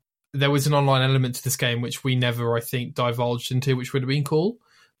 So there was an online element to this game which we never, I think, divulged into, which would have been cool.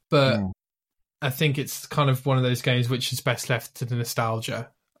 But I think it's kind of one of those games which is best left to the nostalgia,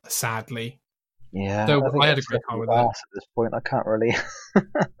 sadly. Yeah, so I had a great time with that. At this point, I can't really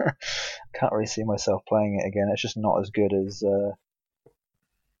see myself playing it again. It's just not as good as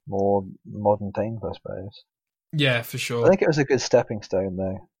more modern things, I suppose. Yeah, for sure. I think it was a good stepping stone,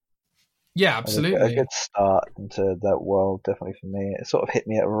 though. Yeah, absolutely. A good start into that world, definitely for me. It sort of hit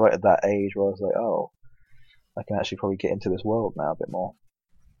me right at that age where I was like, oh, I can actually probably get into this world now a bit more.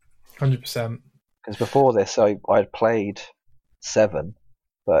 100%. Because before this, I had played 7,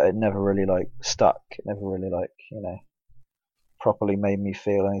 but it never really like stuck. It never really like properly made me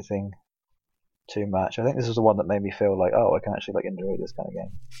feel anything too much. I think this was the one that made me feel like, oh, I can actually like enjoy this kind of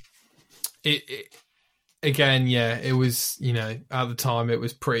game. Again, yeah, it was, at the time it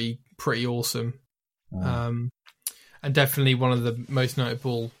was pretty awesome. And definitely one of the most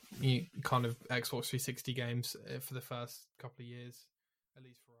notable kind of Xbox 360 games for the first couple of years, at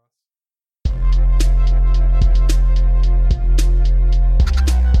least for us.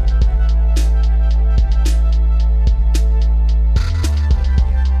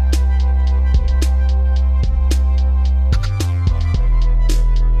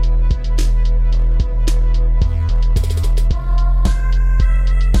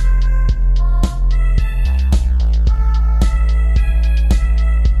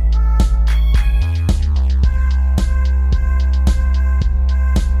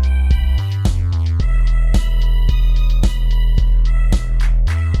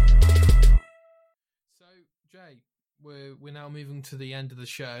 We're now moving to the end of the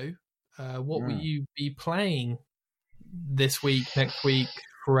show. What will you be playing this week, next week,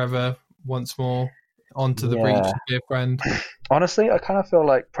 forever, once more, onto the breach, dear friend? Honestly, I kind of feel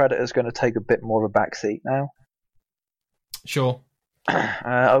like Predator's going to take a bit more of a backseat now. Sure.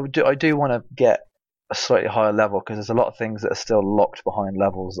 I do want to get a slightly higher level because there's a lot of things that are still locked behind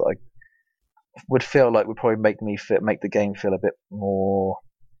levels that I would feel like would probably make the game feel a bit more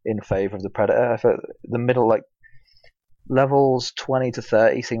in favour of the Predator. I feel the middle, like, levels 20 to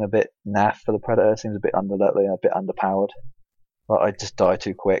 30 seem a bit naff for the Predator. Seems a bit a bit underpowered. Like I just die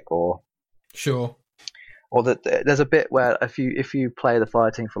too quick, or there's a bit where if you play the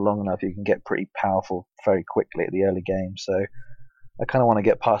fighting for long enough, you can get pretty powerful very quickly at the early game. So I kind of want to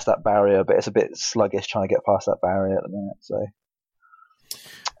get past that barrier, but it's a bit sluggish trying to get past that barrier at the minute.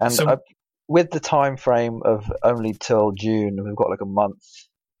 So, with the time frame of only till June, we've got like a month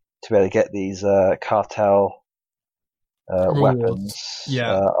to be able to get these cartel weapons.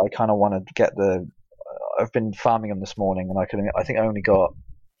 I kind of want to get I've been farming them this morning, and I don't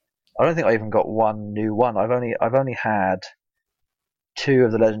think I even got one new one. I've only had 2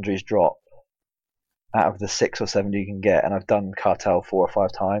 of the legendaries drop out of the 6 or 7 you can get, and I've done cartel 4 or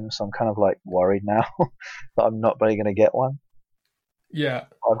 5 times. So I'm kind of like worried now that I'm not really going to get one. Yeah,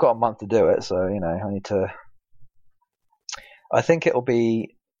 I've got a month to do it, so I need to. I think it'll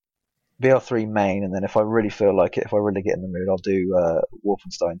be BL3 main, and then if I really feel like it, if I really get in the mood, I'll do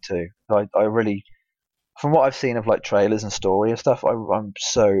Wolfenstein 2. I really, from what I've seen of like trailers and story and stuff, I'm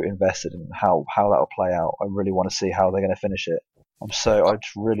so invested in how that'll play out. I really want to see how they're going to finish it. I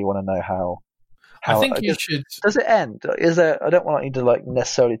just really want to know how. I think you should. Does it end? Is there? I don't want you to like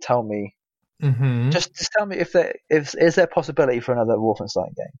necessarily tell me. Mm-hmm. Just tell me if is there possibility for another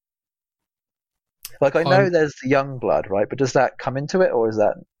Wolfenstein game? Like I know there's Youngblood, right? But does that come into it, or is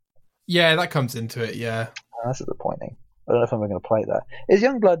that? Yeah, that comes into it, yeah. Oh, that's disappointing. I don't know if I'm going to play that. Is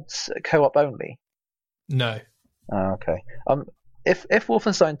Youngblood co-op only? No. Oh, okay. If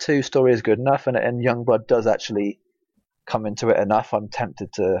Wolfenstein 2 story is good enough and Youngblood does actually come into it enough, I'm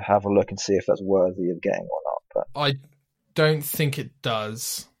tempted to have a look and see if that's worthy of getting or not. But I don't think it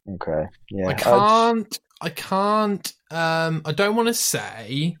does. Okay. Yeah. I can't. I don't want to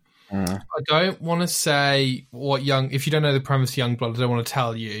say. I don't want to say if you don't know the premise of Youngblood, I don't want to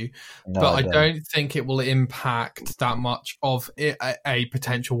tell you, but I don't think it will impact that much of a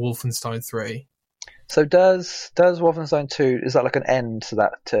potential Wolfenstein 3. So does Wolfenstein 2, is that like an end to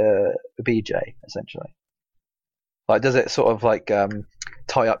that BJ, essentially? Like, does it sort of like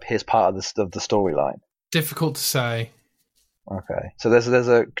tie up his part of the storyline? Difficult to say. Okay, so there's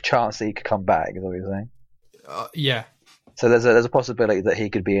a chance that he could come back, is that what you're saying? Yeah. So there's a possibility that he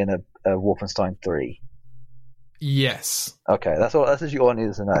could be in a Wolfenstein 3. Yes. Okay, that's all. That's all I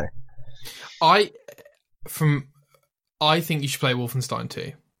needed to know. I think you should play Wolfenstein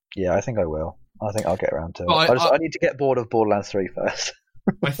 2. Yeah, I think I will. I think I'll get around to it. I need to get bored of Borderlands 3 first.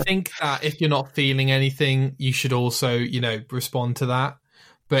 I think that if you're not feeling anything, you should also, respond to that.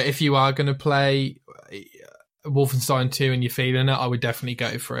 But if you are going to play Wolfenstein 2 and you're feeling it, I would definitely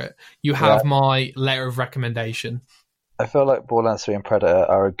go for it. You have my letter of recommendation. I feel like Borderlands 3 and Predator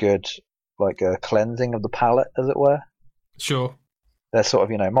are a good, like, a cleansing of the palette, as it were. Sure. They're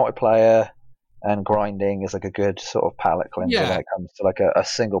sort of, multiplayer and grinding is like a good sort of palette cleanser when it comes to like a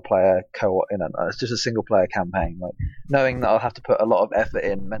single player co-op. It's just a single player campaign. Like knowing that I'll have to put a lot of effort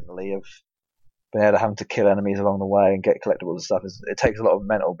in mentally of being able to having to kill enemies along the way and get collectibles and stuff. It takes a lot of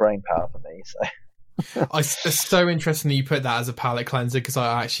mental brain power for me. So. It's so interesting that you put that as a palette cleanser because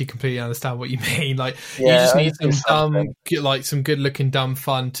I actually completely understand what you mean. Like you just need some good looking dumb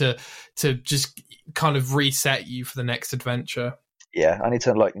fun to just kind of reset you for the next adventure. Yeah, I need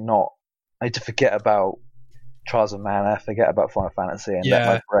to forget about Trials of Mana, forget about Final Fantasy, and let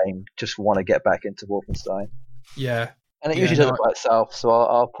my brain just want to get back into Wolfenstein. Yeah, and it usually does it by itself. So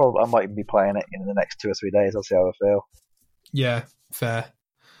I might even be playing it in the next 2 or 3 days. I'll see how I feel. Yeah, fair.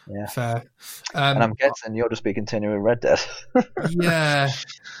 Yeah. Fair. And I'm guessing you'll just be continuing Red Dead. Yeah.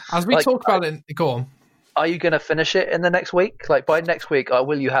 As we talk about it, go on. Are you going to finish it in the next week? Like by next week,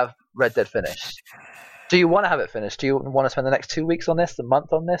 will you have Red Dead finished? Do you want to have it finished? Do you want to spend the next 2 weeks on this, a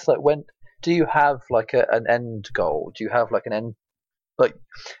month on this? Like when do you have like an end goal? Do you have like an end? Like,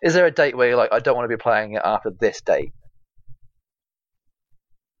 is there a date where you're like, I don't want to be playing it after this date?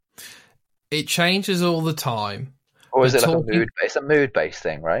 It changes all the time. Or is it like a mood-based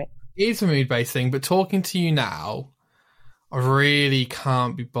thing, right? It is a mood-based thing, but talking to you now, I really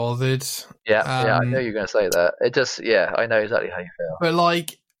can't be bothered. Yeah, I know you're going to say that. It just, I know exactly how you feel. But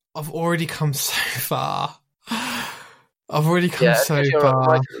like, I've already come so far. I've already come so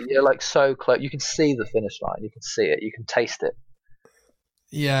far. You're like so close. You can see the finish line. You can see it. You can taste it.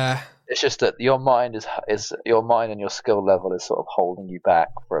 Yeah. It's just that your mind is your mind and your skill level is sort of holding you back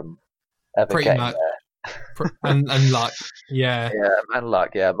from ever getting there. and luck. Yeah. Yeah, and luck.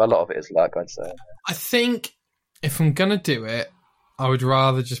 Yeah, but a lot of it is luck, I'd say. I think if I'm gonna do it, I would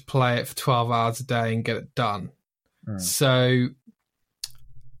rather just play it for 12 hours a day and get it done. So,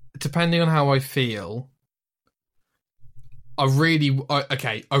 depending on how I feel, I really,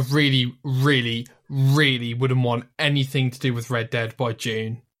 really wouldn't want anything to do with Red Dead by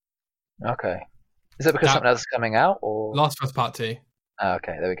June. Okay. Is it because something else is coming out, or Last of Us Part 2? Oh,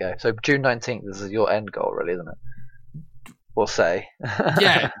 okay, there we go. So June 19th, this is your end goal, really, isn't it? We'll say.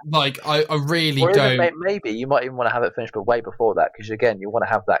 Yeah, like, I really don't... Maybe you might even want to have it finished, but way before that, because again, you want to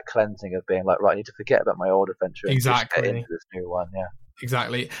have that cleansing of being like, right, I need to forget about my old adventure and just get into this new one, yeah.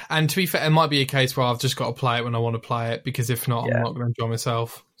 Exactly. And to be fair, it might be a case where I've just got to play it when I want to play it, because if not, I'm not going to enjoy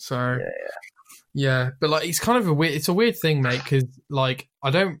myself. So, yeah. But like, it's kind of a weird thing, mate, because like,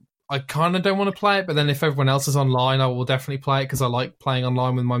 I kind of don't want to play it, but then if everyone else is online, I will definitely play it because I like playing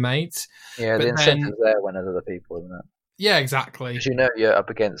online with my mates. Yeah, but the incentive's there when there's other people, isn't it? Yeah, exactly. Because you know you're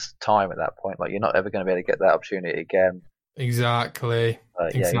up against time at that point. Like, you're not ever going to be able to get that opportunity again. Exactly.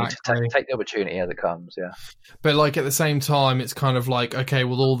 You need to take the opportunity as it comes, yeah. But like at the same time, it's kind of like, okay,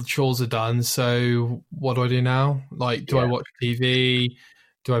 well, all the chores are done, so what do I do now? Like, do I watch TV?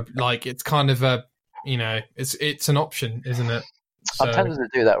 Do I like? It's kind of a, it's an option, isn't it? So, I'm tempted to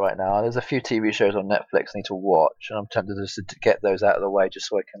do that right now. There's a few TV shows on Netflix I need to watch, and I'm tempted just to get those out of the way just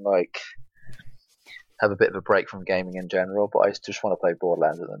so I can like have a bit of a break from gaming in general. But I just want to play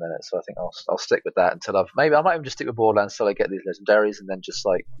Borderlands at the minute, so I think I'll stick with that until I might even just stick with Borderlands until I get these legendaries, and then just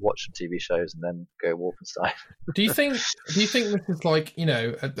like watch some TV shows and then go Wolfenstein. Do you think this is like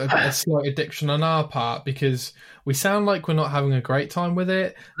a slight addiction on our part because we sound like we're not having a great time with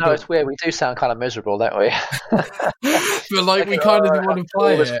it? No, it's weird. We do sound kind of miserable, don't we? But like we kind of want to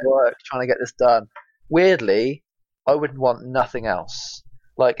play all this work trying to get this done. Weirdly, I would want nothing else.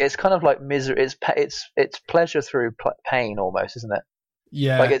 Like, it's kind of like misery. It's pleasure through pain, almost, isn't it?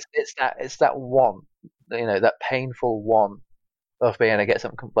 Yeah. Like it's that want, that painful want of being able to get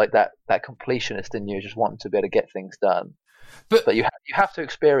something like that completionist in you, just wanting to be able to get things done. But you have to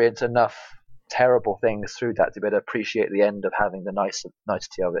experience enough terrible things through that to be able to appreciate the end of having the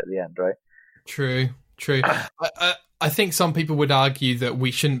nicety of it at the end, right? True. I think some people would argue that we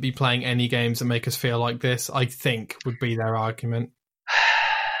shouldn't be playing any games that make us feel like this. I think would be their argument.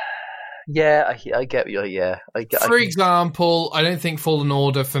 Yeah, I get you. Yeah, For example, I don't think Fallen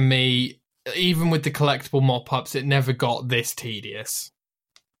Order for me, even with the collectible mop-ups, it never got this tedious.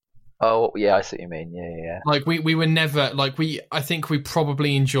 Oh yeah, I see what you mean. Yeah. Like we were never I think we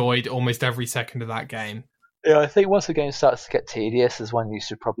probably enjoyed almost every second of that game. Yeah, I think once the game starts to get tedious is when you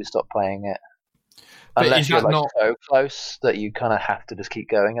should probably stop playing it. But unless you're like so close that you kind of have to just keep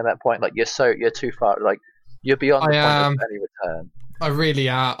going at that point. Like you're too far. Like you're beyond the point of any return. I really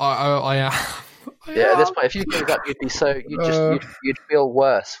am. I am. At this point, if you gave up, you'd feel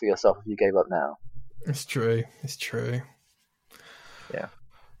worse for yourself if you gave up now. It's true. Yeah.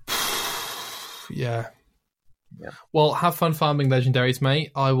 Yeah. Well, have fun farming legendaries,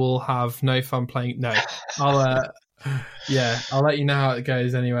 mate. I will have no fun playing. No, I'll let you know how it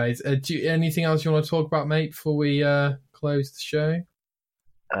goes. Anyways, anything else you want to talk about, mate, before we close the show?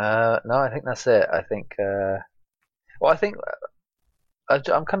 No, I think that's it. I think. I think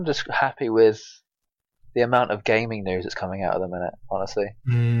I'm kind of just happy with the amount of gaming news that's coming out at the minute. Honestly,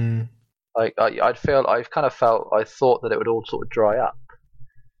 like I thought that it would all sort of dry up,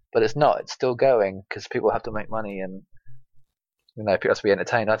 but it's not. It's still going because people have to make money and people have to be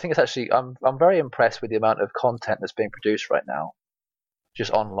entertained. I think it's actually I'm very impressed with the amount of content that's being produced right now,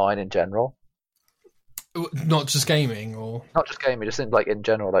 just online in general. Not just gaming, just in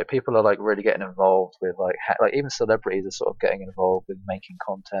general. Like people are like really getting involved with like even celebrities are sort of getting involved with making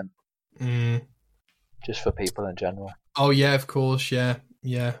content, just for people in general. Oh yeah, of course, yeah.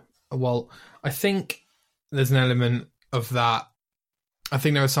 Yeah. Well, I think there's an element of that. I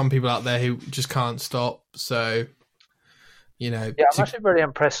think there are some people out there who just can't stop. So, Yeah, I'm actually really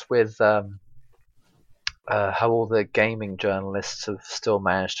impressed with how all the gaming journalists have still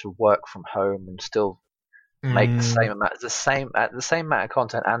managed to work from home and still make the same amount of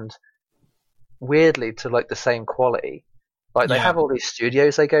content, and weirdly to like the same quality. Like they have all these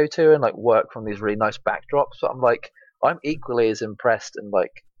studios they go to and like work from these really nice backdrops, but I'm equally as impressed and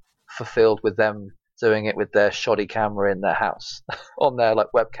like fulfilled with them doing it with their shoddy camera in their house on their like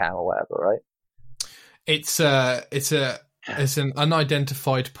webcam or whatever, right? It's an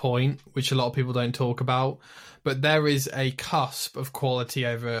unidentified point which a lot of people don't talk about, but there is a cusp of quality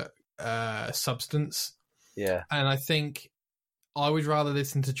over substance. Yeah. And I think I would rather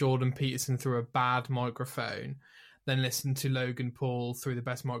listen to Jordan Peterson through a bad microphone than listen to Logan Paul through the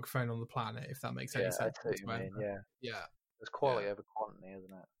best microphone on the planet, if that makes any sense. Yeah, I see what you mean, yeah. Yeah. There's quality over quantity, isn't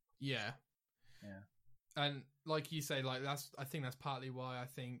it? Yeah. Yeah. And like you say, like I think that's partly why I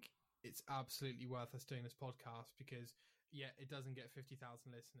think it's absolutely worth us doing this podcast, because it doesn't get 50,000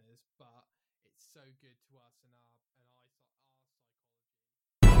 listeners, but it's so good to us and our